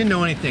 and if you didn't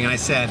know anything, and I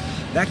said,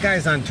 that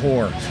guy's on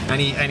tour,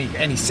 and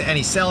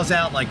he sells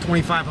out like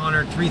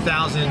 2,500,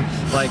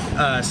 3,000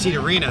 like seat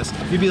arenas,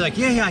 you'd be like,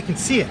 yeah, I can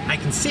see it.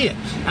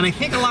 And I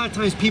think a lot of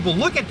times people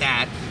look at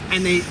that,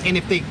 and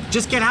if they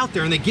just get out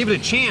there and they give it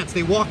a chance,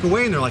 they walk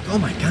away and they're like, oh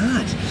my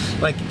God,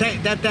 like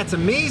that's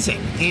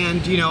amazing.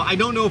 And I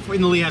don't know if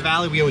in the Lehigh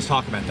Valley we always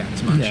talk about that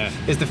as much.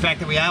 Is the fact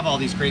that we have all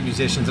these great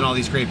musicians and all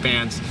these great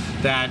bands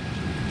that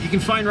you can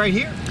find right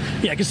here.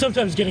 Yeah, because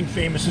sometimes getting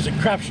famous is a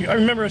crapshoot. I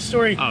remember a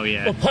story.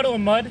 Well, Puddle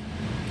of Mud,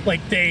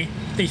 like they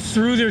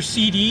threw their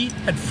CD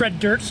at Fred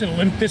Durst's in a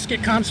Limp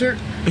Bizkit concert,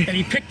 and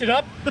he picked it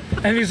up,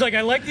 and he's like, I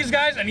like these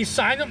guys, and he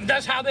signed them.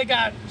 That's how they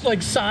got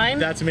like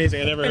signed. That's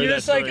amazing. I never heard that. And you're that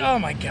just story. like, oh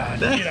my God,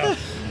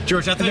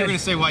 George, I thought you were going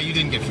to say why you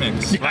didn't get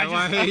famous.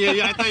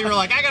 I thought you were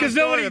like, I got a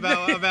story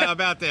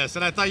about this,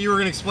 and I thought you were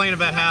going to explain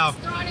about how.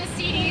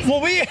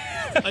 Well,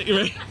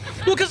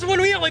 because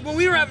when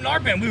we were having our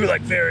band, we were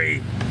like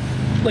very,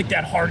 like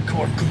that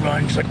hardcore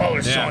grunge, like all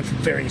our songs were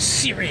very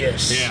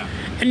serious.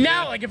 And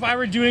now, like if I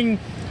were to,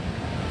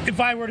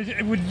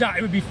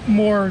 it would be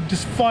more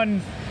just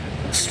fun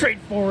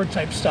straightforward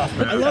type stuff.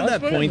 I love That's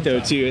that what point it though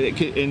is.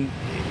 too, and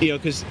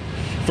because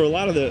for a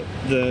lot of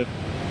the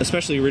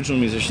especially original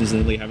musicians in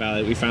the Lehigh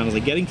Valley, we found is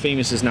like getting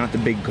famous is not the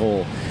big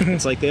goal.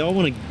 It's like they all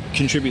want to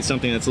contribute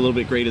something that's a little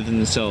bit greater than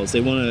themselves.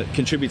 They want to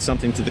contribute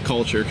something to the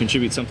culture,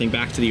 contribute something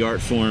back to the art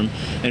form,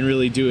 and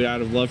really do it out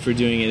of love for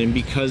doing it. And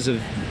because of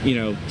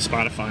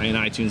Spotify and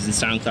iTunes and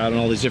SoundCloud and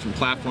all these different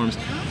platforms,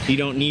 you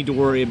don't need to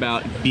worry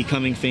about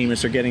becoming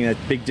famous or getting that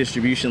big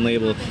distribution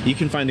label. You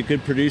can find a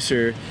good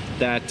producer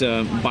that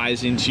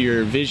buys into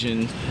your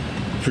vision,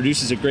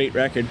 produces a great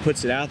record,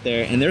 puts it out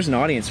there, and there's an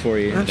audience for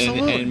you.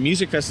 Absolutely. And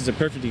Music Fest is a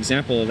perfect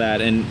example of that.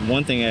 And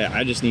one thing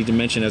I just need to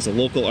mention as a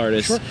local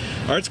artist,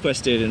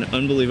 ArtsQuest did an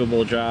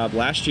unbelievable job.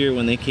 Last year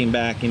when they came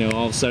back,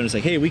 all of a sudden it's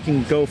like, hey, we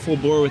can go full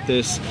bore with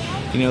this.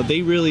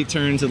 They really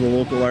turned to the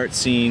local art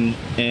scene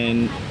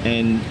and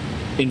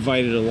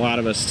invited a lot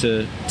of us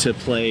to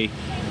play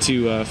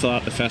to fill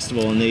out the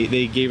festival, and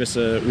they gave us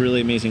a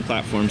really amazing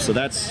platform. So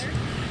that's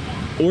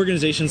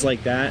organizations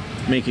like that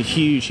make a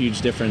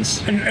huge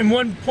difference. And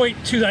one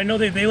point too that I know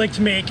they like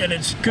to make, and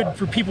it's good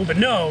for people to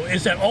know,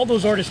 is that all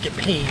those artists get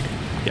paid.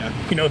 Yeah.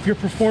 If you're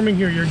performing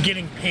here, you're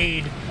getting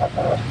paid,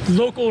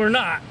 local or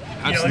not.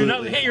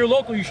 Absolutely. Hey, you're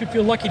local, you should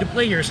feel lucky to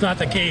play here. It's not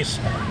the case.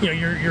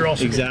 You're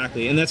also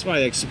exactly, and that's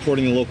why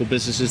supporting the local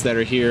businesses that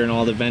are here and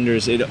all the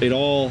vendors, it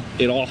all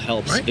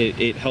helps. Right.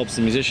 It helps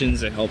the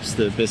musicians, it helps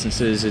the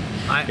businesses.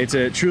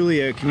 It's truly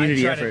a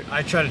community effort.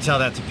 I try to tell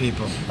that to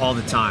people all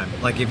the time.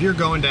 Like if you're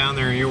going down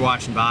there and you're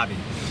watching Bobby,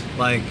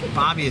 like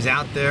Bobby is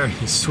out there,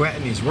 he's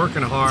sweating, he's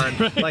working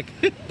hard. Like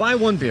buy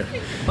one beer,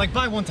 like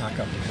buy one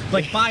taco,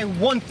 like buy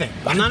one thing.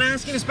 I'm not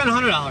asking you to spend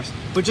 $100,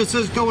 but just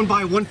says go and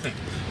buy one thing.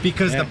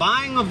 Because the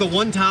buying of the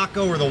one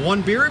taco or the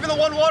one beer, even the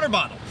one water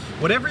bottle,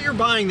 whatever you're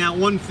buying, that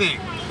one thing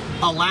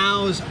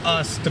allows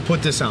us to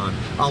put this on,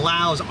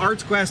 allows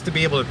ArtsQuest to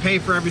be able to pay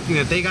for everything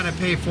that they got to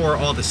pay for,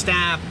 all the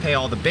staff, pay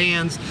all the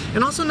bands,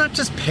 and also not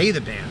just pay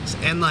the bands.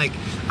 And like,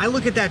 I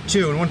look at that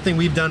too, and one thing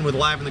we've done with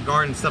Live in the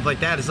Garden and stuff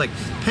like that is like,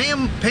 pay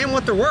them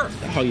what they're worth.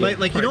 Oh, yeah.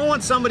 Like you don't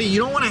want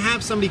to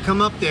have somebody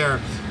come up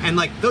there and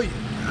like,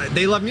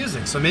 they love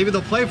music, so maybe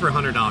they'll play for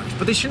 $100,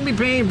 but they shouldn't be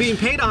being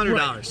paid $100.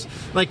 Right.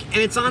 Like, and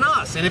it's on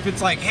us. And if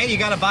it's like, hey, you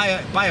got to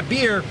buy a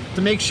beer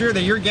to make sure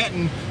that you're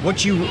getting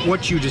what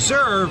you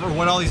deserve, or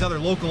what all these other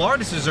local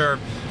artists deserve,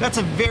 that's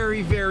a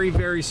very, very,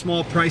 very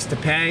small price to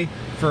pay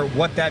for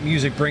what that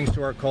music brings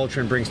to our culture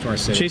and brings to our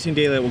city. Chasing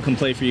Daylight will come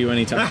play for you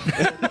anytime.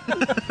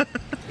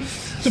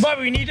 So,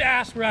 Bobby, we need to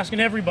ask. We're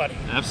asking everybody.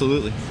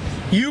 Absolutely.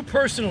 You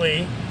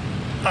personally.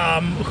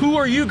 Who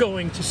are you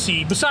going to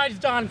see besides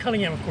Don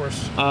Cunningham, of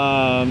course?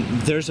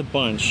 There's a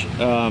bunch.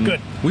 Good.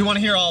 We want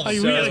to hear all of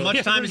them. Really? As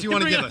much time as you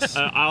want to give us.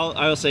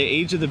 I'll say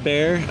Age of the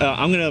Bear.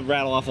 I'm going to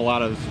rattle off a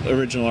lot of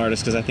original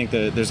artists because I think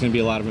that there's going to be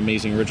a lot of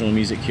amazing original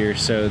music here.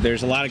 So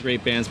there's a lot of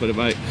great bands, but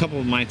a couple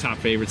of my top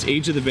favorites.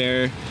 Age of the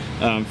Bear,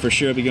 for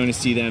sure I'll be going to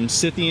see them.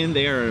 Scythian,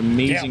 they are an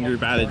amazing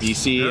group out of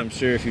DC. Yep. I'm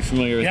sure if you're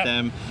familiar with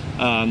them.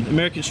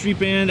 American Street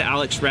Band,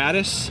 Alex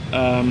Radis,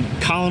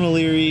 Colin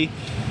O'Leary.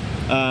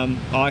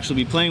 I'll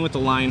actually be playing with the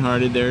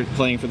Lionhearted. They're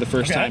playing for the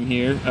first time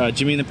here.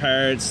 Jimmy and the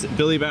Pirates,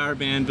 Billy Bauer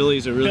Band.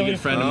 Billy's a really good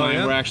friend of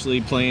mine. We're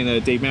actually playing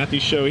a Dave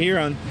Matthews show here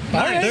on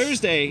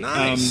Thursday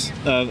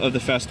of the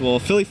festival.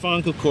 Philly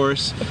Funk, of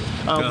course.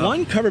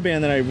 One cover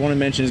band that I want to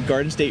mention is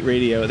Garden State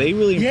Radio. They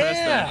really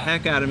impressed the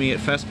heck out of me at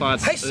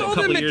Festspots I saw a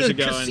couple them at years the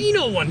ago.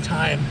 casino one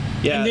time.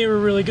 Yeah. And they were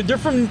really good. They're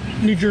from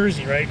New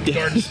Jersey, right?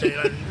 Garden State,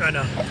 I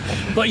know.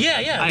 But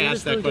yeah. I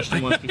asked that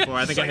question once before.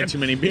 I think I had too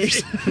many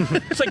beers.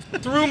 It's like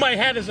through my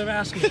head as I'm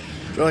asking.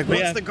 They're like,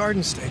 what's the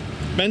Garden State?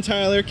 Ben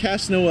Tyler,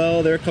 Cass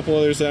Noel, there are a couple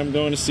others that I'm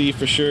going to see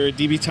for sure.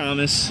 DB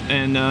Thomas,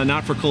 and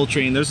Not for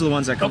Coltrane. Those are the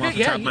ones that come off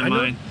the top of my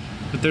mind.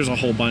 But there's a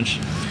whole bunch.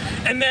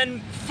 And then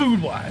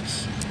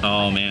food-wise.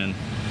 Oh, man.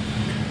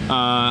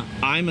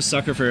 I'm a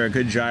sucker for a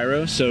good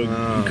gyro,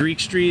 so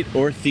Greek Street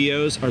or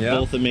Theo's are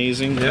both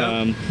amazing.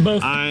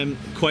 Both. I'm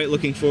quite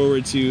looking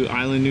forward to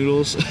Island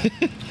Noodles.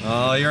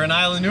 Oh, you're an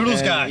Island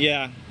Noodles guy.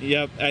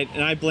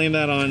 And I blame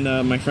that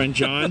on my friend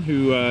John,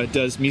 who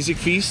does Music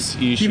Feasts.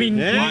 You mean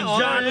John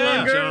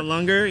Lunger? John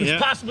Lunger, He's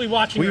possibly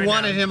watching. We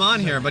wanted him on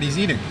here, but he's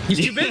eating.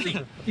 He's too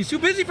busy. He's too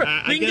busy for.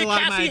 We can get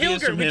Cassie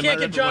Hilger. We can't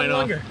get John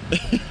Lunger.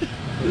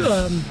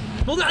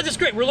 Well, that's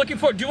great. We're looking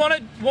forward. Do you want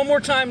to one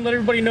more time let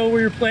everybody know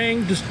where you're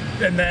playing,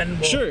 and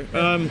then sure.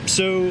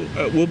 So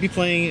we'll be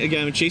playing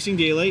again with Chasing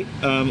Daylight.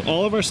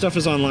 All of our stuff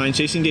is online.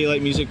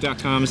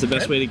 ChasingDaylightMusic.com is the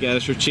best way to get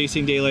us. We're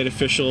Chasing Daylight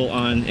Official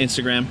on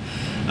Instagram.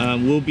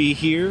 We'll be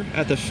here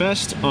at the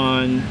fest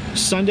on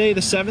Sunday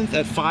the 7th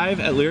at 5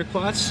 at Lyric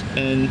Plots,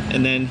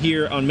 and then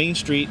here on Main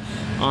Street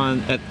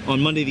on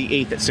Monday the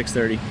 8th at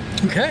 6:30.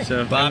 Okay.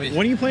 So Bobby,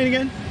 when are you playing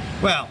again?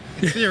 Well,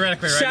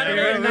 theoretically, right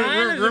Saturday now,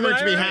 night, rumor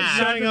to be had.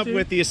 Signing up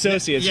with the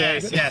associates.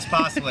 Yes,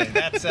 possibly.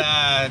 That's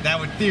that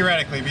would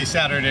theoretically be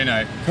Saturday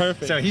night.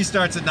 Perfect. So he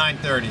starts at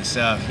 9:30.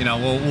 So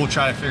we'll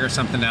try to figure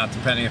something out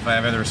depending if I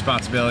have other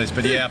responsibilities.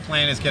 But yeah,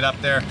 plan is get up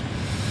there,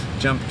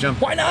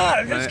 jump. Why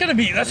not? That's gonna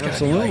be.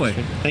 Absolutely.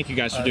 Thank you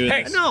guys for doing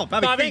Hey, this. No,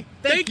 Bobby,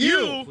 thank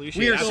you.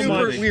 We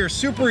are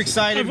super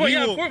excited. We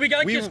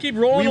gotta just keep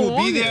rolling We will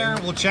along be here. there.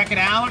 We'll check it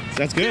out.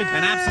 That's good.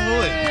 And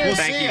absolutely, we'll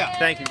Thank see you. ya.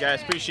 Thank you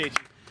guys. Appreciate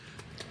you.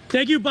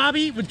 Thank you,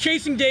 Bobby. With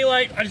Chasing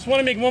Daylight, I just want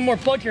to make one more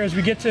plug here as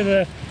we get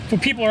to when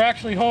people are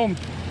actually home.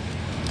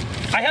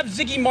 I have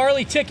Ziggy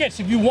Marley tickets.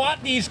 If you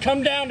want these,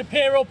 come down to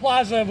Payroll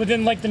Plaza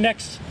within like the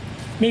next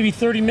maybe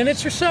 30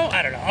 minutes or so.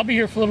 I don't know. I'll be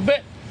here for a little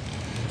bit.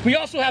 We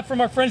also have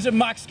from our friends at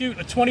Mock Scoot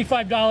a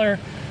 $25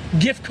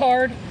 gift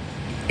card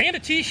and a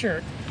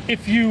t-shirt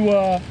if you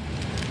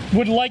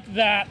would like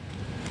that.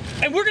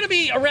 And we're going to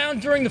be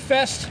around during the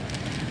fest.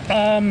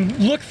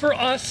 Look for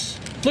us.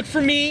 Look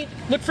for me.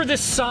 Look for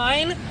this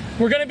sign.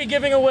 We're going to be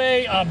giving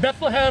away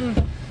Bethlehem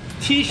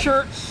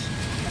t-shirts.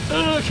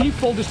 Can you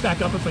fold this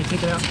back up if I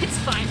take it out? It's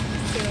fine.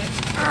 Let's do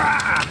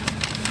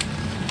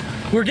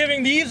it. We're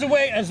giving these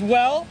away as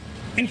well.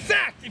 In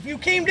fact, if you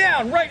came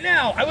down right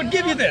now, I would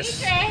give you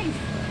this.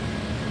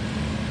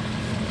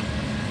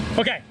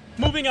 Okay,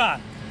 moving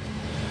on.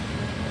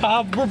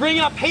 We're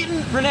bringing up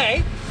Peyton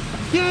Renee.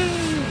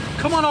 Yay!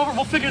 Come on over,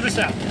 we'll figure this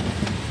out.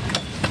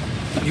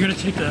 You're gonna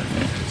take the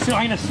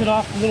sign to sit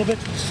off a little bit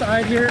to the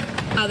side here.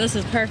 Oh, this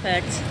is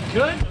perfect.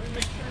 Good.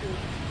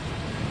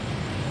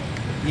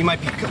 We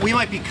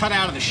might be cut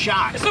out of the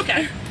shot. It's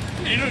okay.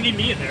 You don't need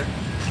me in there.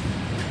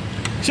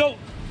 So,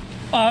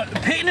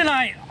 Peyton and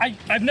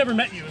I've never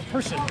met you in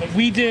person, but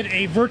we did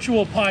a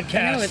virtual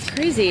podcast. I know, it's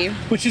crazy.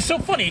 Which is so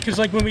funny, because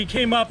like when we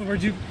came up and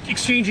we're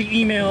exchanging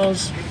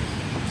emails,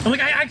 I'm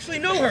like, I actually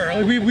know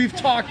her. Like, we've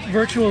talked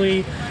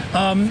virtually,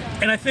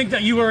 and I think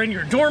that you were in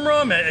your dorm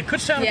room at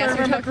Kutztown, Yes, if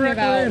I we're remember talking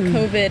correctly. about and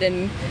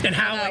COVID and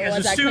how, that like, as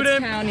was a at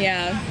student. Kutztown,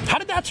 yeah. How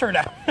did that turn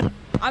out?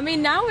 I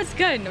mean, now it's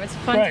good. It's a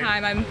fun Right.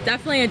 time. I'm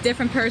definitely a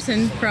different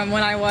person from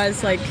when I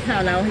was, like,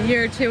 I don't know, a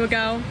year or two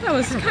ago. That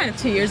was kind of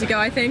 2 years ago,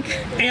 I think.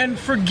 And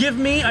forgive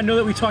me, I know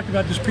that we talked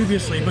about this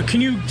previously, but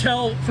can you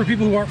tell, for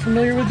people who aren't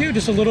familiar with you,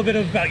 just a little bit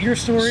about your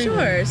story?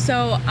 Sure.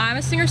 So I'm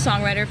a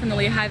singer-songwriter from the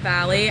Lehigh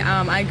Valley.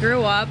 I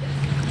grew up,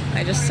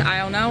 I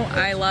don't know,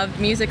 I loved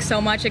music so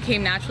much it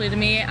came naturally to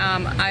me.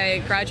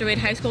 I graduated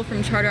high school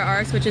from Charter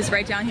Arts, which is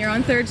right down here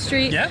on 3rd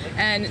Street. Yep.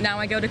 And now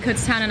I go to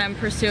Kutztown and I'm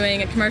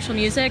pursuing commercial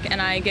music and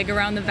I gig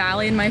around the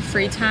valley in my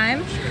free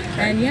time.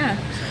 And yeah.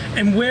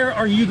 And where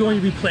are you going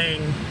to be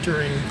playing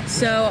during?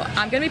 So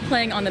I'm going to be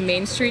playing on the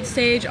Main Street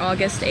stage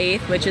August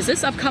 8th, which is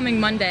this upcoming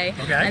Monday.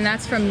 Okay. And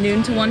that's from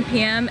noon to 1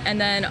 p.m.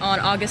 And then on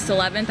August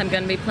 11th, I'm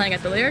going to be playing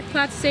at the Lyric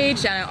Platz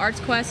stage down at Arts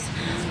Quest.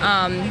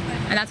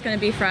 And that's going to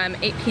be from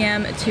 8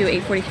 p.m. to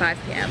 8:45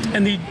 p.m.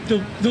 And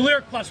the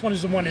Lyric Plus one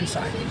is the one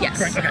inside? Yes.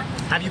 Correct, okay.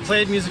 Have you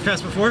played Music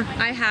Fest before?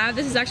 I have.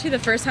 This is actually the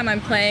first time I'm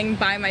playing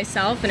by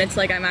myself, and it's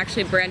like I'm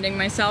actually branding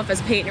myself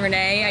as Peyton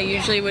Renee. I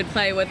usually would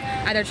play with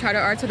either Charter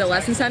Arts or the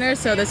Lesson Center,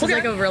 so this is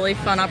like a really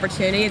fun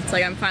opportunity. It's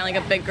like I'm finally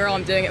like a big girl.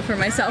 I'm doing it for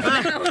myself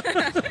now.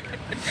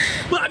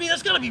 Well, I mean,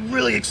 that's got to be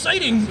really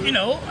exciting, you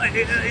know,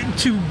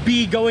 to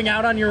be going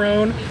out on your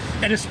own,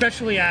 and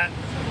especially at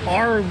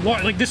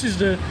like this is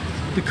the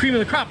cream of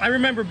the crop. I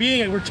remember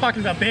we're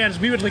talking about bands,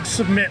 we would like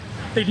submit,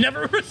 they'd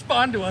never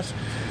respond to us.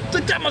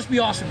 Like, that must be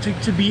awesome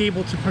to be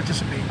able to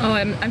participate. Oh,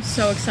 I'm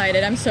so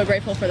excited. I'm so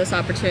grateful for this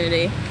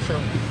opportunity. So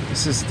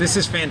this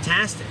is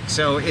fantastic.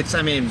 So it's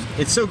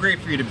so great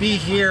for you to be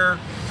here.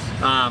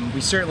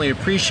 We certainly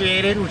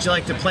appreciate it. Would you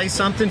like to play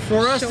something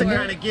for us to Sure.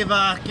 kind of give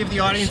the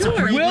audience a Sure.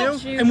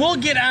 preview? We'll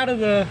get out of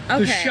the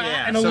Okay. shot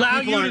Yeah, and so allow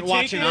people you aren't to take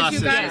watching it. us. Do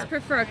you guys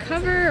prefer a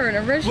cover or an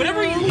original?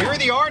 Whatever You're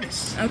the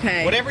artist.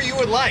 Okay. Whatever you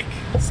would like.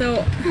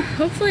 So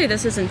hopefully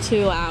this isn't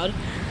too loud.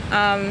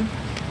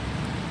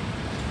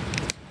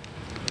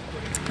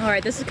 All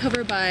right, this is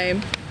covered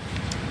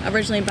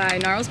originally by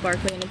Gnarls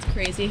Barkley, and it's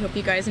crazy. Hope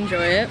you guys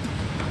enjoy it.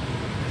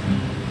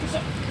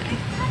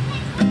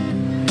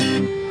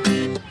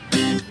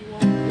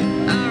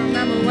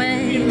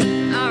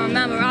 I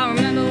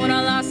remember when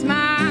I lost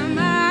my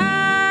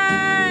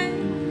mind.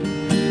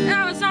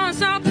 There was something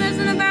so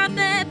pleasant about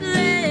that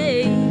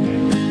place.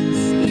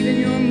 Even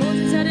your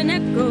emotions had an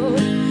echo.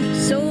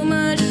 So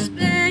much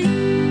space.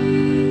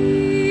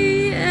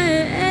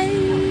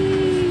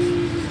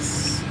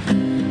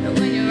 But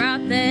when you're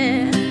out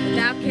there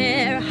without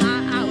care,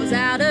 I was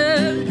out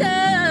of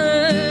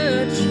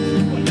touch.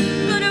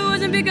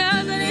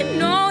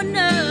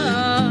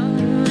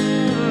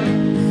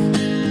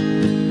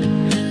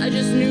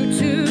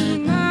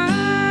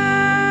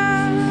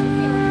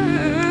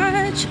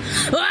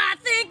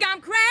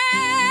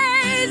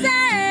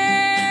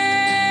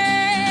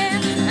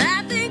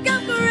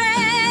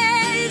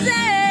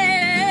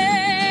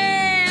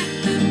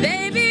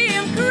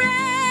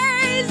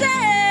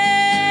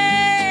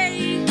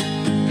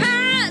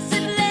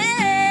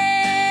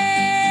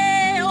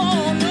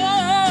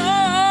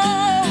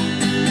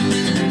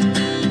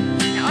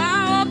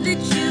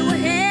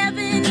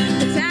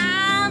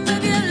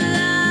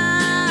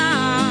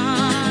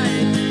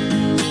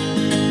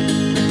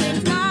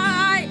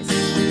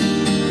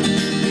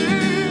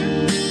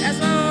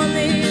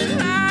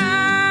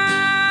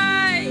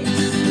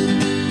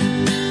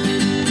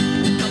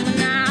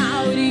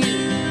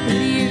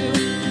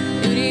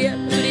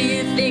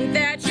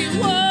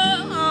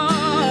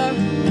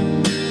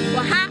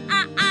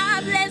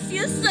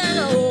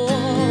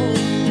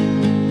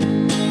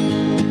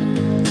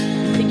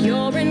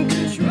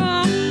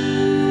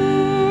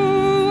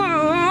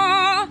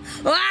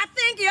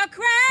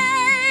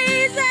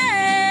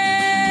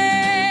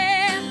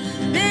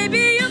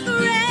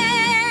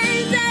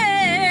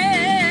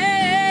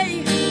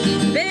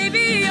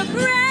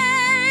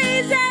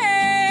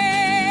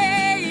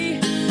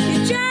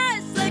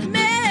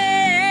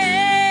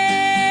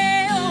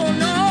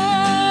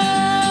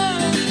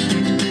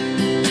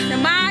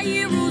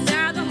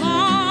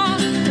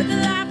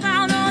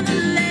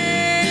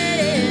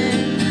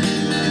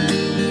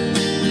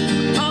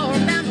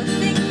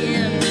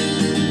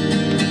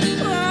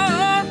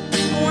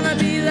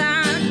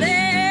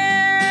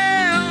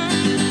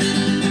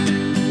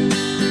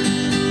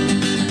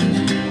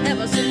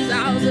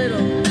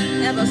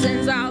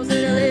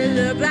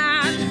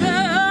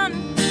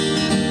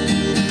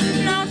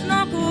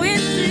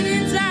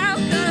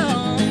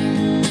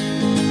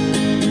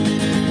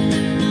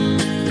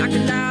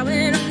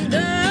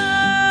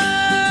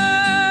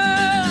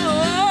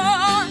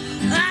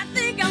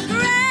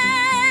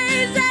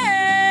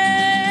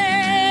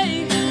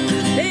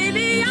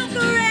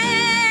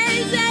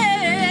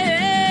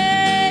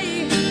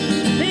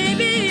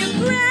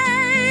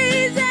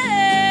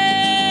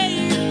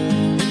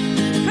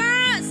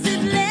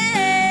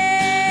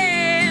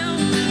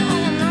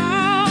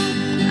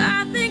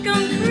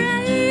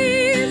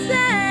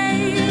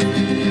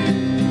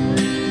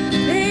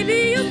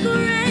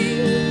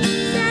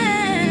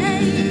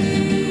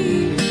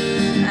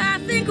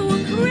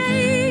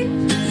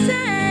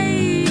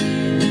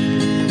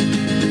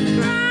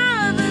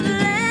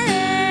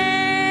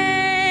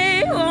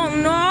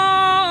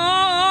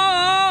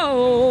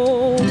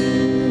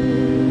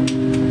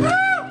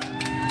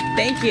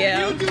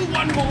 do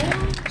one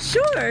more?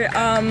 Sure.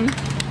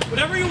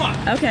 Whatever you want.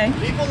 Okay.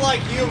 People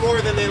like you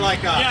more than they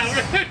like us. Yeah,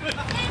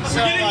 we're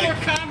getting more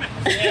comments.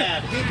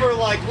 Yeah, people are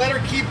like, let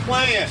her keep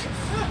playing.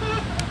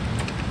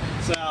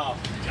 So.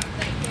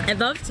 I'd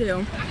love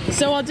to.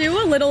 So I'll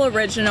do a little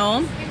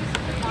original.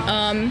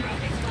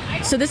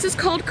 So this is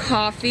called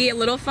Coffee. A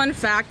little fun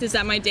fact is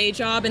that my day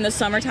job in the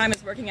summertime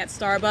is working at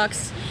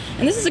Starbucks.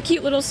 And this is a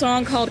cute little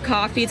song called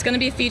Coffee. It's going to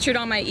be featured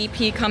on my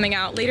EP coming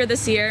out later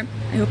this year.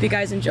 I hope you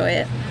guys enjoy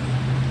it.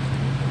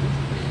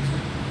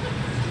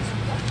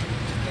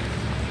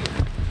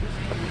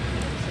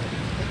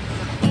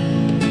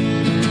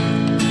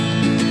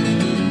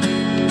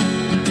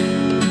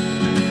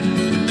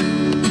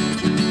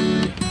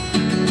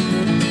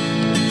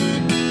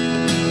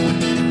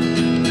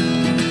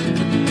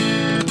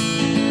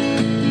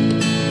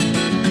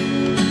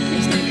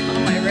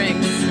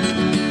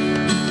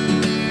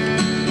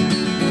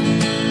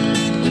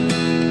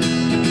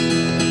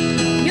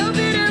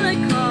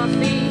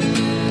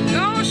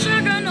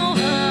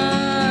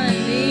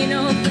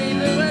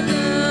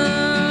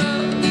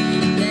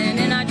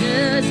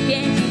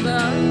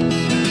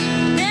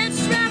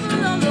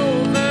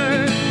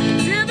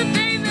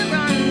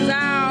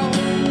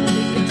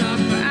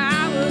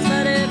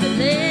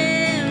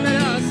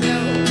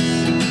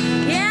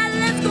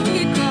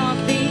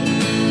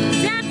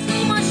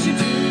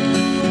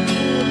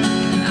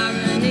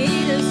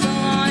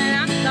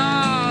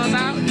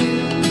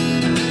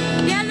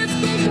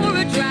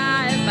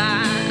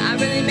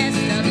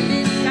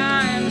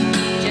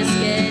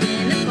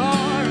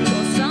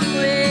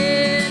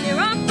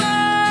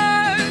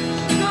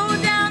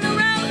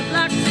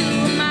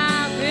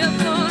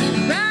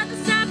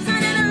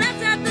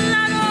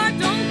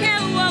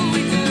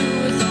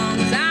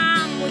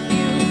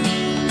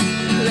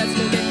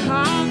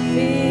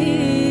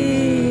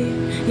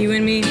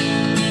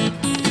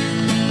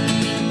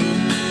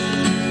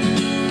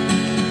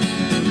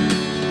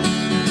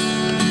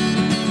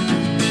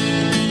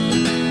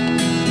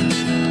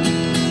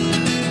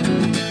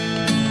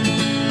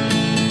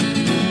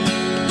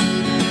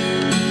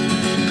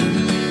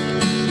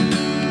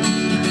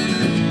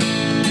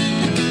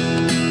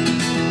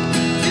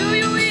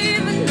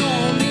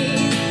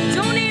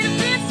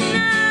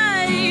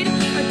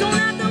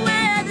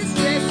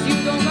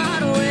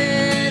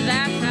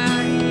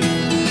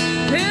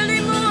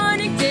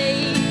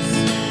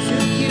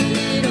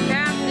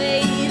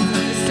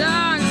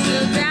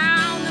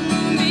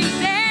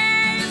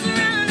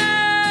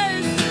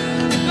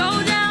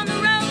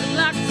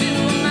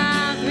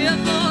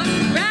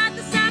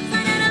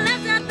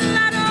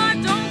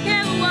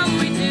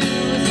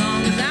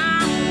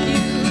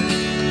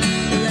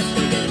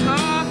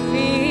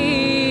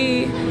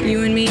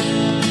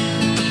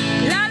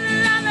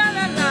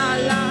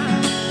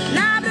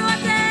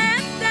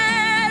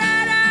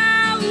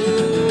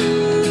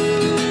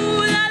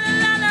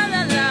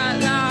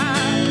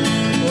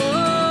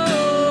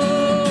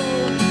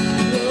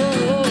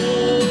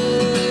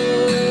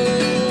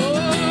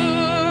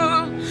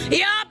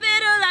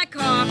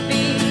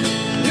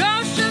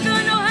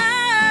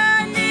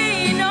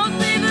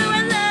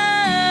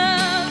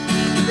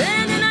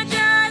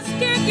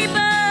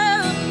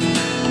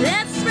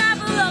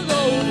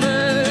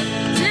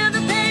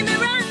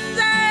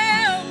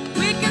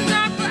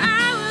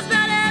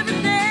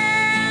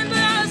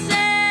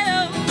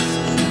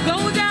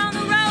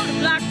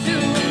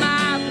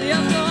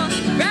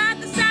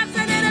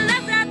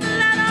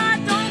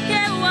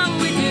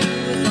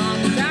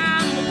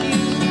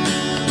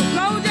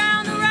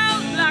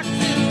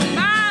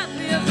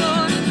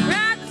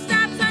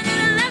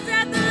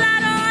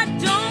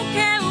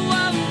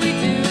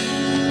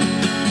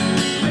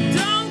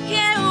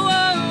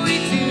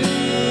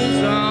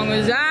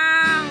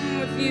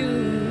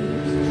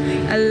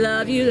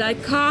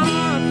 like coffee.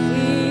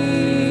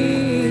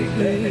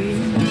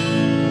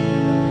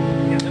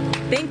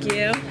 Thank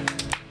you.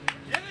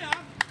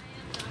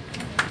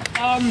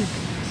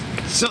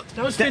 So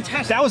that was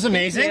fantastic. That was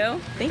amazing.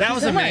 Thank that you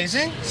was so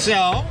amazing. much.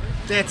 So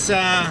that's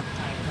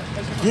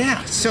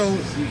yeah. So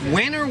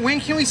when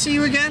can we see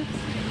you again?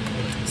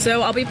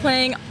 So I'll be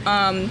playing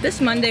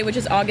this Monday, which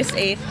is August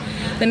 8th,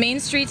 the Main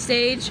Street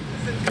stage,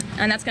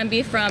 and that's going to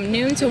be from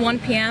noon to 1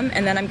 p.m.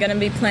 And then I'm going to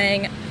be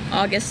playing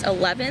August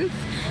 11th,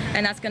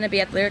 and that's going to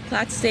be at Lyric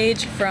Platz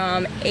stage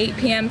from 8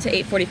 p.m. to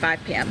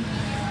 8:45 p.m.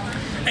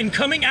 And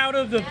coming out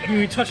of the, I mean,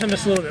 we touched on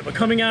this a little bit, but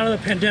coming out of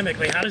the pandemic,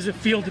 like, how does it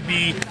feel to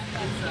be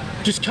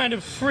just kind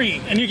of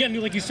free? And again,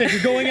 like you said,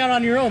 you're going out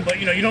on your own, but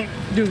you know, you don't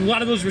do a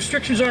lot of those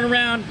restrictions aren't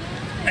around,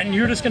 and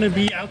you're just going to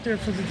be out there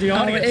for the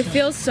audience. Oh, it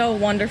feels so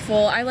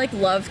wonderful. I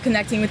love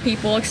connecting with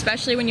people,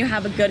 especially when you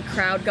have a good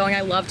crowd going.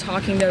 I love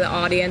talking to the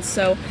audience.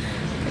 So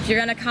if you're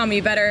gonna come,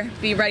 you better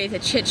be ready to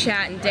chit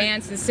chat and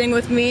dance and sing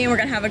with me, and we're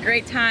gonna have a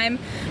great time.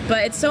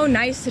 But it's so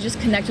nice to just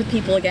connect with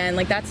people again.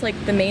 Like, that's like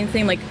the main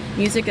thing. Like,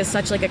 music is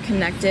such like a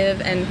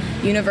connective and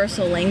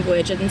universal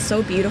language, and it's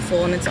so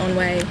beautiful in its own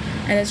way.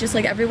 And it's just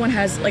like everyone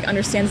has like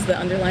understands the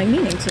underlying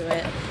meaning to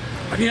it.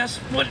 I mean, that's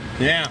what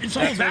it's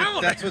all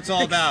about. That's what it's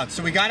all about.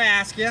 So we got to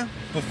ask you,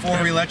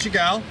 before we let you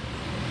go,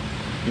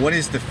 what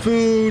is the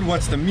food,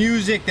 what's the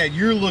music that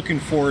you're looking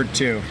forward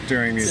to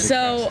during Music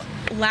Fest?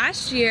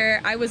 Last year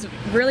I was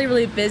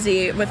really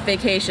busy with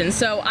vacation,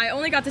 so I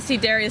only got to see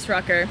Darius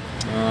Rucker,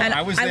 and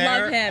I was there. I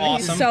love him.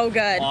 Awesome. He's so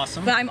good.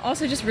 Awesome. But I'm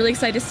also just really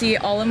excited to see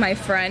all of my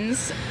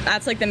friends.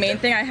 That's like the main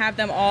thing. I have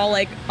them all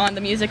like on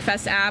the Music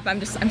Fest app.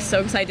 I'm so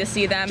excited to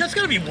see them. That's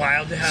gonna be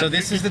wild to have. So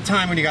this is the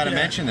time when you got to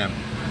mention them.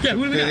 Yeah,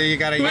 who do we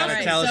got? You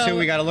gotta tell us who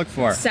we gotta look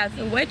for. Seth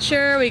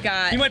Witcher, we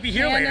got he might be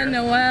here Hannah later.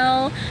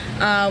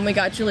 Noel, we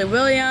got Julie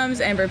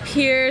Williams, Amber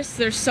Pierce.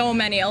 There's so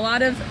many. A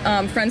lot of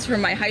friends from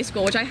my high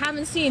school, which I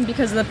haven't seen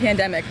because of the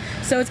pandemic.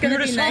 So it's gonna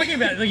be just nice. talking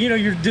about it. Like, you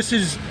know, this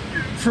is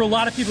for a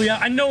lot of people. Yeah,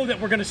 I know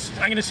that I'm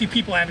gonna see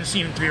people I haven't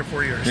seen in 3 or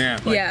 4 years. Yeah.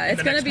 Like, Yeah,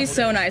 it's gonna be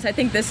so nice. I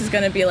think this is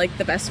gonna be like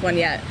the best one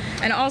yet.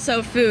 And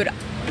also food.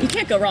 You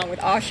can't go wrong with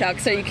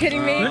Oshucks. Are you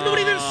kidding me?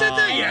 Nobody even said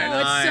that yet. Oh,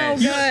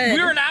 it's so good.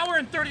 We're an hour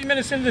and 30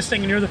 minutes into this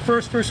thing, and you're the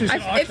first person who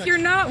said Oshucks. If you're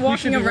not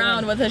walking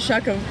around with a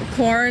shuck of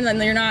corn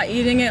and you're not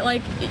eating it,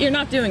 like, you're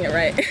not doing it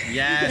right.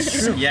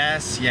 Yes,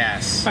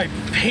 yes. All right,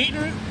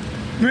 Peyton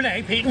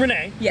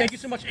Renee. Yes. Thank you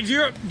so much. Do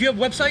you have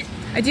a website?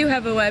 I do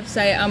have a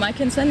website. I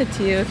can send it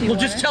to you if you want.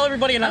 Well, just tell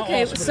everybody and I'll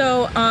Okay, also put it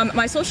so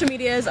my social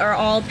medias are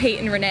all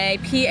Peyton Renee,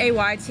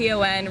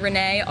 Payton,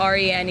 Renee,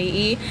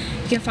 Renee.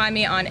 You can find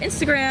me on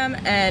Instagram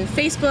and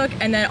Facebook,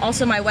 and then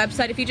also my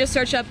website. If you just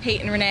search up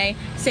Peyton Renee,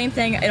 same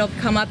thing, it'll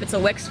come up. It's a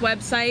Wix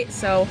website,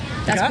 so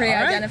that's pretty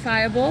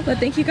identifiable. But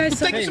thank you guys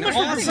so much. Thank you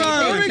so much for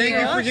having me. Thank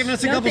you for giving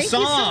us a couple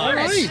songs.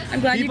 Thank you so much. I'm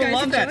glad People you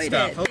guys love that enjoyed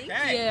stuff. it. Okay.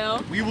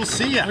 Thank you. We will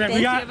see you. Thank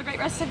you. Have a great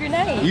rest of your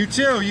night. You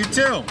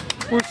too.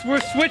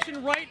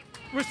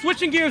 We're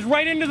switching gears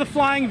right into the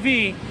Flying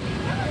V.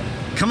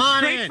 Come on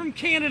Straight in. from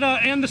Canada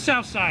and the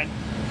South Side.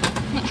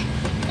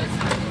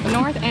 The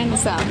North and the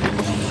South.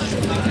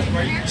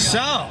 So,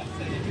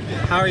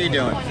 how are you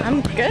doing?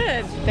 I'm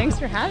good. Thanks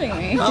for having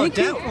me. Oh,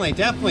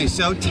 definitely.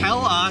 So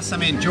tell us, I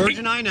mean, George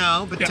and I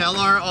know, but tell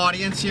our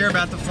audience here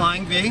about the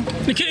Flying V.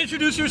 You can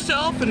introduce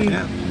yourself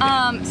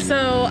and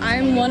So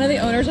I'm one of the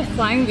owners of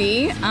Flying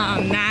V.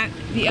 Matt,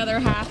 the other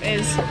half,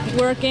 is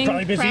working,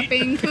 Probably busy.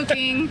 prepping,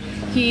 cooking.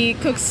 He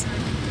cooks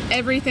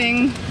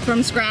everything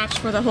from scratch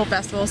for the whole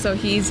festival, so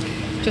he's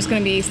just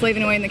going to be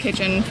slaving away in the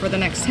kitchen for the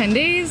next 10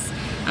 days.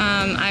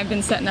 I've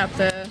been setting up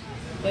the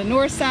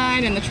north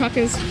side, and the truck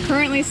is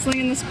currently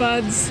slinging the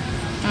spuds.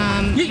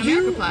 I'm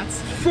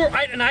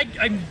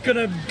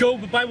gonna go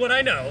by what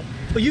I know.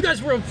 But you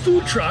guys were a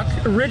food truck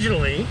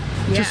originally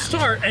to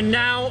start, and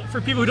now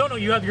for people who don't know,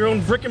 you have your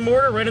own brick and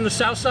mortar right in the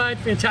South Side.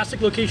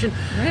 Fantastic location.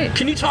 Right.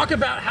 Can you talk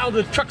about how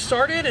the truck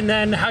started and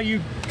then how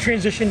you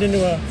transitioned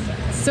into a?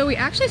 So we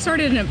actually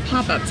started in a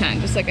pop-up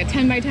tent, just like a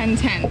 10 by 10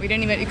 tent. We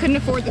couldn't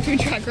afford the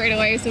food truck right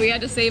away, so we had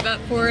to save up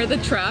for the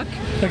truck.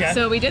 Okay.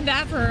 So we did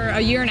that for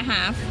a year and a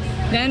half.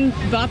 Then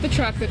bought the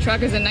truck. The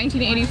truck is a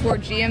 1984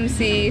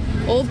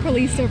 GMC old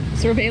police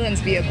surveillance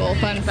vehicle,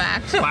 fun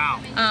fact.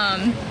 Wow.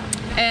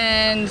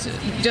 And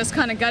just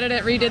kind of gutted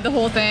it, redid the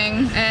whole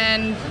thing,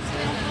 and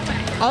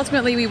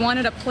ultimately we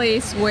wanted a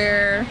place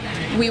where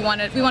we want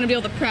to be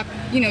able to prep.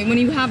 You know, when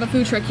you have a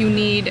food truck, you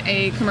need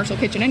a commercial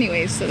kitchen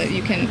anyways so that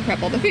you can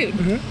prep all the food.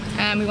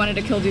 And we wanted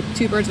to kill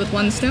two birds with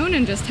one stone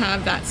and just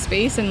have that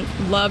space, and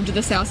loved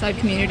the Southside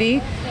community.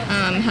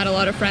 Had a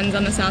lot of friends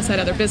on the Southside,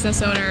 other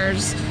business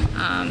owners,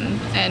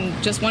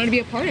 and just wanted to be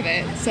a part of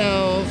it.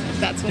 So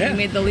that's when we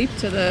made the leap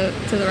to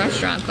the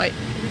restaurant. But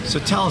So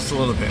tell us a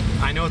little bit.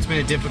 I know it's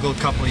been a difficult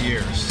couple of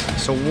years.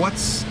 So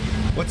what's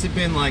it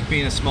been like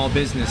being a small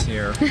business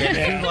here? Through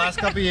the last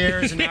couple of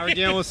years, and now we're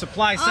dealing with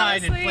supply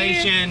side, Honestly,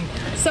 inflation.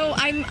 So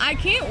I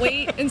can't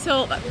wait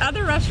until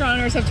other restaurant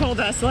owners have told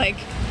us, like,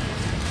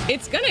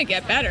 it's gonna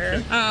get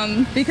better,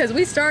 because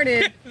we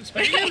started.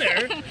 Hang in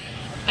there.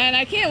 And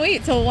I can't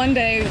wait till one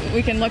day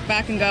we can look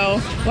back and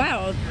go,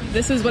 wow,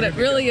 this is what it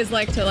really is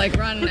like to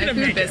run a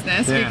food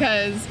business. Yeah.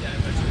 Because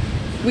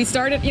we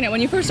started,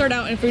 when you first start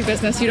out in food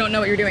business, you don't know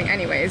what you're doing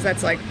anyways.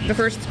 That's like the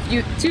first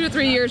 2 to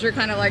 3 years, you're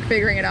kind of like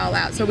figuring it all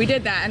out. So we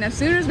did that, and as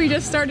soon as we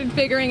just started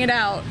figuring it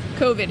out,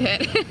 COVID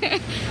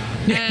hit.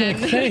 And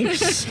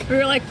Thanks. we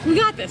were like, we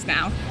got this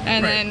now.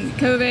 And then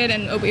COVID,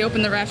 and we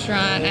opened the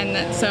restaurant, and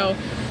then, so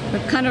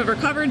we've kind of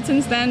recovered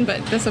since then,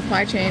 but the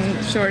supply chain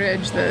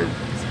shortage, the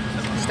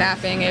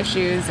staffing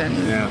issues, and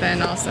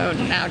then also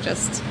now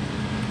just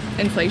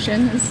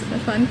inflation is a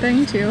fun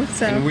thing too.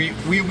 So And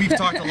we've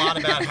talked a lot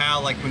about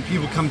how, like, when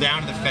people come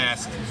down to the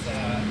fest,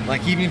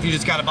 like, even if you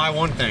just got to buy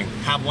one thing,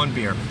 have one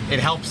beer. It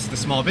helps the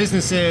small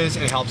businesses.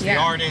 It helps the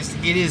artists.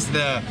 It is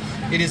the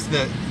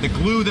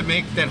glue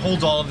that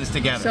holds all of this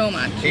together. So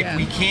much.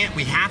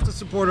 We have to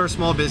support our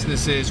small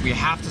businesses. We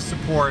have to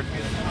support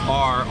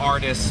our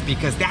artists,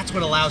 because that's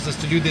what allows us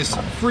to do this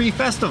free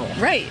festival.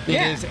 Right. It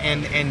is,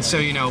 and so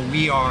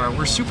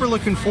we're super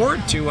looking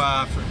forward to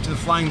the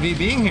Flying V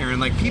being here,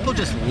 and like, people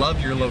just love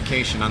love your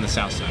location on the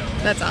south side.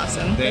 That's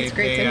awesome. That's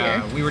great to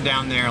hear. We were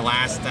down there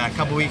last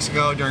couple weeks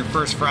ago during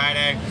First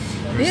Friday.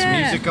 There was some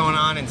music going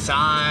on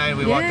inside.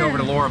 We walked over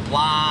to Laura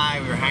Bly.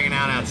 We were hanging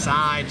out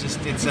outside.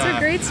 It's a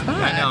great spot.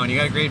 I know, and you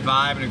got a great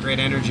vibe and a great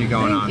energy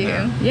going on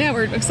there. Yeah,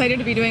 we're excited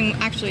to be doing,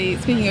 actually,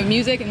 speaking of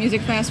music and Music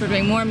Fest, we're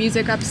doing more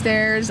music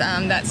upstairs.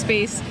 That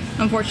space,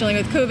 unfortunately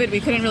with COVID, we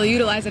couldn't really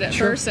utilize it at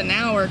first, and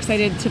now we're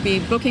excited to be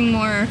booking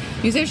more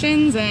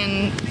musicians,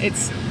 and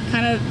it's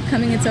kind of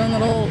becoming its own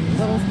little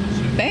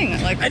thing,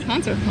 like a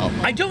concert hall.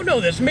 I don't know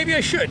this, maybe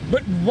I should,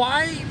 but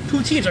why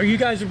poutines?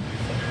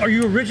 Are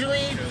you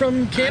originally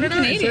from Canada?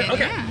 I'm Canadian,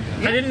 okay. yeah.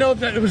 I didn't know if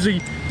that was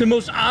the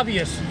most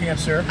obvious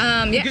answer.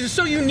 Because it's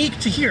so unique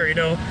to hear, you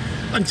know.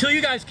 Until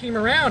you guys came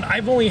around,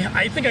 I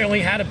think I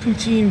only had a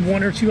poutine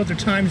 1 or 2 other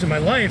times in my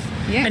life.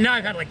 Yeah. And now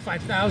I've had like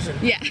 5,000.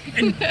 Yeah.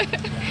 And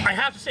I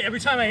have to say, every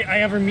time I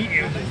ever meet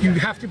you, you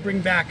have to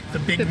bring back the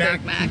Big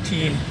Mac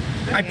poutine.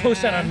 I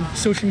post that on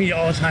social media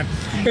all the time.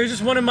 It was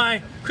just one of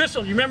my,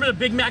 Crystal, you remember the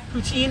Big Mac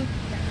poutine?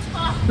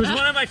 It was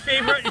one of my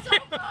favorite.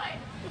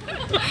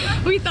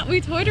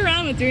 We toyed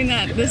around with doing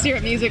that this year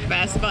at Music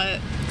Fest,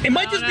 but it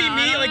might just be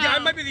me. Like I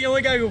might be the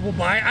only guy who will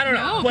buy it. I don't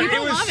know. No, but people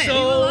it was love it. so.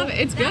 People love it.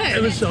 It's good.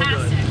 It was so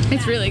good.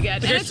 It's really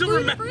good. And it's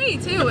gluten free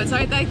too.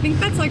 I think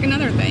that's like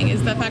another thing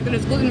is the fact that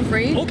it's gluten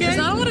free. Okay. There's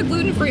not a lot of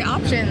gluten free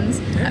options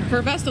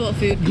for festival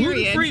food.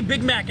 Gluten free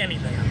Big Mac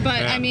anything.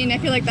 But I mean, I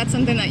feel like that's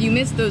something that you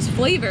miss those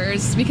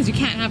flavors because you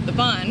can't have the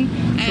bun,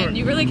 and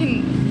you really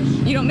can.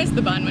 You don't miss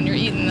the bun when you're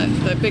eating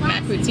the Big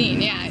Mac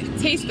poutine. Yeah,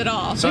 taste it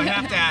all. So I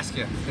have to ask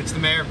you. It's the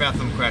Mayor of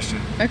Bethlehem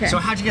question. Okay. So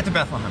how'd you get to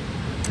Bethlehem?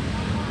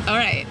 All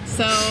right.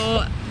 So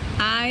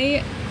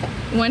I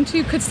went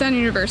to Kutztown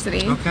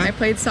University. Okay. I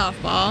played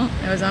softball.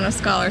 I was on a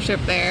scholarship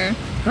there.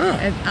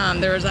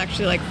 There was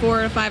actually like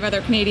 4 or 5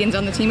 other Canadians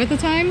on the team at the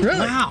time. Really?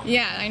 Wow.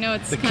 Yeah, I know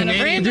it's The kind Canadian,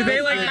 of random. Do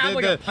they like have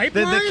like a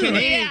pipeline? The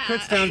Canadian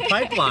Kutztown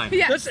pipeline.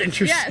 Yes. That's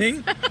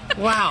interesting. Yes.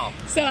 Wow.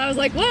 So I was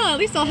like, well, at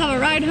least I'll have a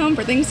ride home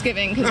for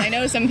Thanksgiving because I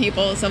know some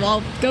people, so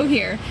I'll go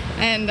here.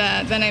 And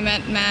then I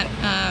met Matt,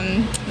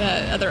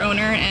 the other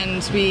owner,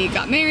 and we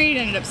got married,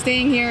 ended up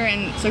staying here.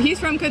 And so he's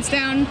from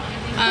Kutztown.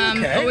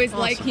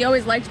 He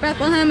always liked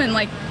Bethlehem and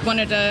like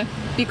wanted to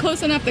be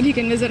close enough that he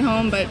can visit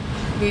home, but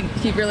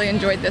he really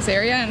enjoyed this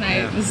area, and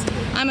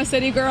I'm a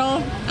city girl.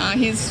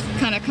 He's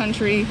kind of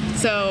country,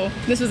 so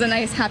this was a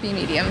nice happy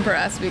medium for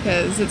us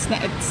because it's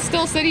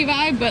still city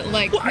vibe, but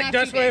like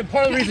that's why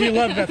part of the reason you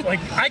love Beth. Like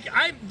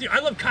I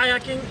love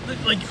kayaking.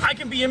 Like I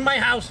can be in my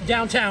house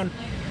downtown,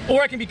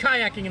 or I can be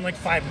kayaking in like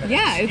 5 minutes.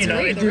 Yeah, it's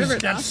great. The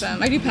river's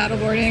awesome. I do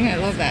paddleboarding. I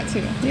love that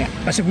too. Yeah.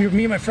 I said me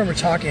and my friend were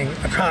talking.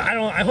 I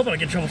hope I don't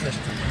get in trouble for this.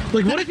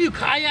 Like, what if you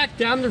kayak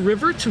down the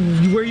river to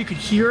where you could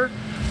hear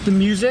the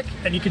music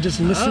and you could just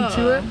listen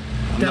to it?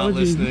 I'm not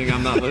listening.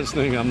 I'm not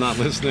listening. I'm not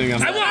listening.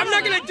 I'm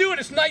not gonna do it.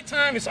 It's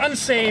nighttime. It's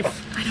unsafe.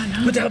 I don't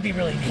know. But that would be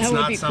really neat. It's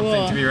not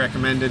something to be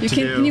recommended to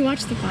do. Can you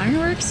watch the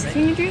fireworks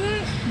when you do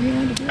that? Are you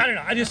allowed to do that?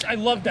 I don't know. I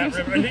love that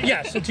river. And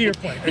yeah. So to your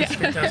point, it's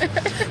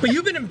fantastic. But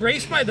you've been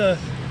embraced by the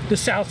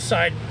South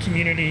Side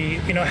community.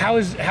 You know, how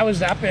has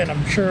that been?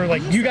 I'm sure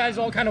like you guys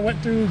all kind of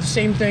went through the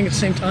same thing at the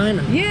same time.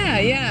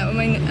 Yeah. I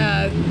mean,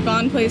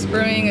 Bond Place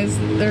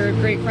Brewing they're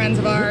great friends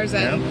of ours,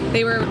 and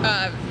they were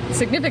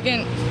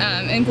significant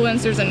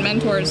influencers and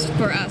mentors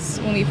for us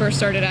when we first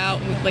started out.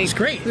 It's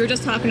great. We were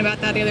just talking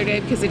about that the other day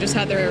because they just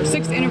had their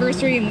 6th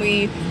anniversary, and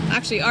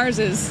ours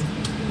is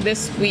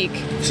this week.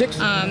 6?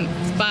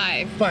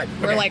 5.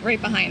 We're like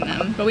right behind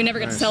them, but we never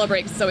get to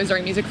celebrate because it's always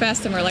during Music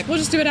Fest, and we're like, we'll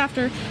just do it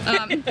after.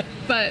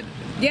 But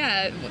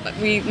yeah,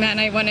 Matt and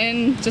I went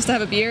in just to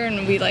have a beer,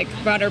 and we like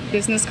brought our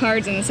business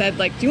cards and said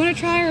like, do you want to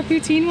try our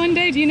poutine one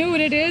day? Do you know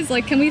what it is?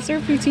 Like, can we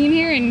serve poutine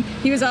here? And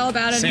he was all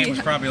about it. Sam was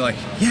probably like,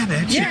 yeah,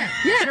 man. Yeah.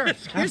 Sure.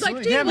 He was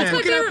like, dude, what's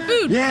my favorite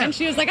food? Yeah. And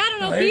she was like, I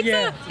don't know,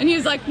 pizza. And he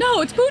was like,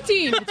 no, it's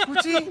poutine. It's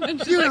poutine.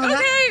 And she's like,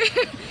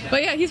 okay.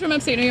 But yeah, he's from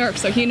upstate New York,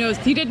 so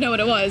he did know what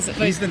it was.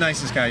 He's the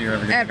nicest guy you're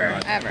ever gonna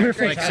meet.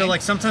 Ever.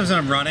 Like sometimes when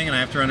I'm running and I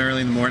have to run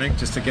early in the morning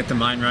just to get the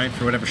mind right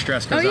for whatever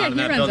stress goes on in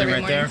that building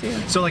right there. Too.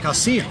 So like I'll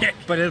see him,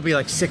 but it'll be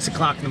like 6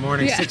 o'clock in the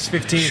morning,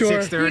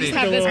 6:15, 6:30. You just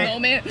have this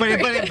moment.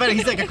 But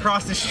he's like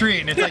across the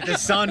street, and it's like the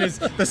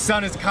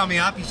sun is coming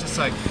up. He's just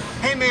like,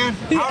 hey man,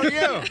 how are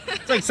you?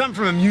 It's like something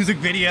from a music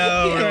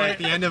video or like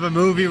the end of a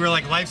movie where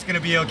like life's gonna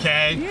be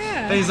okay.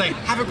 Yeah. And he's like,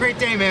 have a great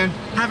day, man.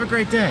 Have a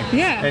great day.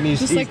 Yeah. And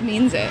he's like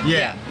means it.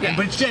 Yeah.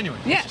 But it's genuine.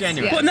 Yes. It's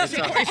genuine. Yes. Well,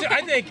 that's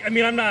I think. I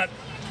mean, I'm not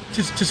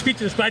to speak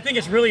to this, but I think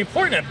it's really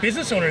important that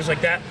business owners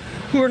like that,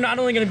 who are not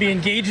only going to be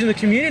engaged in the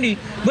community,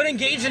 but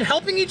engaged in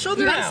helping each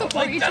other You gotta out.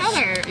 support each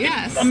other.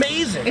 Yes.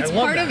 Amazing. It's I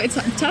love part that. of. It's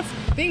a tough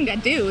thing I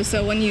do.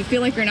 So when you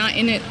feel like you're not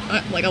in it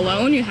like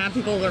alone, you have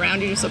people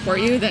around you to support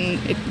you, then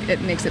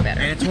it makes it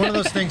better. And it's one of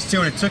those things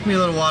too, and it took me a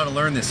little while to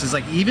learn this, is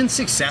like even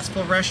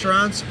successful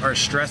restaurants are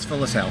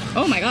stressful as hell.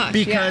 Oh my gosh.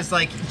 Because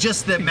like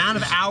just the amount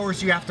of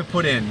hours you have to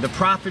put in, the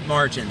profit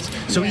margins.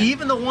 So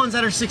even the ones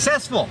that are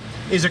successful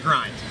is a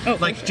grind. Oh,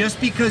 like sure. just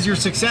because you're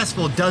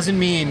successful doesn't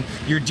mean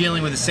you're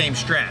dealing with the same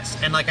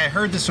stress. And like I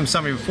heard this from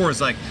somebody before,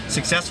 is like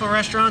successful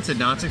restaurants and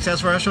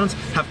non-successful restaurants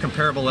have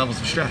comparable levels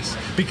of stress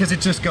because it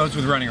just goes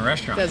with running a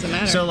restaurant. Doesn't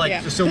matter. So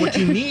like so what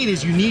you need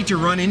is you need to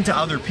run into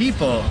other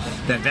people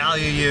that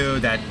value you,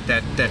 that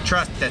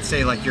trust, that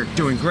say like you're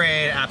doing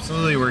great,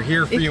 absolutely, we're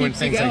here for you, and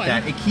things like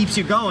that. It keeps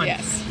you going,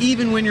 yes,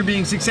 even when you're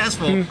being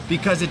successful,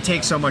 because it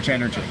takes so much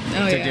energy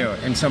to do it,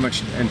 and so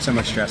much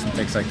stress and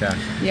things like that.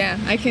 Yeah,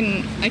 I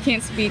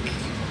can't speak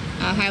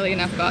highly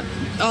enough about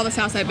all the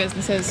Southside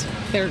businesses.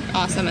 They're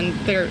awesome, and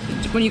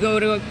when you go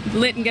to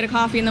Lit and get a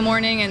coffee in the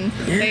morning, and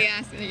they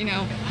ask,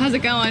 how's it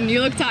going?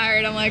 You look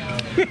tired. I'm like,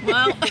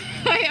 well,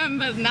 I am,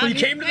 but not. Well, you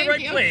came to the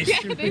right place.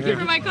 Yeah, thank you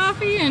for my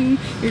coffee, and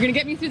you're gonna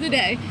get me through the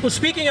day. Well,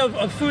 speaking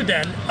of food,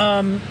 then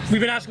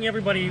we've been asking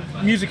everybody,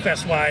 Music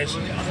Fest wise.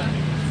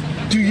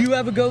 Do you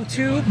have a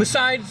go-to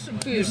besides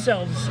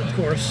yourselves, of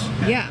course?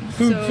 Yeah.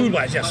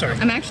 Food-wise, yeah. Sorry.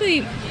 I'm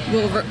actually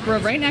we're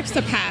right next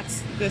to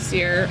Pat's this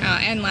year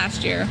and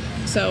last year,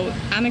 so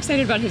I'm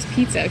excited about his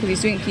pizza because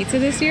he's doing pizza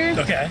this year.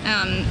 Okay.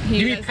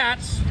 You mean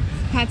Pat's?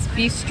 Pat's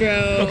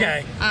Bistro.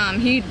 Okay.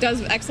 He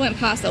does excellent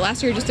pasta.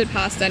 Last year he just did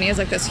pasta, and he has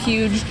like this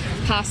huge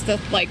pasta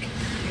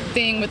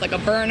thing with like a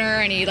burner,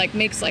 and he like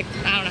makes like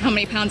I don't know how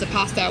many pounds of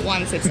pasta at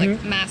once. It's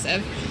like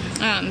massive.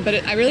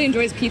 But I really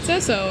enjoy his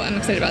pizza, so I'm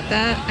excited about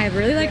that. I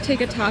really like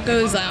Take a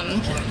Taco's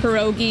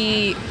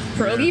pierogi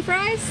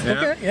fries. Yeah.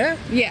 Okay, yeah.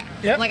 Yeah.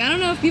 Yep. Like I don't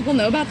know if people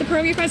know about the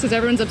pierogi fries because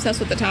everyone's obsessed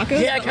with the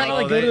tacos. Yeah, I but, kind of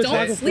like go to the don't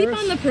taco sleep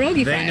first. on the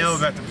pierogi fries. They know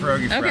about the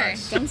pierogi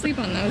fries. Okay, don't sleep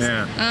on those.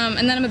 Yeah.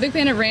 And then I'm a big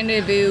fan of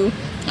Rendezvous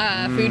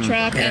food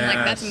truck, and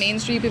like that's yes. Main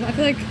Street people. I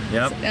feel like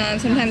Yep.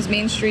 sometimes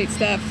Main Street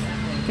stuff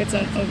gets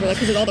overlooked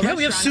because of all the Yeah,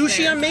 we have restaurants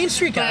sushi there. on Main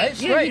Street, guys.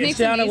 But, yeah, right, he it's makes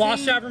down at amazing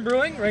Lost Tavern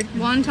Brewing, right?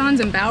 Wontons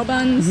and bao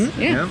buns.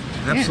 Yeah,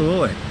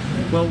 absolutely.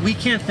 Well, we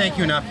can't thank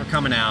you enough for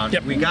coming out.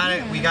 Yep. We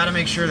got to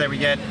make sure that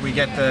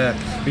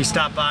we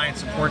stop by and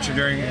support you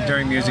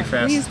during Music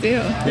Fest. Please do.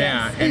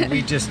 Yeah, and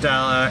we just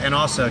and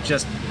also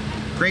just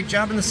great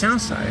job in the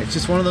sound side. It's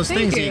just one of those Thank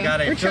things that you. you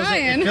gotta. We're It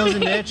trying. fills a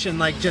niche, and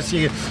like just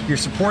you're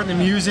supporting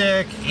the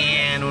music.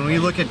 And when we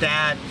look at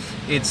that,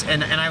 it's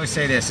and I would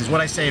say this is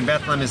what I say in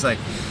Bethlehem is like.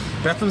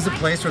 Bethlehem's a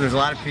place where there's a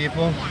lot of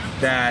people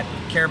that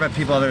care about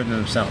people other than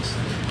themselves.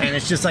 And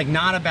it's just like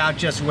not about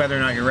just whether or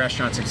not your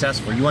restaurant's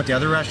successful. You want the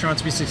other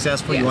restaurants to be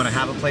successful. Yes. You want to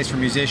have a place for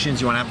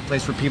musicians. You want to have a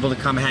place for people to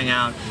come hang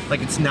out.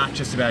 Like it's not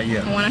just about you.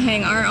 I want to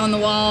hang art on the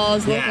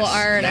walls, local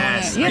art.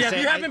 yes. Yeah, if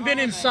you haven't been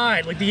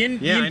inside, like the I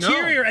know.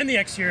 interior and the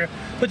exterior,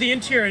 but the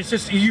interior is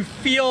just you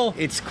feel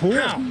It's cool.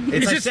 Wow.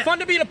 It's just fun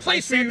to be in a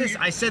place where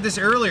I said this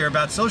earlier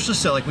about social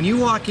still. Like when you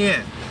walk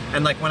in,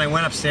 and like when I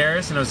went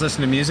upstairs and I was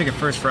listening to music at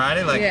First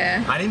Friday, like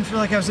I didn't feel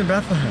like I was in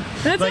Bethlehem.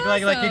 That's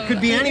like it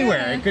could be anywhere.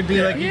 Yeah. It could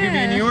be like you could be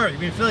in New York, you could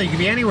be in Philly, you could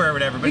be anywhere or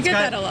whatever. But We it's get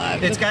got, that a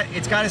lot.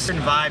 It's got a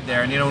certain vibe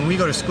there. And when we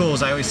go to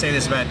schools, I always say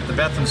this about the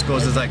Bethlehem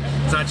schools, it's like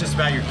it's not just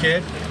about your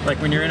kid.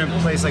 Like when you're in a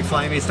place like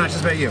Flying V, it's not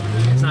just about you.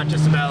 It's not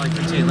just about like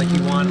the team. Like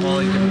you want all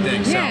these different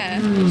things. Yeah.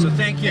 So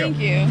thank you.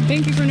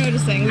 Thank you for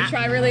noticing. We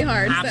try really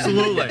hard. so.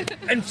 Absolutely.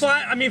 And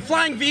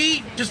Flying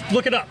V, just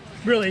look it up.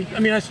 Really, I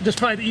mean that's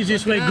probably the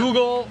easiest way.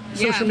 Google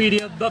social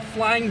media, the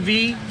Flying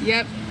V.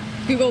 Yep.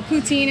 Google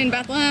poutine in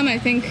Bethlehem. I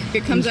think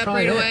it comes up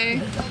probably right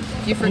it. away.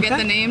 If you forget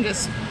the name,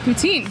 just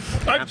poutine.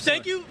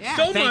 Thank you Yeah.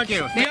 so Thank much.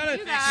 you. We gotta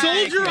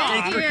soldier on.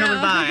 Thanks for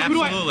coming by. Who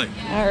do I- Absolutely.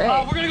 All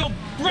right. We're gonna go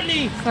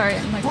Brittany, Sorry,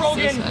 I'm like so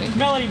Brogan, sweaty.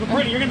 Melanie, but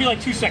Brittany, you're gonna be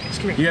like 2 seconds.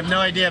 Come You here. have no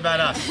idea about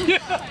us.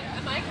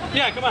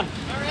 Yeah, come on.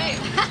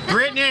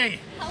 Brittany,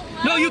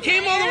 No, you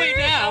came all the way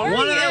down.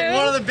 one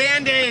of the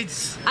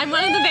Band-Aids. I'm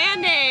one of the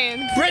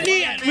Band-Aids.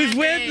 Brittany was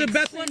with the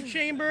Bethlehem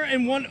Chamber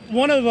and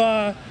one of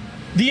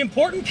the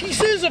important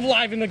pieces of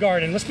Live in the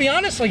Garden. Let's be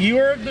honest, like you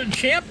were the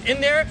champ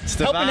in there,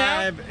 the helping vibe.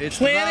 out, It's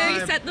the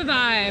planning. We set the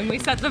vibe. We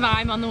set the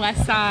vibe on the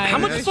west side. How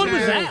much fun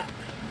was that?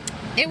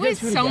 It was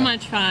That's really so good.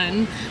 much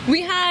fun.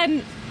 We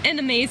had an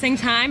amazing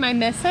time. I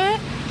miss it.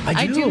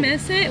 I do.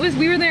 miss it.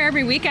 We were there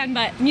every weekend,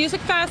 but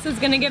Music Fest is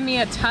gonna give me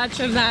a touch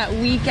of that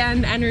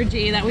weekend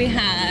energy that we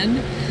had.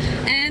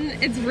 And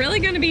it's really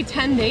gonna be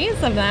 10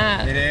 days of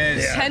that. It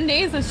is. 10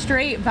 days of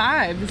straight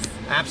vibes.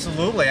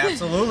 Absolutely,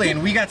 absolutely.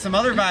 And we got some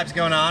other vibes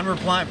going on. We're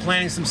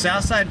planning some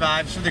Southside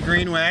vibes for the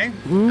Greenway.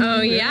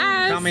 Oh,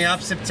 yes. Coming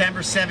up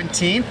September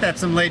 17th.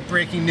 That's some late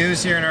breaking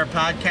news here in our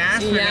podcast.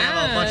 We're going to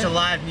have a bunch of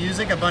live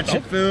music, a bunch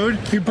of food.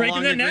 You're breaking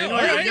along it the now. Greenway.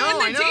 All right. I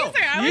know, I know.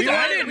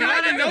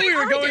 I didn't know we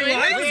were going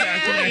live with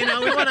that Yeah,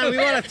 today. we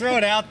want to throw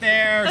it out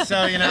there.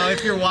 So,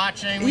 if you're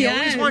watching, we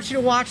always want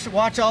you to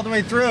watch all the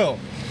way through.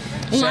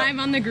 Live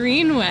on the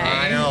Greenway.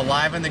 I know,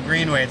 live on the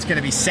Greenway. It's going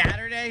to be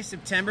Saturday,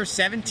 September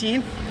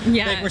 17th.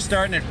 Yes. I think we're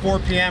starting at 4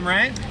 p.m.,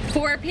 right?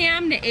 4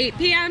 p.m. to 8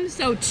 p.m.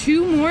 So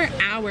 2 more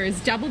hours,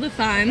 double the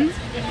fun.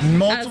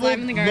 Multiple, Live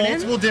in the Garden.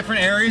 multiple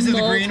different areas of the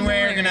Multiple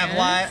Greenway are going to have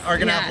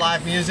areas.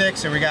 live music.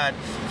 So we got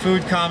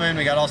food coming,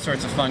 we got all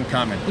sorts of fun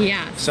coming.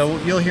 Yes. So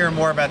you'll hear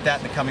more about that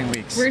in the coming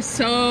weeks. We're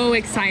so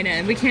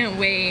excited. We can't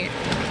wait.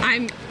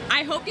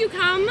 I hope you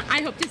come.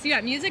 I hope to see you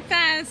at Music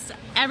Fest.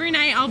 Every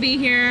night I'll be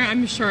here,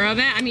 I'm sure of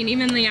it. I mean,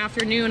 even in the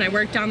afternoon, I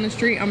work down the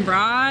street on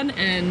Broad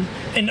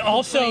And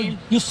also,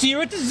 you'll see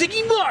her at the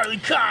Ziggy Marley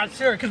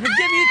concert because we're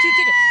giving you 2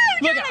 tickets.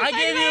 Look, I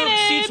gave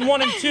you seats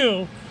 1 and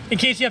 2 in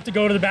case you have to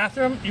go to the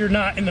bathroom. You're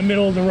not in the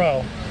middle of the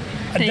row.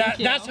 Thank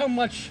you. That's how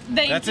much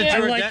Thank you. I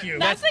like you.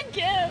 That's a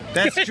gift.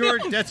 That's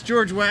George. That's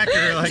George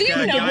Wacker. Like, Do you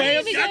know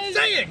guy- me? I'm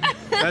saying.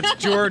 That's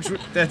George.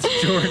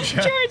 That's George.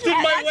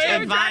 my way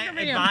of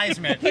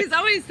advisement. He's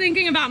always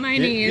thinking about my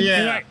needs.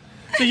 Yeah. Right.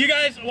 So you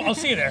guys, well, I'll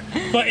see you there.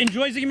 But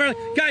enjoy Ziggy Marley.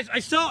 Guys,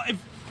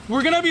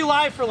 we're gonna be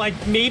live for like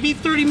maybe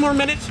 30 more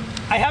minutes.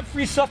 I have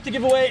free stuff to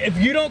give away. If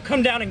you don't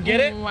come down and get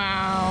it,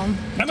 wow. I'm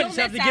gonna just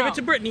have to give it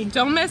to Brittany.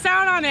 Don't miss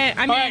out on it.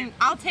 I mean,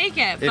 I'll take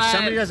it. If but...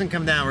 somebody doesn't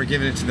come down, we're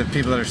giving it to the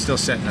people that are still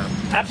setting up.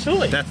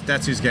 Absolutely.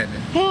 That's who's getting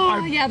it.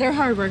 Oh, yeah, they're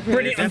hard workers.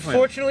 Brittany,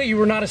 unfortunately, you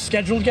were not a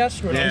scheduled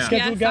guest. We're not a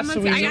scheduled guest,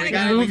 so we I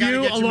gotta move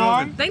you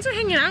along. Thanks for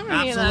hanging out with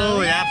me,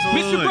 though. Absolutely,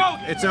 absolutely. Mr.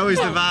 Broke. It's always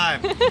the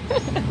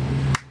vibe.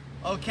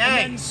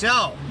 Okay,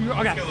 so.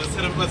 Okay. Let's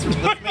hit him. Let's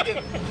make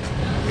it.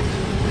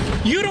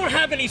 You don't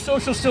have any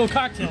social still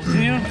cocktails,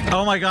 do you?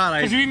 Oh my god,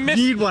 I 'Cause we missed-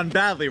 need one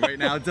badly right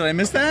now. Did I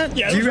miss that?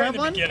 Yeah, Do it you was right have in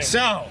the one? beginning.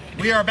 So,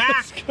 we are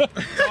back.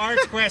 The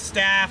Arts Quest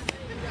staff.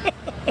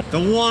 The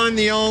one,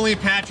 the only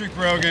Patrick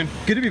Brogan.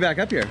 Good to be back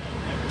up here.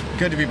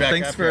 Good to be back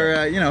Thanks up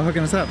for here.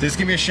 hooking us up. This is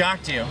gonna be a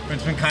shock to you, but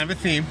it's been kind of a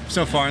theme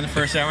so far in the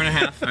first hour and a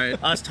half. All right.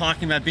 Us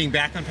talking about being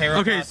back on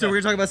payroll. Okay, so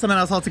we're gonna talk about something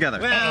else altogether.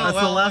 That's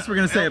the last we're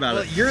gonna say about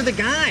it. You're the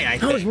guy. I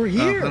think. we're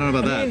here. I don't know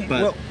about that,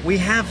 but Well,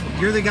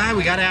 you're the guy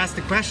we got to ask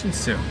the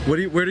questions to.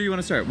 where do you want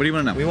to start? What do you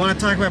want to know? We want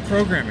to talk about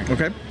programming.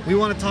 Okay. We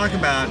want to talk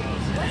about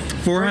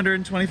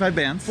 425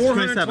 bands.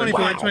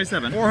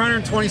 427.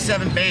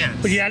 427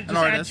 bands. But you had, An just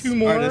add artist. 2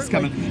 more. Artists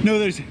coming. No,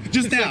 there's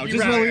just now. like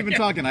Just while we've been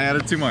talking, I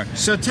added 2 more.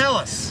 So tell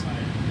us,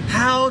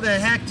 how the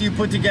heck do you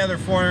put together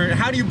 400?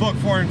 How do you book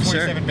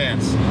 427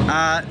 bands?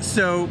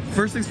 So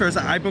first things first,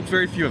 I booked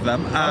very few of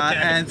them,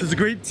 and so it's a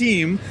great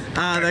team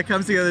that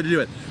comes together to do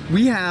it.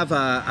 We have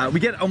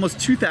we get almost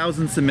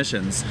 2,000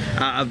 submissions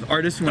of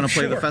artists who want to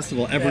play the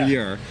festival every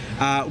year.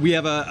 We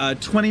have a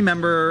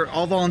 20-member,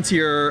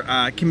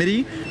 all-volunteer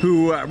committee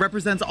who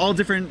represents all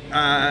different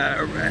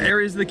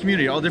areas of the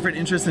community, all different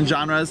interests and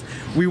genres.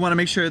 We want to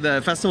make sure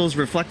the festival is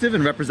reflective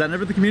and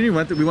representative of the community.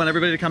 We want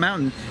everybody to come out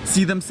and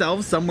see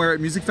themselves somewhere at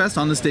Music Fest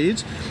on the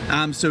stage.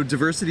 So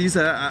diversity is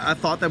a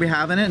thought that we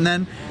have in it. And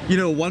then,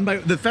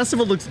 the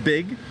festival looks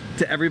big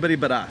to everybody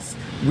but us.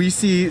 We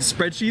see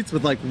spreadsheets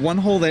with like one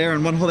hole there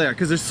and one hole there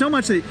because there's so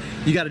much that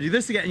you got to do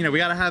this again. We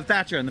got to have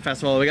Thatcher in the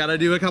festival. We got to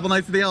do a couple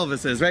nights of the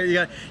Elvises, right? You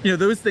got,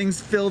 those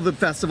things fill the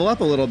festival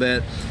up a little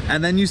bit,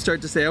 and then you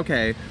start to say,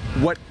 okay,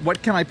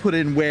 what can I put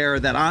in where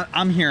that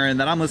I'm hearing,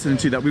 that I'm listening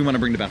to, that we want to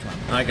bring to Bethlehem?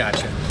 I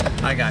gotcha.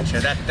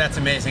 That's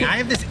amazing. I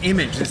have this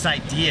image, this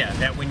idea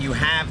that when you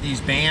have these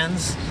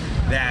bands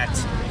that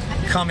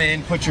come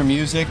in, put your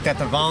music, that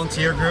the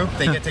volunteer group,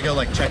 they get to go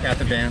like check out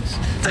the bands.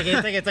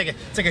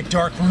 It's like a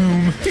dark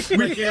room.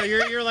 Like,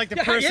 you're like the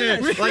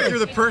person, like you're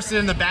the person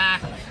in the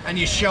back, and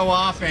you show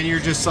up, and you're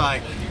just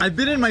like. I've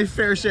been in my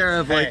fair share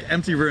of like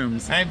empty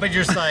rooms. But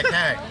you're just like,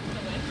 hey,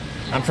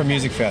 I'm from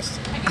Music Fest.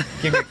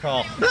 Give me a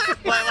call.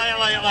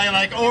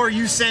 Or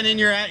you sent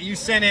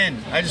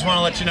in. I just want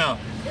to let you know,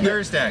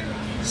 Thursday,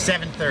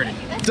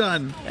 7:30.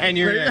 Done. And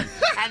you're in.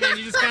 And then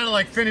you just kind of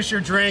like finish your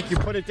drink, you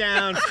put it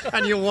down,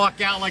 and you walk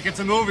out like it's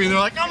a movie. And they're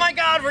like, oh my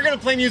God, we're going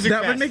to play Music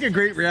Fest. That would make a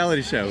great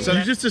reality show. So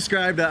you just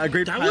described a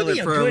great pilot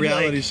for a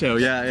reality show.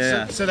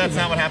 Yeah. So that's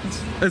not what happens?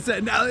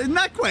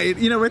 Not quite.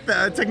 With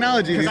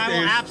technology these days. Because I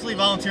will absolutely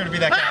volunteer to be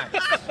that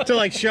guy. To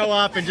like show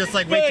up and just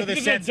like wait till the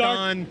set's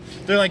done.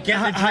 They're like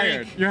getting the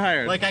drink. You're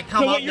hired. Like I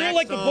come up you're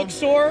like the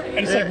bookstore, and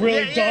it's like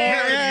really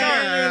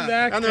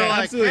dark. And they're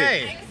like,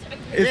 hey.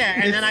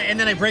 And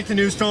then I break the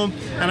news to them,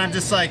 and I'm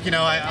just like,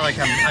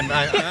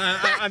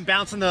 I'm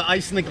bouncing the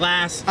ice in the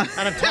glass,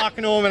 and I'm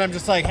talking to them, and I'm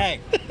just like,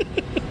 hey,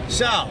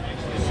 so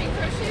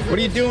what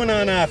are you doing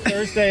on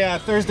Thursday,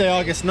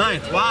 August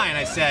 9th? Why? And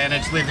I say, and I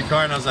just leave the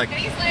car, and I was like,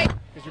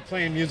 because you're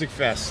playing Music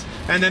Fest.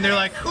 And then they're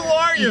like, who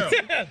are you?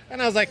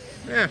 And I was like,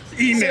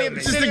 email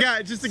me.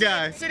 Just a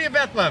guy. City of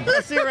Bethlehem.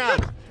 I'll see you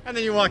around. And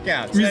then you walk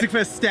out. Music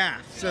Fest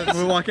staff. So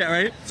we walk out,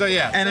 right? So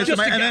yeah. And it's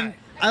then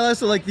I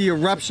also like the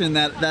eruption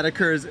that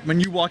occurs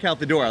when you walk out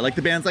the door. Like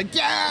the band's like, like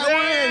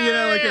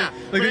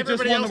they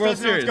just won the World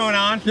Series. What's going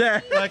on? Yeah.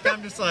 Like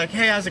I'm just like,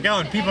 hey, how's it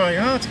going? People are like,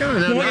 oh, it's going.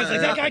 Like,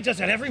 that guy does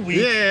that every week.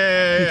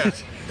 Yeah.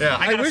 Yeah,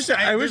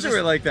 I wish it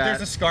were like that.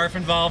 There's a scarf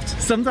involved.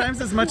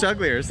 Sometimes it's much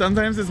uglier.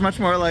 Sometimes it's much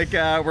more like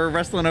we're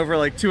wrestling over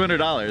like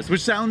 $200,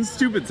 which sounds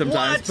stupid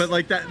sometimes, What? but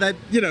like that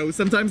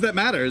sometimes that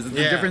matters. It's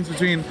the difference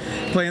between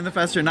playing the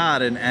fest or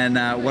not,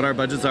 and what our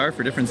budgets are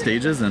for different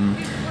stages, and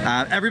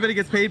everybody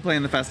gets paid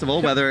playing the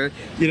festival, whether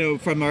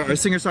from our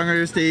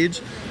singer-songwriter stage,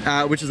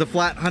 which is a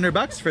flat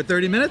 $100 for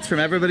 30 minutes from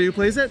everybody who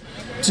plays it,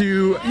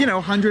 to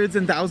hundreds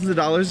and thousands of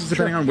dollars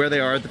depending on where they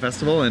are at the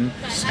festival and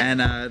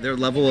their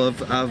level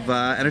of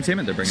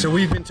entertainment they're bringing. So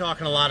we've been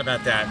talking a lot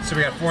about that. So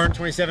we got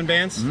 427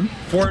 bands.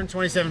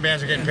 427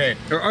 bands are getting paid.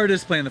 Or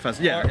artists playing the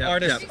festival.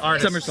 Artists.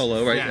 Some are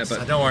solo, right? Yes. Yeah,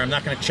 but don't worry, I'm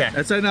not going to check.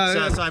 That's So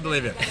I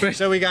believe it.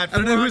 So we got. I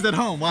don't know who's at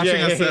home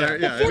watching us.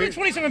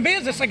 427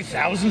 bands. That's like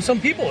 1,000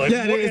 some people.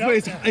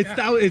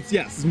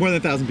 It's more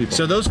than 1,000 people.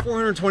 So those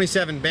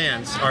 427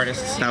 bands,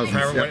 artists, thousands,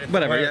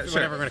 whatever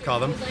we're going to call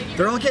them,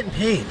 they're all getting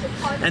paid,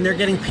 and they're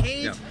getting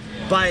paid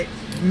by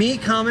me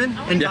coming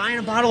and buying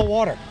a bottle of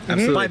water,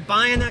 Absolutely. by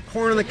buying that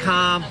corn on the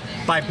cob,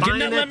 by buying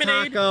that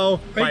lemonade, taco,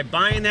 by right?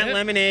 buying that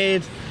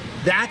lemonade.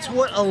 That's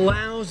what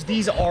allows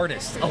these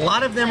artists. A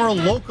lot of them are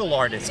local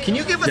artists. Can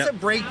you give us a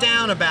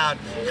breakdown about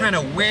kind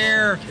of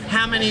where,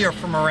 how many are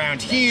from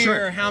around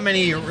here, how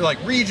many are like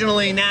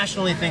regionally,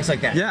 nationally, things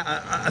like that?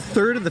 Yeah, a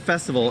third of the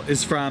festival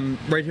is from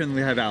right here in the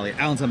Lehigh Valley,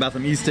 Allentown,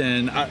 Bethlehem,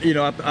 Easton, up in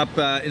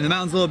the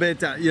mountains a little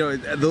bit,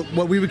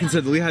 what we would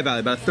consider the Lehigh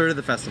Valley, about a third of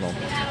the festival.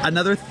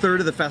 Another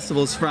third of the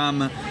festival is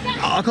from,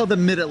 I'll call it the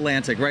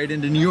Mid-Atlantic, right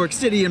into New York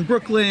City and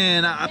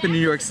Brooklyn, up in New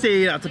York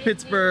State, out to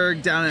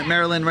Pittsburgh, down at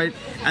Maryland, right?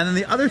 And then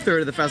the other third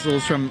of the festival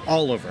is from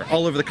all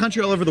over the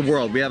country, all over the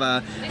world. We have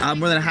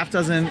more than a half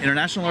dozen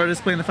international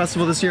artists playing the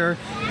festival this year,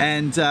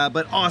 and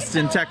but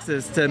Austin,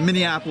 Texas, to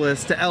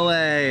Minneapolis, to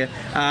LA,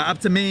 up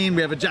to Maine.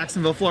 We have a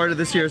Jacksonville, Florida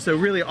this year, so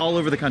really all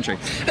over the country.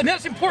 And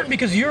that's important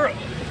because you're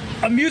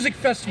a music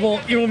festival.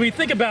 When we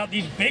think about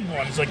these big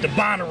ones like the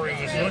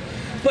Bonnaroos,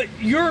 but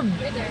you're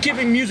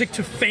giving music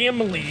to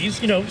families.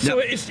 So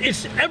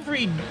it's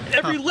every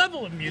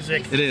level of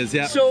music. It is,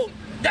 yeah. So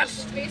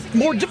that's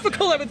more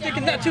difficult, I would think,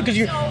 in that too, because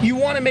you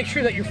want to make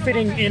sure that you're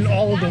fitting in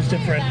all of those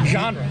different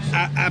genres.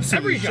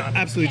 Absolutely, Every genre.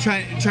 absolutely.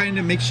 Trying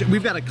to make sure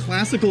we've got a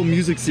classical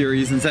music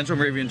series in Central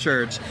Moravian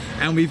Church,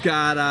 and we've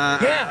got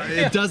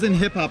a dozen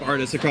hip hop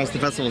artists across the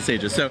festival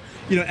stages. So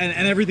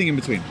and everything in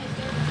between.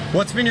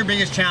 What's been your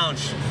biggest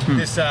challenge for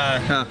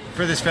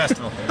this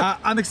festival?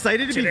 I'm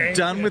excited to be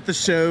done with the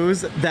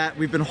shows that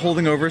we've been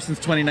holding over since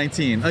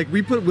 2019. Like,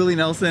 we put Willie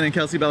Nelson and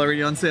Kelsey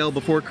Ballerini on sale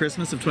before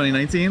Christmas of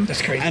 2019.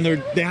 That's crazy. And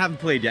they haven't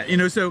played yet.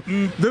 So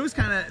those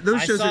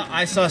shows.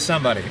 I saw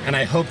somebody, and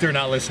I hope they're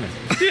not listening.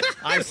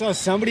 I saw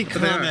somebody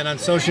comment on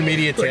social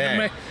media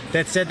today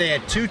that said they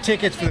had 2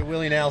 tickets for the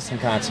Willie Nelson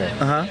concert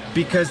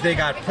because they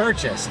got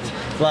purchased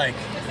like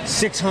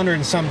 600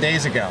 and some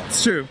days ago.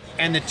 It's true.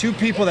 And the 2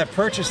 people that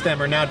purchased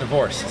them are now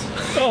divorced.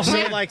 Oh,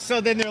 so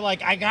then they're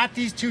like, I got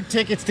these 2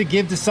 tickets to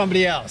give to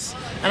somebody else.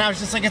 And I was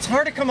just like, it's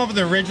hard to come up with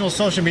an original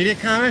social media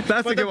comment.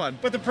 That's a good one.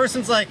 But the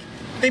person's like,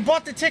 they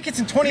bought the tickets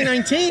in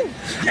 2019,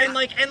 and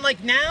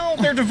now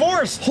they're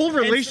divorced. Whole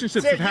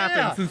relationships have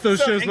happened since those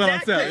shows went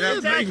on sale.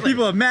 Exactly.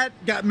 People have met,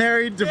 got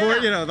married,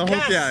 divorced, the whole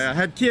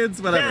had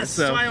kids, whatever. Yes.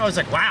 So I was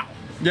like, wow.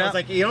 I was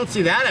like, you don't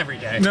see that every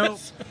day. No.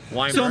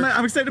 So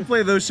I'm excited to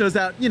play those shows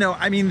out.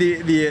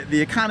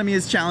 The economy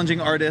is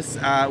challenging artists.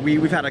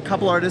 We've had a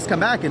couple artists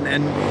come back and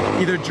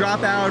either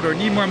drop out or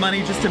need more money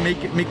just to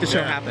make the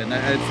show happen.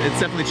 It's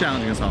definitely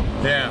challenging us all.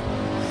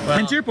 Yeah. Well,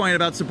 and to your point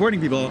about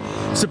supporting people,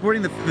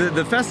 supporting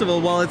the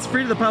festival, while it's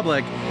free to the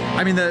public,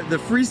 I mean, the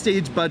free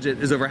stage budget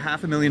is over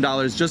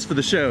 $500,000 just for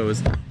the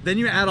shows. Then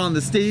you add on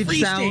the stage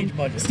sound,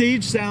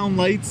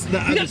 lights, the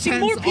tents,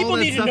 more people all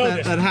that need to stuff know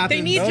that this. happens.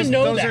 They need to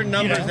know those that. Those are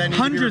numbers that need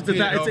hundreds to be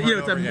of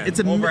that. It's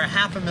over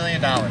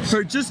 $500,000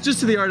 for just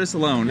to the artists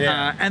alone.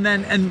 Yeah.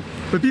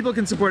 But people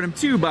can support them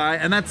too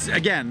and that's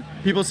again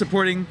people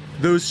supporting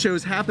those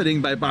shows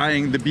happening by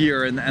buying the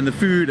beer and the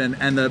food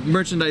and the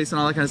merchandise and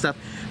all that kind of stuff.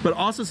 But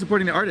also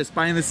supporting the artist,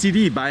 buying the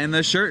CD, buying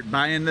the shirt,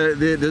 buying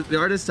the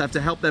artist stuff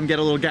to help them get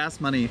a little gas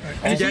money.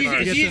 And it's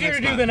easier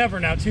to do than ever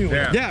now too.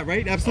 Yeah,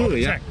 right.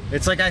 Absolutely. Yeah.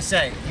 It's like I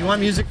say, you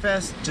want Music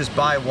Fest? Just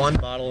buy 1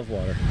 bottle of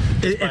water.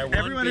 If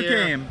everyone who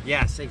came,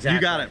 yes, exactly.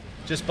 You got it.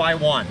 Just buy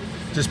 1.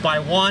 Just buy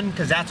 1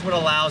 because that's what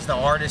allows the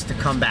artist to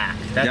come back.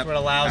 That's what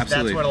allows.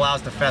 That's what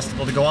allows the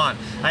festival to go on.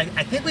 I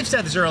think we've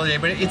said this earlier,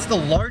 but it's the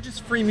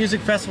largest free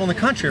music festival in the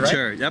country, right?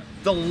 Sure. Yep.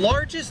 The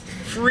largest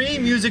free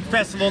music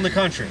festival in the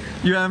country.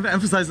 You have to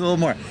emphasize a little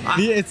more.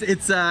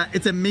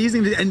 It's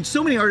amazing, and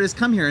so many artists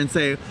come here and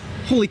say,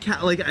 "Holy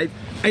cow!" Like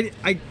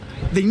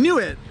they knew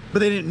it, but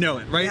they didn't know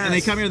it, right? Yes. And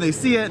they come here and they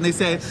see it and they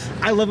say,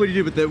 "I love what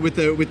you did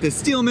with the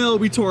steel mill.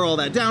 We tore all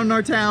that down in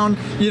our town,"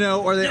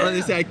 or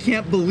they say, "I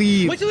can't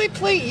believe." Wait till they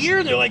play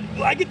here. They're like,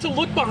 I get to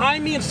look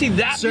behind me and see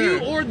that view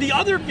or the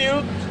other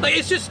view. Like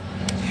it's just.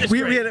 We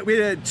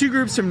had 2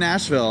 groups from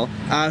Nashville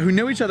who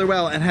know each other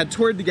well and had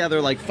toured together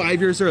like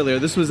 5 years earlier.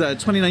 This was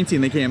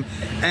 2019 they came,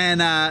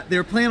 and they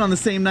were playing on the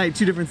same night,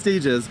 2 different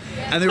stages,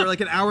 and they were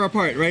like an hour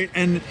apart, right?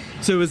 And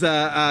so it was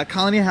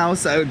Colony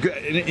House, an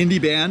indie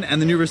band,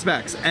 and the New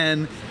Respects,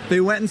 and they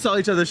went and saw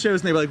each other's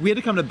shows, and they were like, we had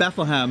to come to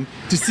Bethlehem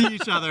to see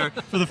each other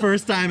for the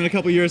first time in a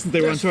couple years since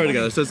they were on tour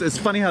together. So it's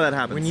funny how that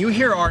happens. When you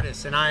hear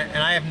artists, and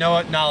I have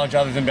no knowledge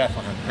other than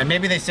Bethlehem, and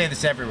maybe they say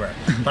this everywhere,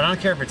 but I don't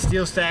care if it's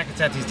Steel Stack, it's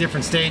at these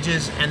different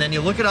stages, and then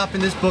you look it up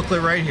in this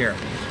booklet right here,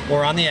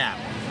 or on the app,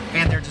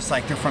 and they're just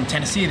like, they're from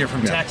Tennessee, they're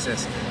from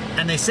Texas,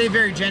 and they say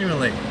very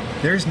genuinely,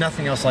 there's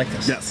nothing else like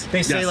this. Yes.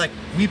 They say like,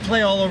 we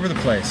play all over the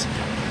place.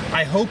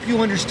 I hope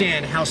you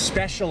understand how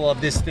special of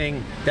this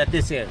thing that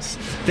this is.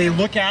 They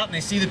look out and they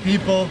see the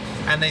people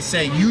and they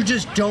say, you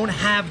just don't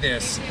have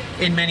this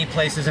in many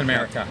places in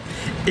America.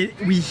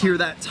 We hear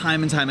that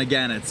time and time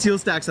again at Steel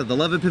Stacks, at the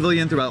Levitt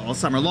Pavilion throughout all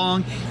summer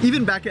long,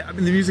 even back in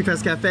the Music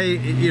Fest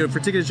Cafe, for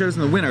ticket shows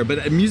in the winter. But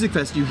at Music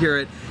Fest, you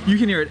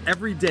can hear it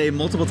every day,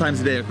 multiple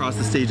times a day across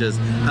the stages.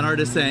 An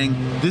artist saying,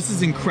 "This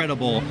is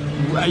incredible.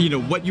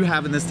 What you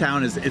have in this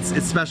town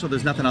it's special.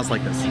 There's nothing else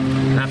like this."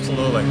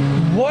 Absolutely.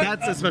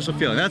 That's a special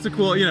feeling. That's a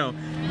cool,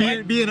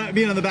 being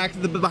on the back,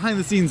 behind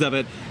the scenes of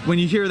it. When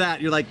you hear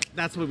that, you're like,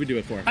 "That's what we do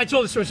it for." I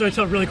told the story, so I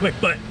tell it really quick,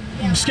 but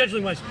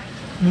scheduling wise,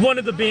 one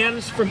of the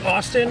bands from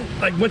Austin,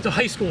 I went to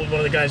high school with one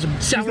of the guys,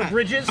 Sour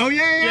Bridges. Oh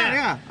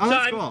yeah. Oh,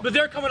 that's cool. But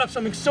they're coming up,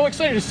 so I'm so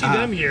excited to see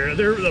them here.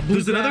 They're the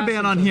There's another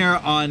band on here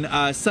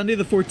on Sunday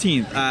the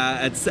 14th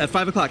at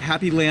 5 o'clock.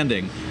 Happy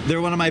Landing. They're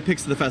one of my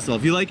picks of the festival.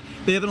 If you like,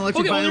 they have an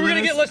electric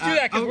violinist. Let's do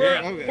that because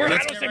I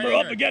don't think we're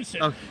up against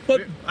it.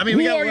 But I mean,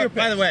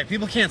 by the way,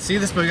 people can't see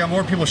this, but we got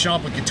more people showing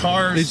up with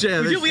guitars.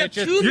 We have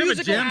two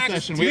musical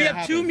acts. We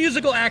have two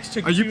musical acts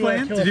to. Are you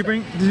playing? Did you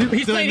bring?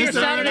 He's playing here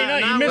Saturday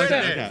night. You missed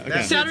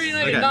that. Saturday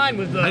night at 9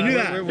 with. I knew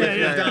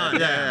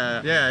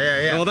that.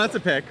 Yeah. Well, that's a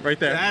pick right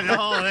there.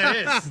 That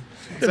is.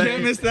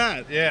 Can't miss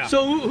that. Yeah.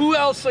 So who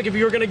else? Like, if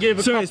you were gonna give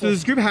a couple. So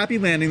this group Happy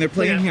Landing, they're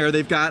playing here.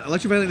 They've got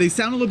electric violin. They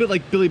sound a little bit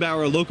like Billy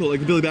Bauer local, like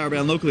the Billy Bauer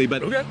band locally,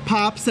 but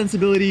pop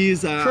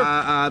sensibilities,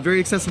 very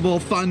accessible,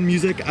 fun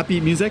music,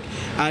 upbeat music.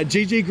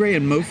 JJ Grey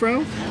and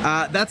Mofro.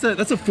 That's a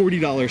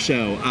 $40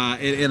 show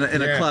in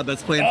a club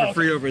that's playing for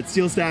free over at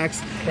Steel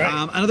Stacks.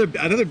 Right.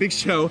 Another big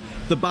show,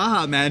 the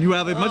Baja Men, who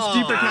have a much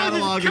deeper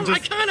catalog. I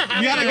kind of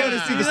have. You gotta go to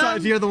see the song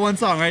if you hear the one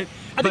song, right?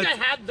 I think I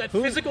had that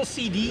physical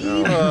CD.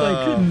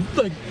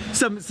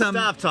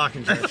 Stop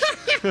talking, Josh.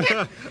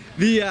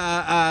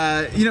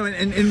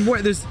 And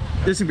more.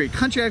 There's some great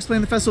country acts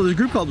playing the festival. There's a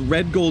group called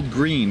Red Gold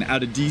Green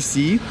out of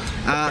DC.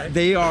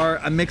 They are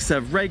a mix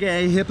of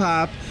reggae, hip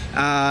hop,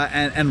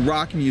 and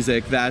rock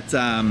music that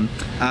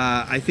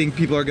I think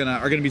people are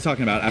gonna be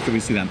talking about after we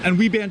see them. And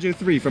We Banjo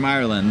 3 from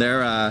Ireland.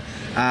 They're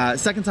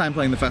second time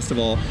playing the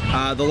festival.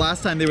 The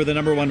last time they were the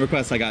 #1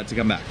 request I got to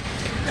come back.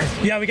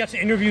 Yeah, we got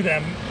to interview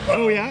them.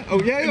 Oh yeah.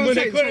 When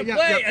they couldn't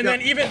play, and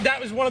then even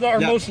that was one of our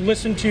most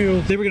listened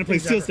to. They were gonna play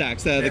Steel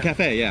Stacks, the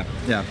cafe. Yeah.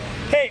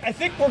 Hey, I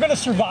think we're gonna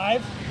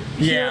survive.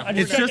 Yeah,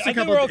 it's just a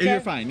couple. Okay.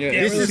 You're fine.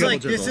 This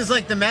is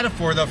like the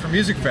metaphor though for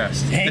Music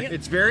Fest.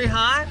 It's very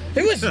hot.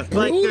 It was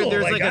brutal.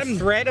 There's like a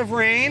threat of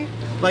rain.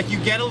 Like you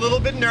get a little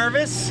bit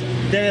nervous,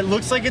 then it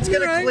looks like it's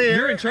gonna clear.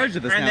 You're in charge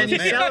of this and now. And then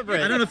you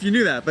celebrate. I don't know if you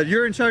knew that, but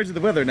you're in charge of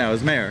the weather now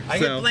as mayor. I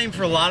get blamed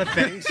for a lot of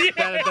things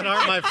that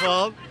aren't my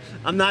fault.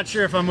 I'm not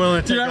sure if I'm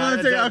willing to take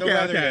the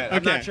weather yet.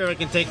 I'm not sure if I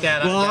can take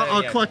that. Well,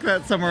 I'll cluck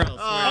that somewhere else.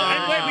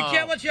 And wait, we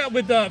can't let you out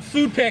with the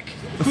food pick.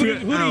 Who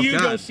do you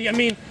go see? I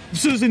mean,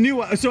 so there's a new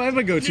one. So I have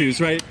my go-tos,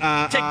 right?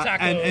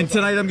 And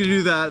tonight I'm gonna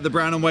do the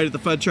brown and white at the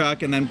Fud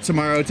Truck, and then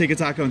tomorrow take a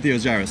taco and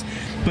Theo's Gyros.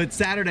 But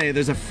Saturday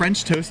there's a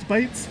French Toast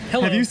Bites.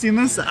 Hello. Have you seen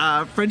this?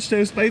 French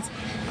Toast Bites.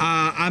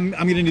 I'm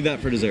gonna do that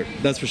for dessert.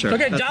 That's for sure.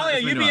 Okay, Dahlia,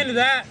 you'd be into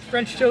that.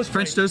 French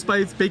Toast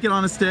Bites, bacon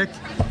on a stick.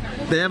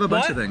 They have a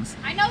bunch of things.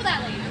 I know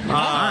that lady. All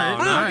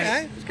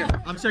right.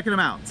 I'm checking them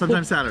out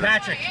sometime Saturday.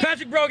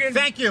 Patrick Brogan.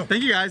 Thank you,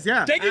 guys.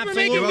 Yeah. Thank you for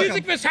making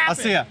Music Fest happen. I'll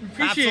see ya.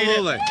 Appreciate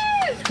it.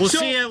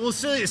 We'll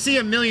see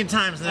you a million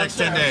times in the next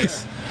 10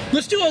 days.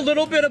 Let's do a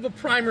little bit of a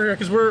primer here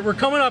because we're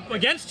coming up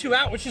against 2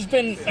 Out, which has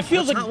been. It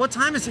feels like. What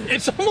time is it?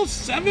 It's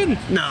almost 7.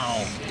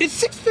 No. It's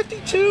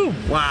 6:52.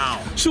 Wow.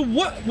 So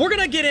we're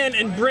gonna get in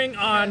and bring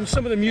on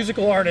some of the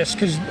musical artists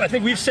because I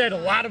think we've said a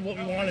lot of what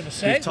we wanted to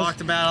say. We've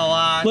talked about a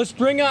lot. Let's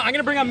bring on. I'm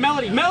gonna bring on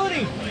Melody.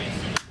 Melody.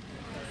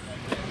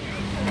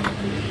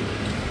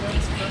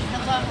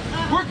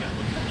 We're good.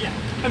 Yeah.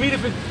 I mean,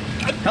 if it.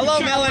 Hello,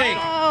 Melody.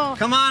 Oh,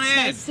 come on in.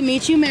 Nice to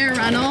meet you, Mayor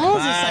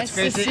Reynolds. It's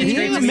great to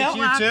meet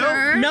you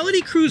too.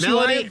 Melody Cruz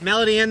live.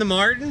 Melody and the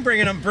Martin,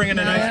 bringing a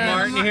nice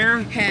Martin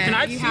here. And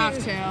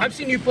I've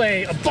seen you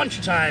play a bunch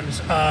of times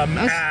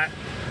at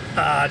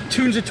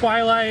Tunes at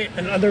Twilight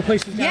and other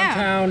places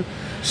downtown.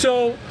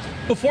 So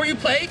before you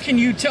play, can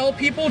you tell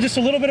people just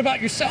a little bit about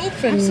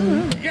yourself?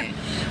 Absolutely. Yeah.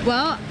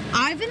 Well,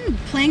 I've been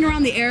playing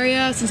around the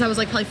area since I was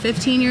like probably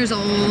 15 years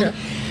old. Yeah.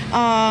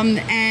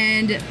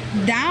 And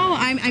now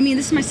I mean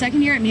this is my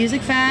second year at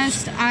Music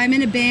Fest. I'm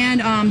in a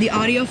band, the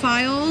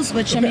Audiophiles,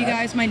 which some of you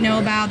guys might know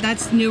about.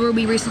 That's newer.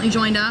 We recently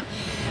joined up.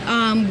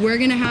 We're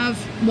gonna have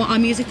a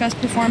Music Fest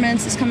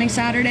performance this coming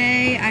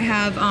Saturday. I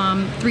have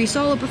 3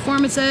 solo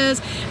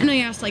performances. I know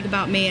you asked like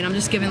about me, and I'm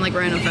just giving like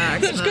random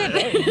facts. That's good.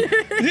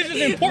 This is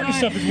the important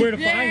stuff. Is where to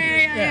find you.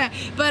 Yeah.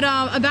 But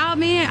about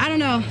me, I don't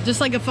know.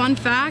 Just like a fun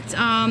fact.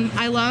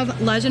 I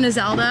love Legend of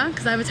Zelda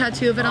because I have a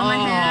tattoo of it on my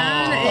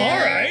hand. All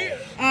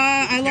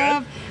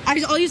right.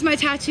 I'll use my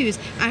tattoos.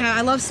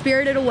 I love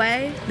Spirited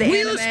Away. The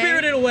We anime. love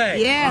Spirited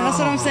Away. Yeah, that's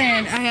what I'm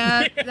saying.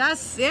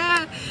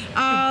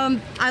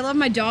 I love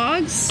my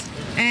dogs,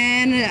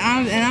 and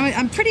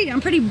I'm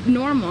pretty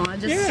normal.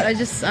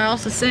 I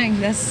also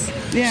sing.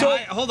 So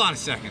hold on a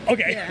second.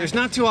 Okay. Yeah. There's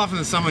not too often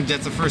that someone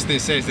gets the first thing they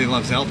say is they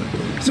love Zelda.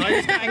 So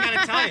I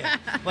gotta tell you,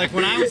 like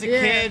when I was a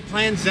kid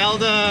playing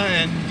Zelda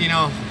and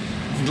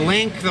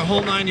Link, the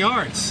whole 9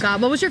 yards. God,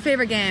 what was your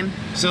favorite game?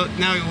 So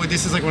now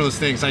this is like one of those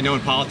things I know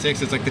in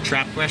politics. It's like the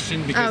trap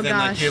question because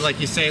then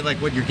you say like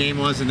what your game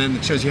was and then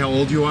it shows you how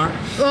old you are.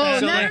 Oh,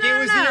 so it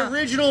was the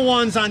original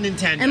ones on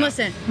Nintendo. And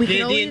listen, we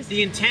can always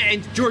the intent.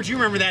 And George, you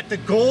remember that the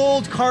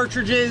gold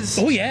cartridges?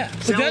 Oh yeah,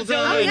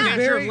 Zelda,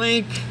 Adventure of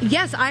Link.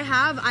 Yes, I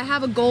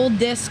have a gold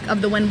disc of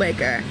the Wind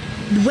Waker.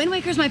 Wind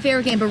Waker is my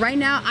favorite game, but right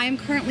now I am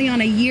currently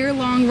on a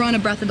year-long run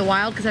of Breath of the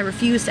Wild because I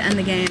refuse to end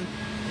the game.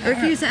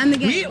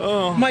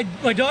 My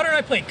daughter and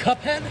I played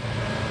Cuphead,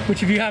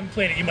 which if you haven't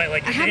played it, you might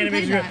like. I haven't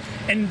played that.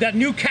 And that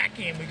new cat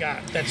game we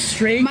got, that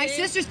Stray. My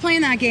sister's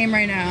playing that game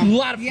right now. A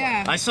lot of fun.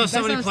 Yeah. I saw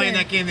somebody playing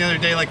that game the other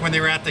day, like when they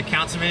were at the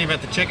council meeting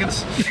about the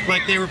chickens.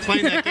 Like they were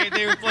playing that game.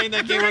 They were playing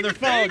that game on their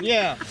phone.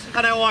 Yeah.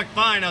 And I walked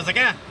by and I was like,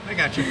 I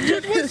got you.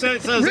 So I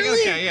was like,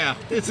 okay, yeah,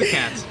 it's the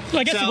cats. Well,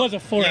 I guess it was a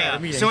 4-hour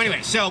meeting. So anyway,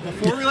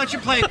 before we let you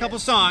play a couple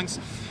songs,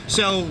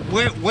 so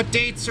what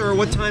dates or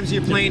what times are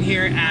you playing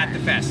here at the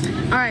fest?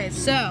 All right,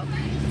 so.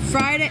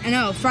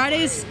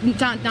 Friday's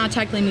not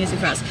technically Music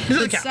Fest.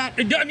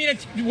 I mean,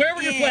 it's wherever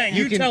you're playing,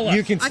 you tell us.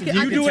 You can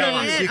do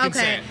it. You can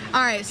say it.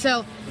 All right,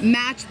 so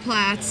Match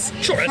Platz,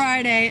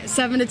 Friday,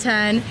 7 to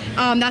 10.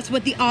 That's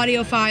with the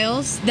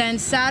Audiophiles. Then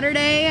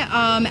Saturday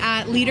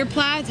at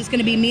Liederplatz, it's going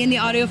to be me and the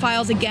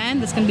Audiophiles again.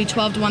 That's going to be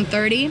 12 to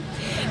 1:30.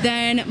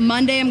 Then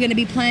Monday, I'm going to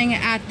be playing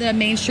at the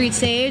Main Street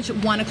stage,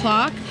 1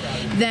 o'clock.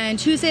 Then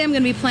Tuesday, I'm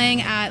going to be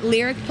playing at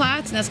Lyric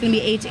Platz, and that's going to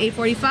be 8 to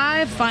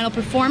 8:45. Final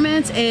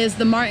performance is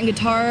the Martin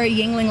Guitar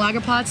Yingling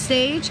Lagerplatz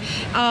stage.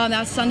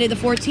 That's Sunday the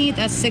 14th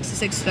at 6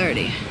 to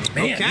 6:30.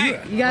 Okay.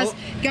 You guys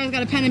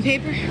got a pen and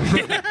paper?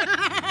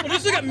 Well,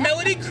 this is like a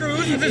Melody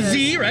Cruise with a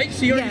Z, right?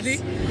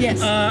 C-R-U-Z?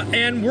 Yes.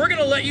 And we're going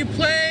to let you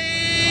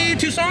play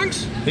 2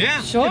 songs?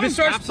 Yeah. Sure. If it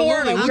starts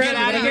Absolutely. 4, We'll get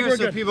out of here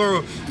so people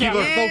are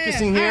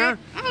focusing here.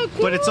 Oh,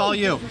 cool. But it's all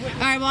you. All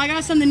right, well, I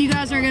got something you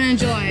guys are going to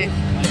enjoy.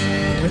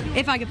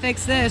 If I can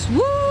fix this.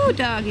 Woo,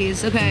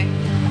 doggies. Okay.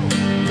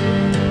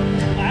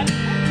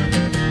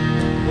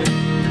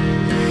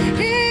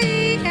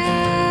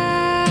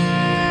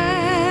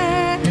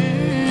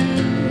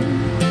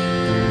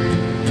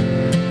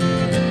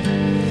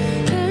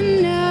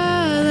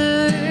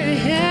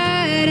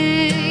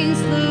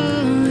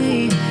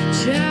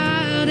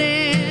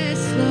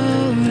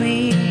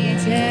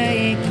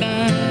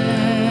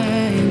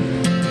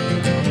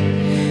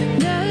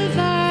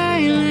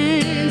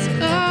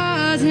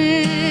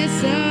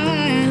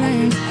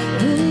 Silence.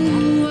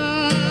 Ooh,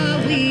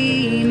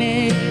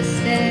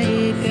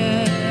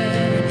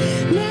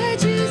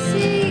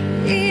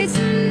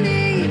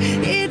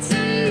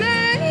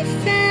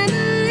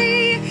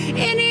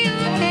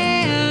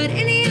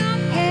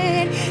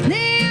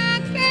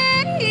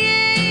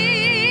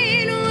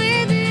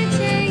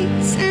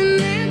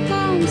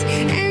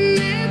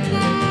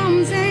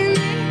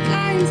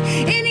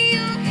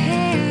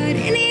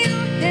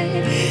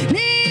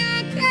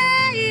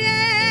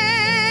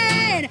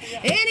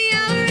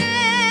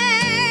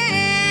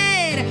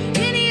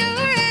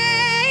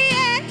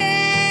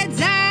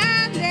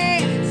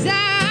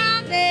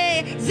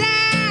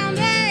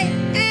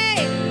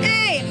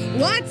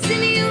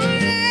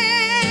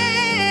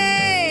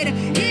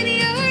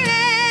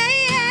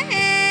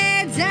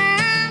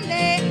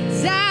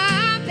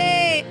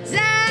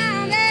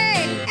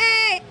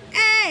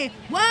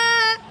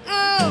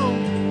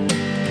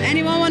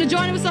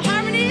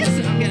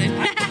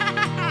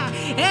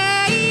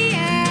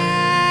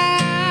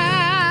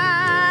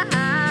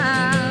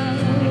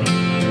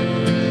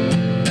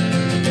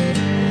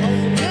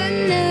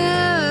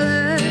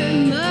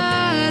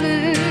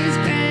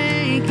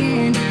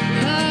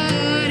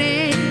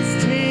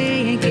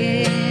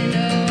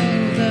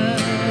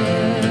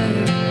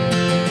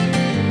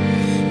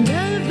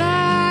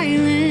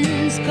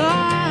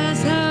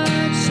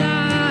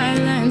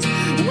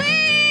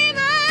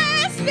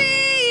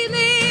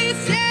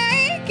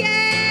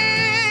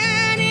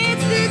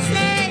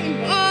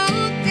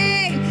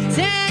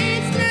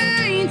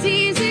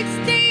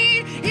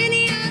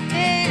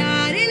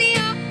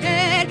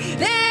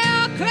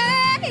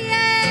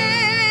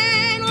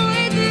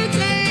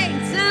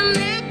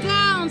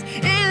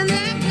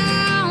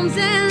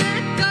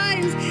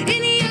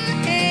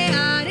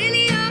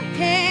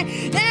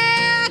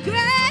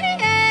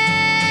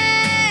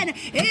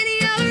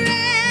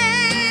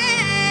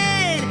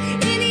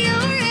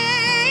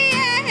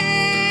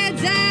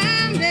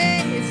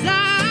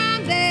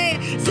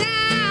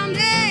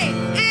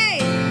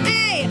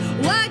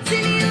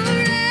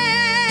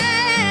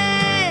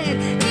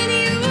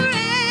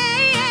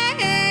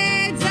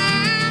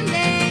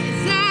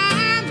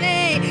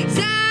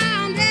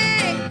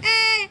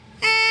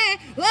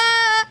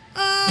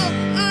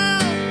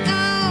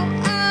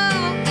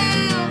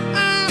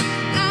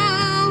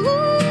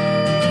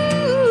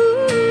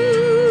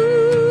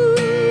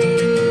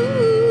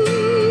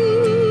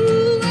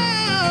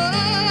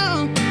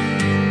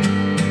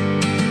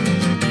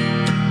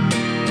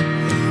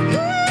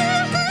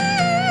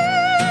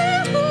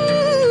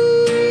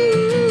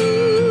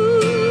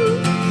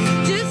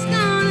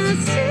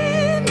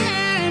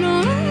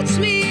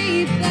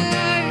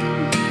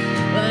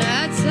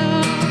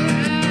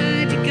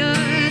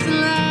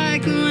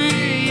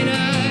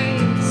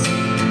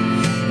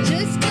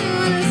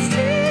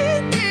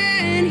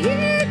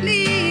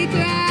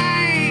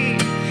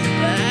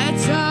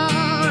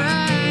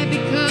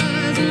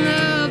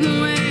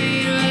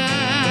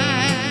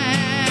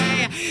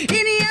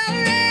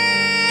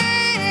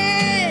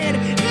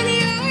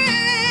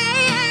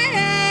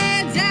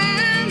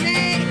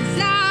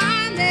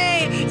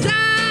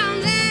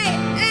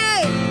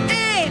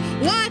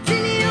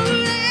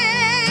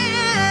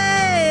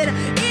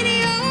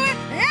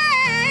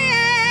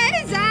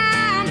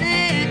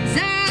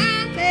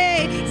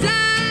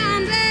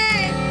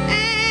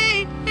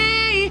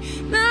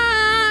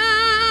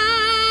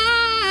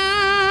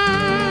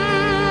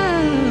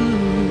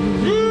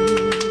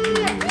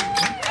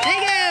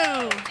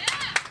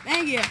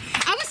 you.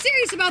 I was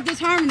serious about those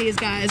harmonies,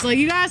 guys. Like,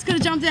 you guys could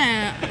have jumped in.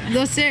 I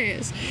was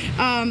serious.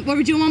 What,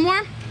 we doing one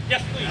more?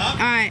 Yes, please. All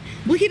right.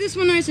 We'll keep this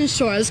one nice and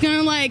short. It's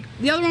gonna like,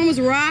 the other one was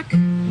rock.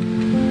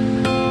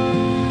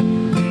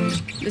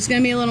 It's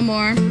gonna be a little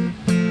more.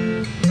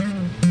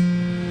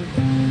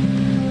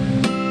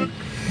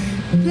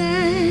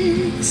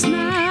 Bless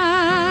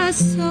my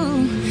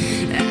soul.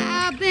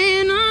 I've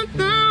been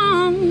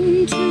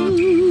alone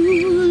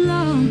too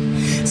long.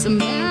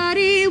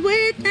 Somebody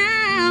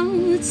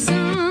without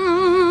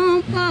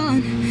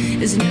someone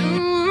is no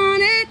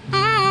one at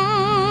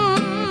all.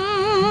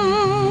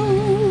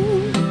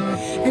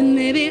 And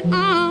maybe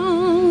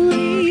all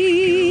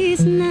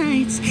these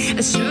nights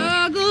I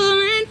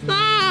struggle and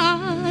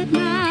fought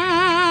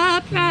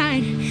my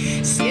pride.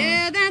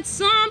 Scared that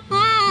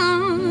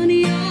someone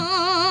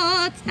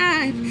your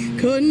type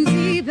couldn't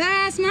see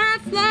past my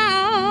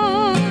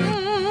flaws.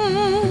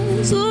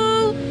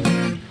 Oh,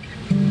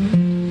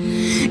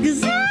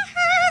 'cause I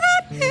have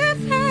a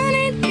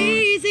different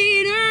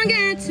easy to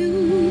get to.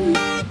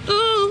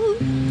 Ooh.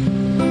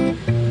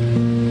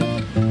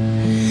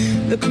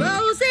 The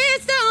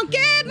closest I'll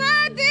get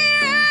might be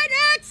right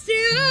next to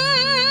you.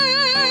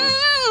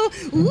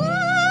 Ooh,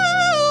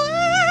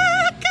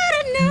 I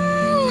gotta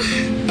know.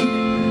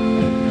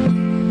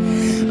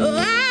 Oh,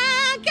 I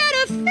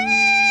gotta feel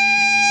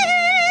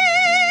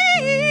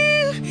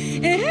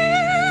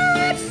how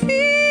it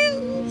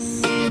feels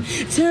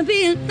to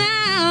be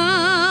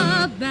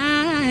loved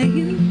by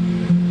you.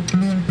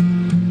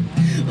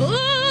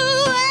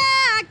 Oh,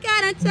 I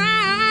gotta touch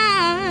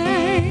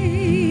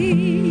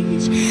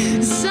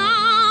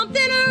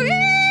something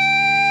real.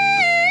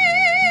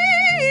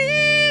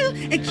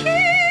 It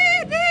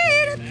can't be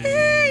the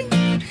thing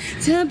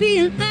to be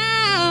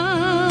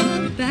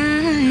loved by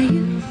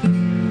you.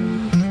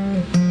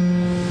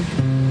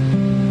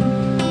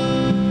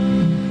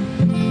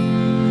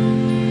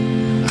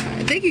 All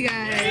right, thank you guys.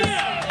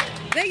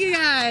 Thank you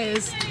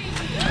guys.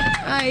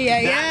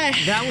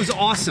 That was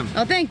awesome.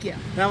 Oh, thank you.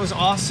 That was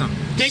awesome.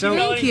 Thank you,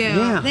 Melody. Thank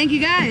you. Yeah. Thank you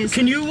guys.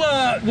 Can you,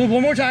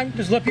 one more time,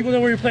 just let people know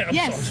where you're playing? I'm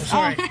Yes. so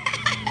sorry.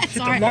 Hit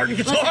the Martin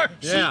guitar.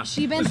 Yeah.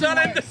 She been Let's through not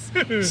end worse.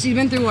 this. She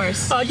been through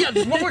worse. Yeah,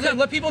 just one more time.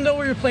 Let people know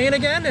where you're playing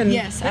again. And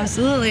Yes,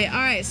 absolutely. All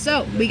right,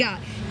 so we got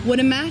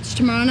Wooden Match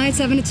tomorrow night,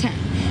 7 to 10.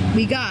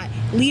 We got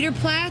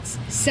Liederplatz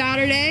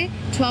Saturday,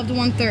 12 to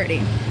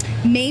 1:30.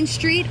 Main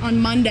Street on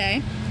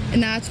Monday,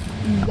 and that's,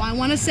 I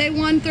want to say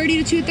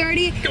 1:30 to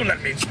 2:30. Don't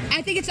let me.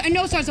 I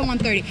know it starts at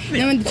 1:30.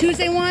 Then the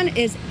Tuesday one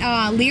is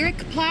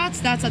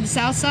Lyricplatz. That's at the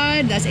south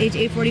side. That's 8 to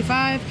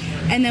 8:45.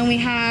 And then we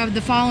have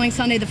the following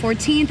Sunday, the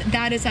 14th.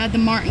 That is at the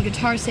Martin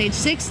Guitar Stage,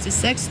 6 to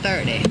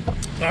 6:30.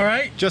 All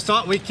right. Just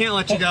thought we can't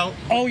let you go.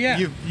 Oh yeah.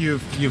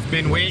 You've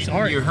been waiting.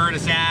 Sorry. You heard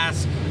us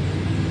ask.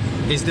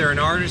 Is there an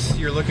artist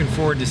you're looking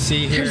forward to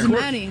see here? There's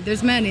many.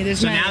 There's many.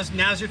 So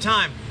now's your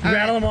time.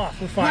 Rattle them off.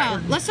 We're fine.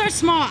 Well, let's start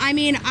small. I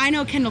mean, I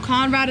know Kendall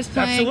Conrad is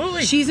playing.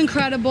 Absolutely. She's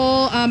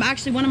incredible.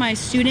 Actually, one of my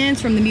students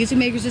from the Music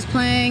Makers is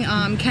playing.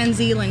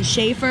 Kenzie Lynn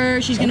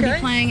Schaefer. She's going to be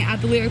playing at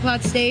the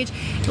Lyricplatz stage.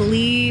 I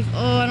believe.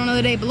 Oh, I don't know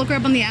the date, but look her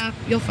up on the app.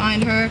 You'll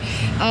find her.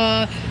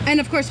 And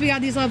of course, we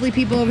got these lovely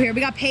people over here.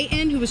 We got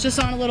Peyton, who was just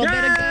on a little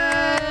bit ago.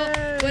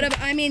 Whatever.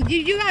 I mean,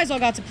 you guys all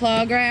got to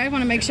plug, right? I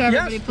want to make sure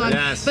everybody plugs.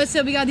 Yes. But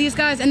so we got these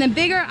guys, and then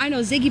bigger. I know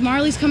Ziggy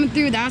Marley's coming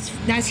through.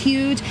 That's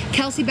huge.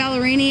 Kelsey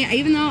Ballerini.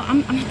 Even though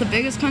I'm not the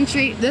biggest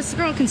country, this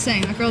girl can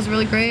sing. That girl's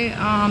really great.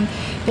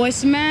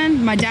 Boyz II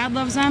Men. My dad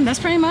loves them. That's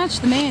pretty much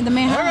the main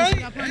house.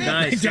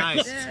 Nice.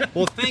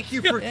 Well, thank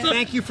you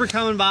for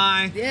coming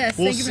by. Yes,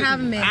 thank you for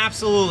having me.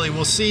 Absolutely.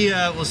 We'll see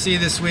you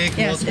this week.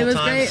 Yes, it was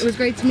times. great. It was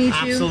great to meet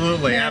you.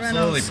 Absolutely. Mary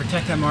Reynolds.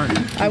 Protect that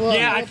Martin. I will.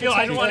 Yeah,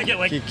 I don't want to get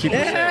like. Keep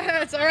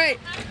It's all right.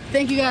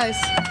 Thank you guys.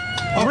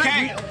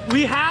 Okay.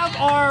 We have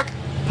our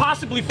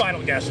possibly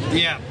final guest.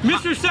 Yeah.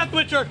 Mr. Seth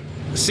Witcher.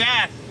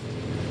 Seth.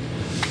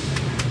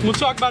 We'll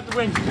talk about the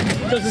ring.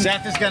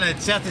 Seth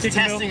is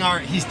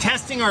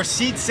testing our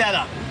seat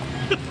setup.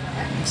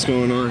 What's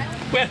going on?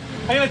 Wait,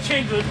 I gotta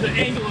change the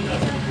angle of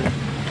this.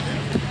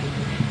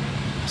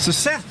 So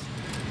Seth,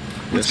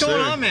 what's Yes,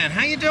 going sir. on, man?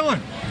 How you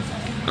doing?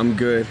 I'm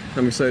good.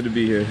 I'm excited to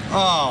be here.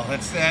 Oh,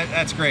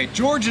 that's great.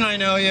 George and I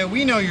know you.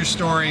 We know your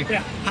story.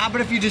 Yeah. How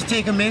about if you just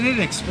take a minute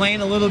and explain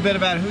a little bit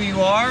about who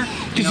you are?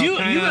 Because you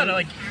gotta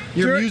like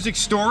your music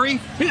story.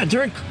 Yeah,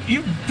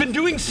 you've been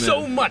doing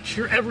so much.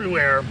 You're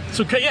everywhere.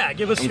 So yeah,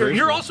 give us I'm your. grateful.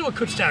 You're also a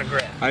Kutztown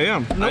grad. I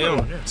am.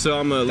 So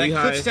I'm a That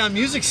Lehigh. Kutztown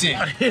music scene.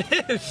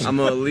 I'm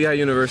a Lehigh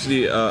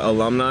University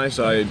alumni.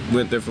 So I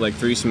went there for like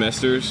 3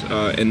 semesters,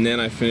 and then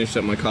I finished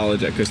up my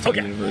college at Kutztown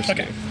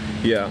University. Okay.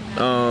 Yeah.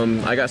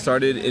 I got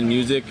started in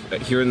music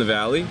here in the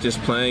Valley,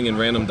 just playing in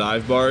random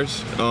dive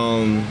bars,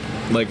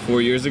 like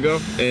 4 years ago,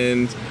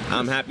 and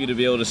I'm happy to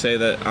be able to say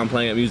that I'm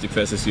playing at Music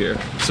Fest this year.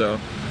 So.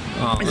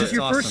 Is this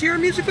your first year at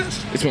Music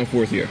Fest? It's my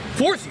 4th year.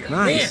 4th year.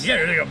 Nice. Man, yeah,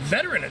 you're like a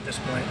veteran at this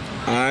point.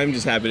 I'm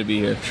just happy to be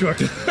here. Sure.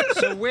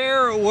 So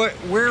where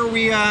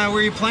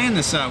are you playing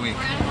this week?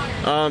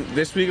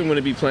 This week I'm going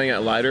to be playing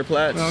at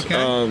Liederplatz.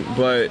 Okay.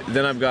 But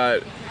then I've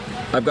got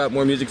I've got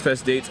more Music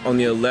Fest dates on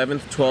the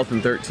 11th, 12th,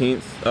 and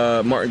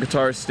 13th. Martin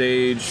Guitar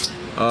Stage,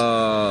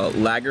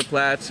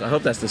 Lagerplatz. I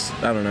hope that's this.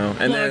 I don't know.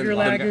 And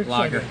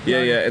Lager.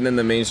 Yeah, and then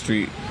the Main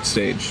Street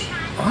stage.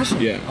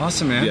 Awesome. Yeah.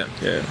 Awesome, man.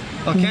 Yeah.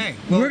 Okay.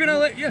 Well,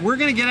 We're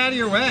gonna get out of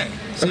your way,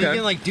 so you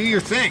can like do your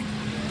thing.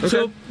 Okay.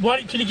 So,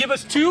 can you give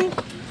us two?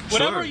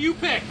 Whatever Sure. you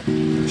pick.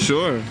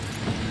 Sure.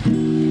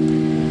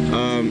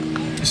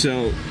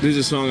 So there's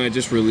a song I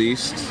just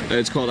released.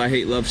 It's called I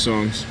Hate Love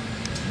Songs.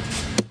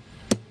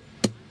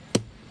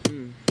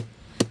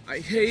 I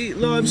hate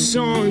love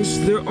songs,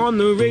 they're on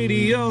the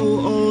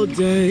radio all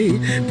day.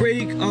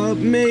 Break up,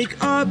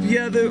 make up,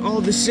 yeah, they're all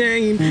the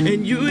same.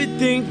 And you would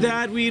think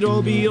that we'd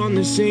all be on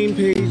the same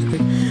page, but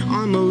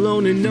I'm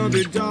alone,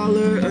 another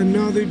dollar,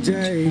 another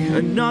day.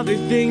 Another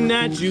thing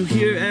that you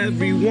hear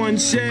everyone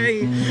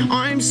say.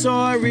 I'm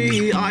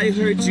sorry I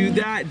hurt you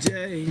that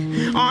day.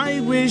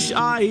 I wish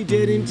I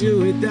didn't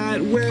do it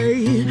that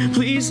way.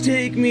 Please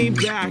take me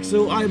back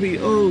so I'll be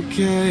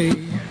okay.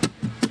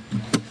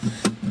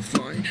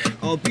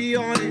 I'll be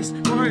honest,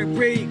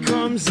 heartbreak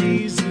comes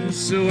easy,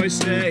 so I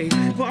stay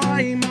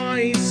by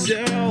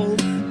myself.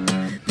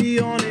 Be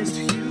honest,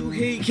 you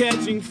hate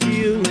catching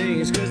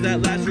feelings, cause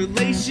that last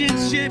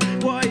relationship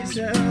was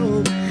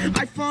hell.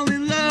 I fall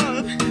in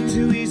love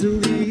too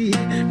easily,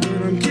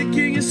 but I'm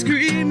kicking and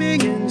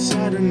screaming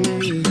inside of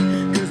me,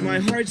 cause my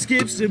heart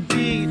skips a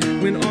beat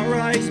when our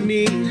eyes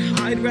meet.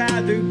 I'd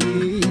rather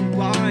be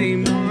by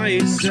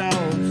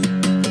myself.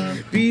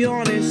 Be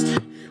honest,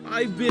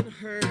 I've been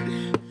hurt.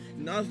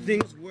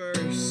 Nothing's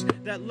worse,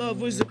 that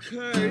love was a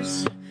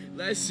curse.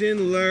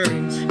 Lesson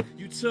learned.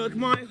 You took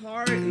my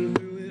heart and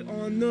threw it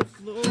on the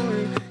floor.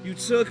 You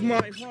took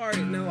my heart,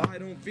 now I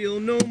don't feel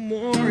no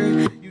more.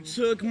 You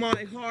took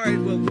my heart,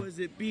 what was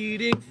it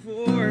beating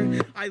for?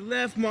 I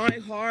left my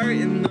heart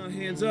in the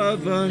hands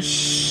of a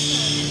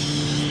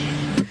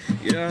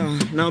yeah,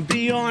 now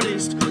be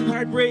honest,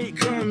 heartbreak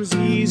comes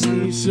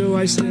easy, so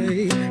I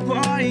stay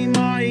by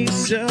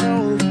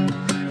myself.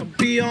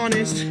 Be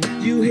honest,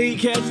 you hate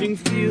catching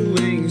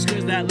feelings,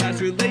 cause that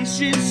last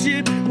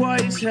relationship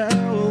was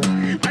hell.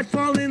 I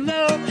fall in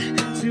love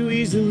too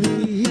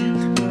easily,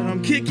 but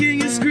I'm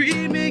kicking and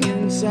screaming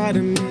inside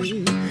of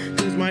me,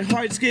 cause my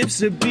heart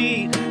skips a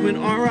beat when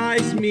our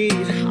eyes meet.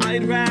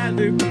 I'd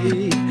rather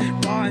be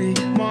by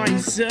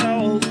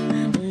myself.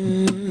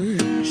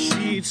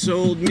 She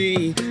told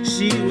me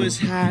she was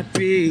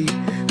happy.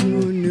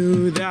 Who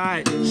knew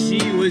that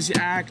she was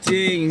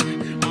acting?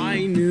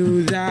 I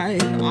knew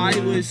that I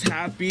was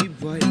happy,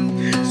 but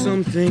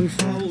something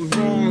felt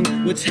wrong.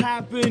 What's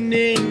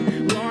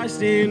happening?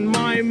 Lost in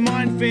my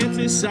mind,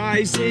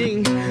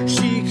 fantasizing.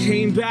 She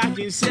came back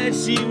and said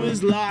she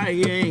was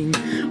lying.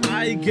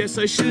 I guess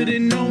I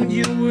should've known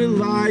you were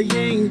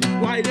lying.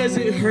 Why does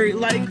it hurt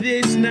like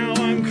this? Now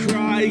I'm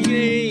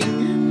crying.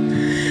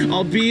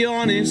 I'll be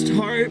honest,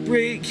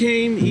 heartbreak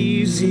came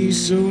easy,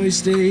 so I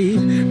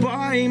stayed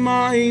by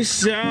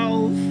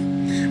myself.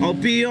 I'll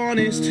be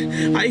honest,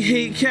 I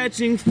hate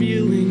catching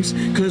feelings,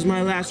 cause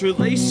my last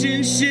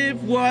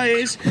relationship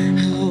was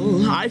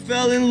hell. I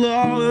fell in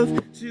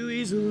love too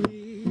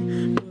easily,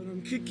 but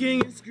I'm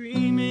kicking and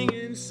screaming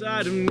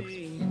inside of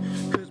me,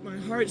 cause my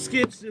heart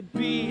skips a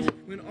beat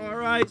when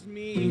our eyes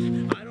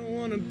meet. I don't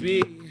wanna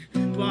be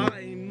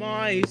by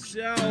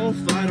myself.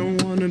 I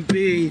don't wanna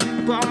be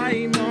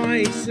by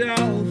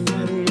myself.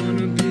 I don't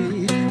wanna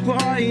be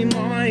by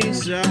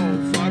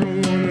myself. I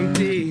don't wanna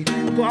be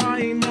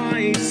by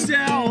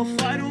myself.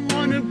 I don't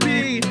wanna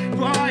be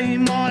by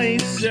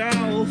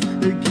myself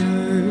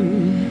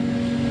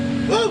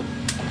again. Woo!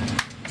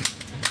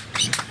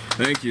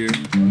 Thank you.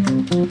 Play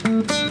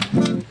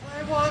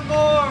one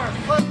more.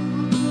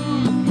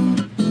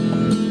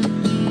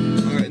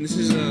 Alright, and this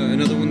is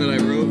another one that I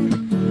wrote.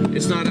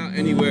 It's not out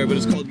anywhere, but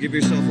it's called Give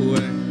Yourself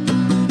Away.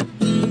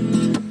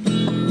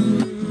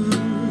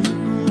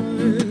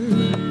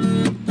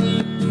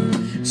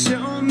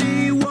 Tell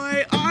me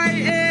what I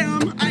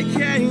am, I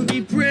can't be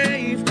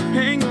brave.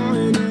 Hang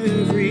on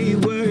every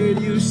word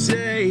you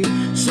say.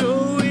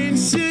 So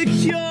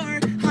insecure,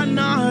 I'm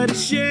not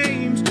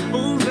ashamed.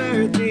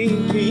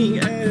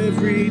 Overthinking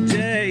every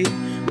day.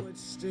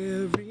 What's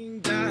staring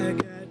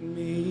back at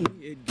me?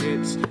 It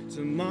gets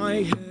to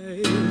my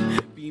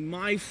head. Be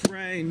my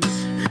friend.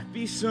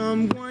 Be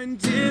someone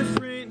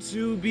different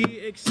to be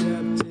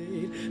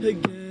accepted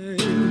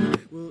again.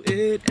 Will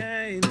it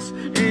end?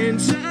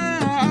 And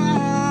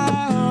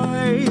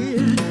I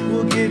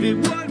will give it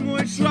one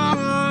more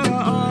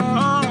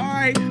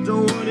try.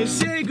 Don't wanna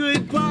say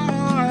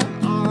goodbye.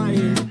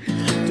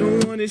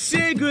 Don't wanna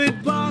say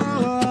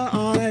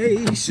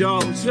goodbye. So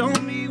tell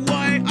me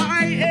what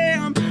I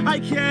am. I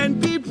can't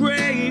be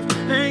brave.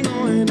 Hang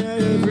on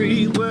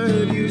every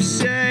word you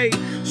say.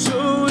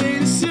 So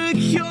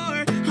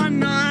insecure, I'm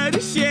not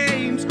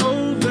ashamed.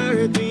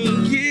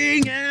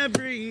 Overthinking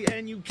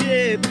and you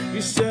give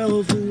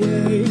yourself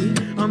away.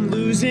 I'm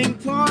losing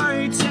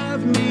parts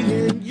of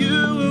me and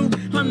you.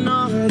 I'm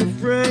not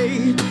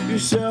afraid.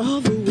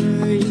 Yourself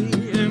away.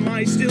 Am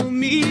I still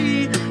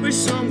me or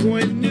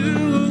someone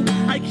new?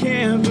 I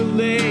can't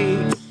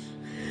relate.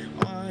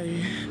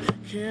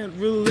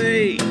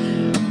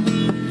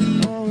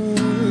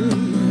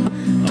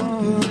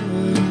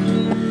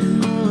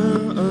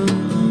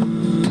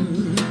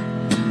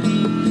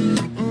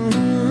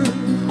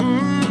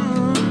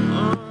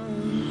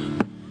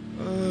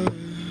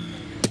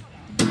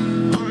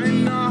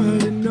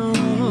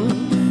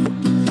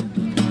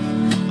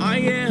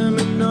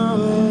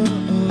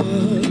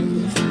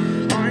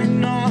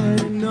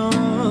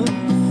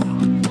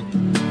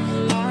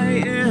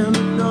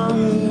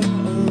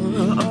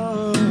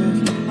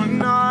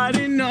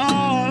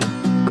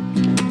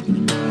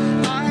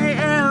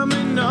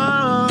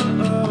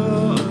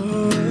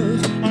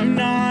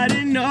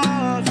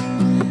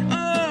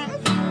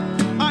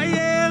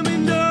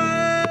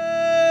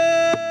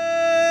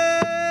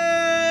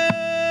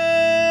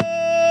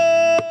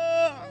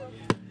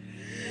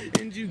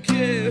 and you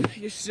give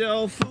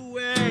yourself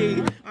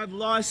away. I've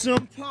lost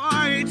some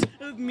parts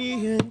of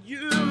me and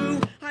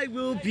you. I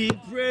will be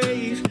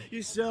brave,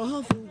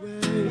 yourself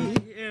away.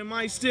 Am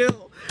I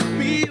still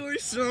me or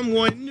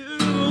someone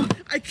new?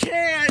 I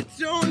can't,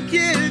 don't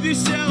give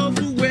yourself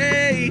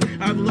away.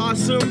 I've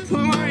lost some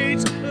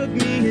parts of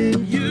me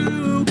and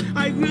you.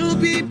 I will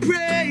be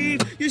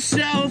brave,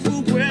 yourself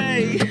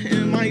away.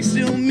 Am I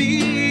still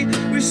me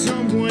or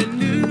someone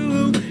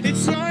new?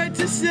 It's hard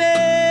to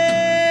say.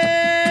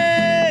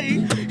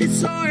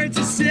 It's hard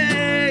to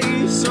say.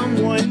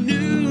 Someone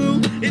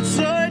new. It's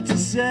hard to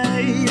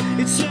say.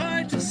 It's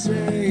hard to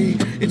say.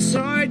 It's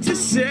hard to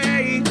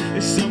say.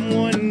 There's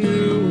someone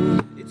new.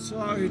 It's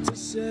hard to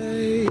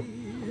say.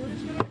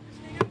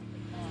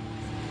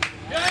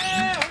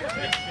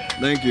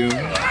 Thank you.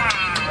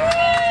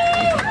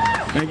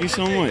 Thank you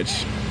so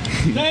much.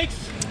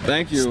 Thanks.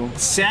 Thank you.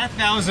 Seth,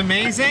 that was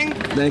amazing.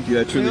 Thank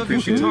you. I truly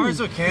appreciate it. Guitars,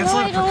 okay. It's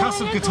like a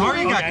percussive guitar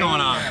you got going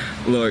on.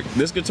 Look,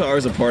 this guitar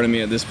is a part of me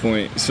at this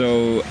point,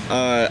 so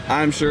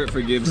I'm sure it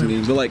forgives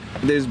me. But like,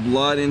 there's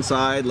blood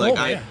inside. Like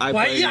I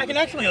play. Yeah, I can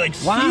actually like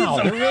see Wow,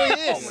 some. there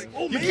really is.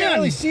 You can't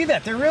really see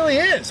that. There really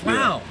is.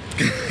 Wow.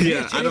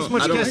 Yeah, I don't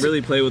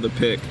really play with a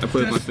pick. I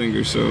play with my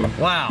fingers, so.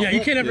 Wow. Yeah,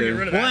 you can't ever get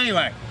rid of that. Well,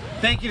 anyway.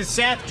 Thank you to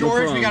Seth,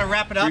 George. We got to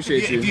wrap it up.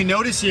 If you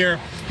notice here,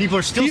 people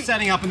are still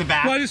setting up in the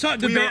back. Well, I just saw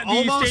the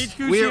stage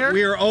crew here.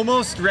 We are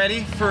almost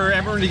ready for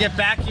everyone to get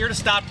back here to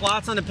Stop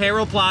Plots on the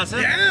Payroll Plaza.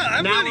 Yeah,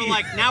 I'm ready.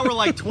 Now we're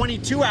like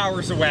 22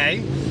 hours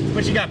away,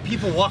 but you got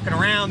people walking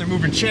around. They're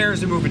moving chairs.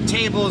 They're moving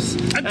tables.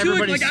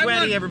 Everybody's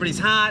sweaty. Everybody's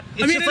hot.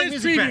 It's just like it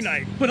is preview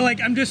night, but like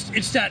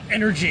it's that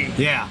energy.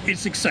 Yeah,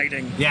 it's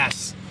exciting.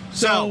 Yes.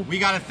 So we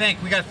got to thank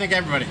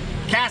everybody.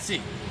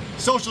 Cassie,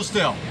 Social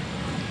Still,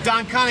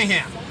 Don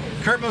Cunningham,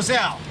 Kurt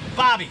Moselle,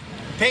 Bobby,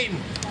 Peyton,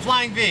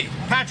 Flying V,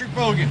 Patrick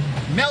Bogan,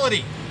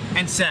 Melody,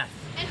 and Seth.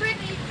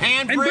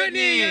 And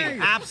Brittany.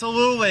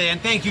 Absolutely. And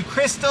thank you,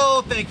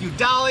 Crystal. Thank you,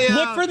 Dahlia.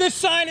 Look for this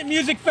sign at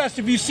Music Fest.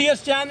 If you see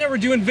us down there, we're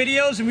doing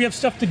videos and we have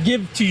stuff to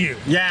give to you.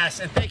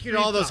 Yes, and thank you to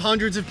all those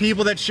hundreds of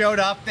people that showed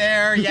up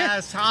there.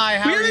 Yes, hi,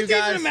 how are you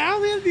guys?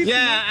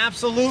 Yeah,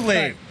 absolutely.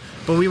 Right.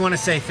 But we want to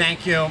say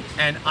thank you,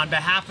 and on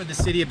behalf of the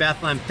city of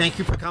Bethlehem, thank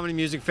you for coming to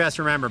Music Fest.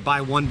 Remember, buy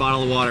one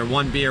bottle of water,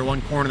 one beer,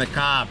 one corn on the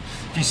cob.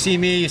 If you see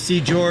me, you see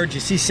George, you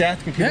see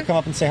Seth, can people come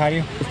up and say hi to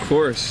you? Of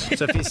course.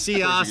 So if you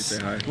see us,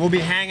 we'll be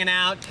hanging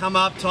out. Come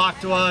up, talk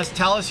to us.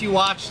 Tell us you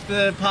watched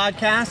the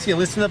podcast, you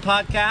listen to the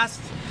podcast.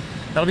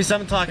 That'll be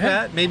something to talk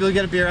about. Maybe we'll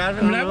get a beer out of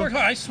it. I worked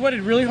hard. I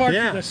sweated really hard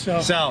for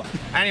this. So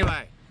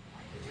anyway.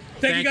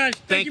 Thank you guys.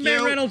 Thank you,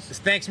 Matt Reynolds.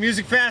 Thanks,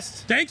 Music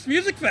Fest. Thanks,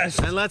 Music Fest.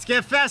 And let's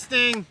get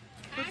festing.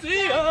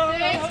 See ya.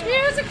 Thanks,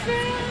 Music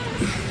Fest.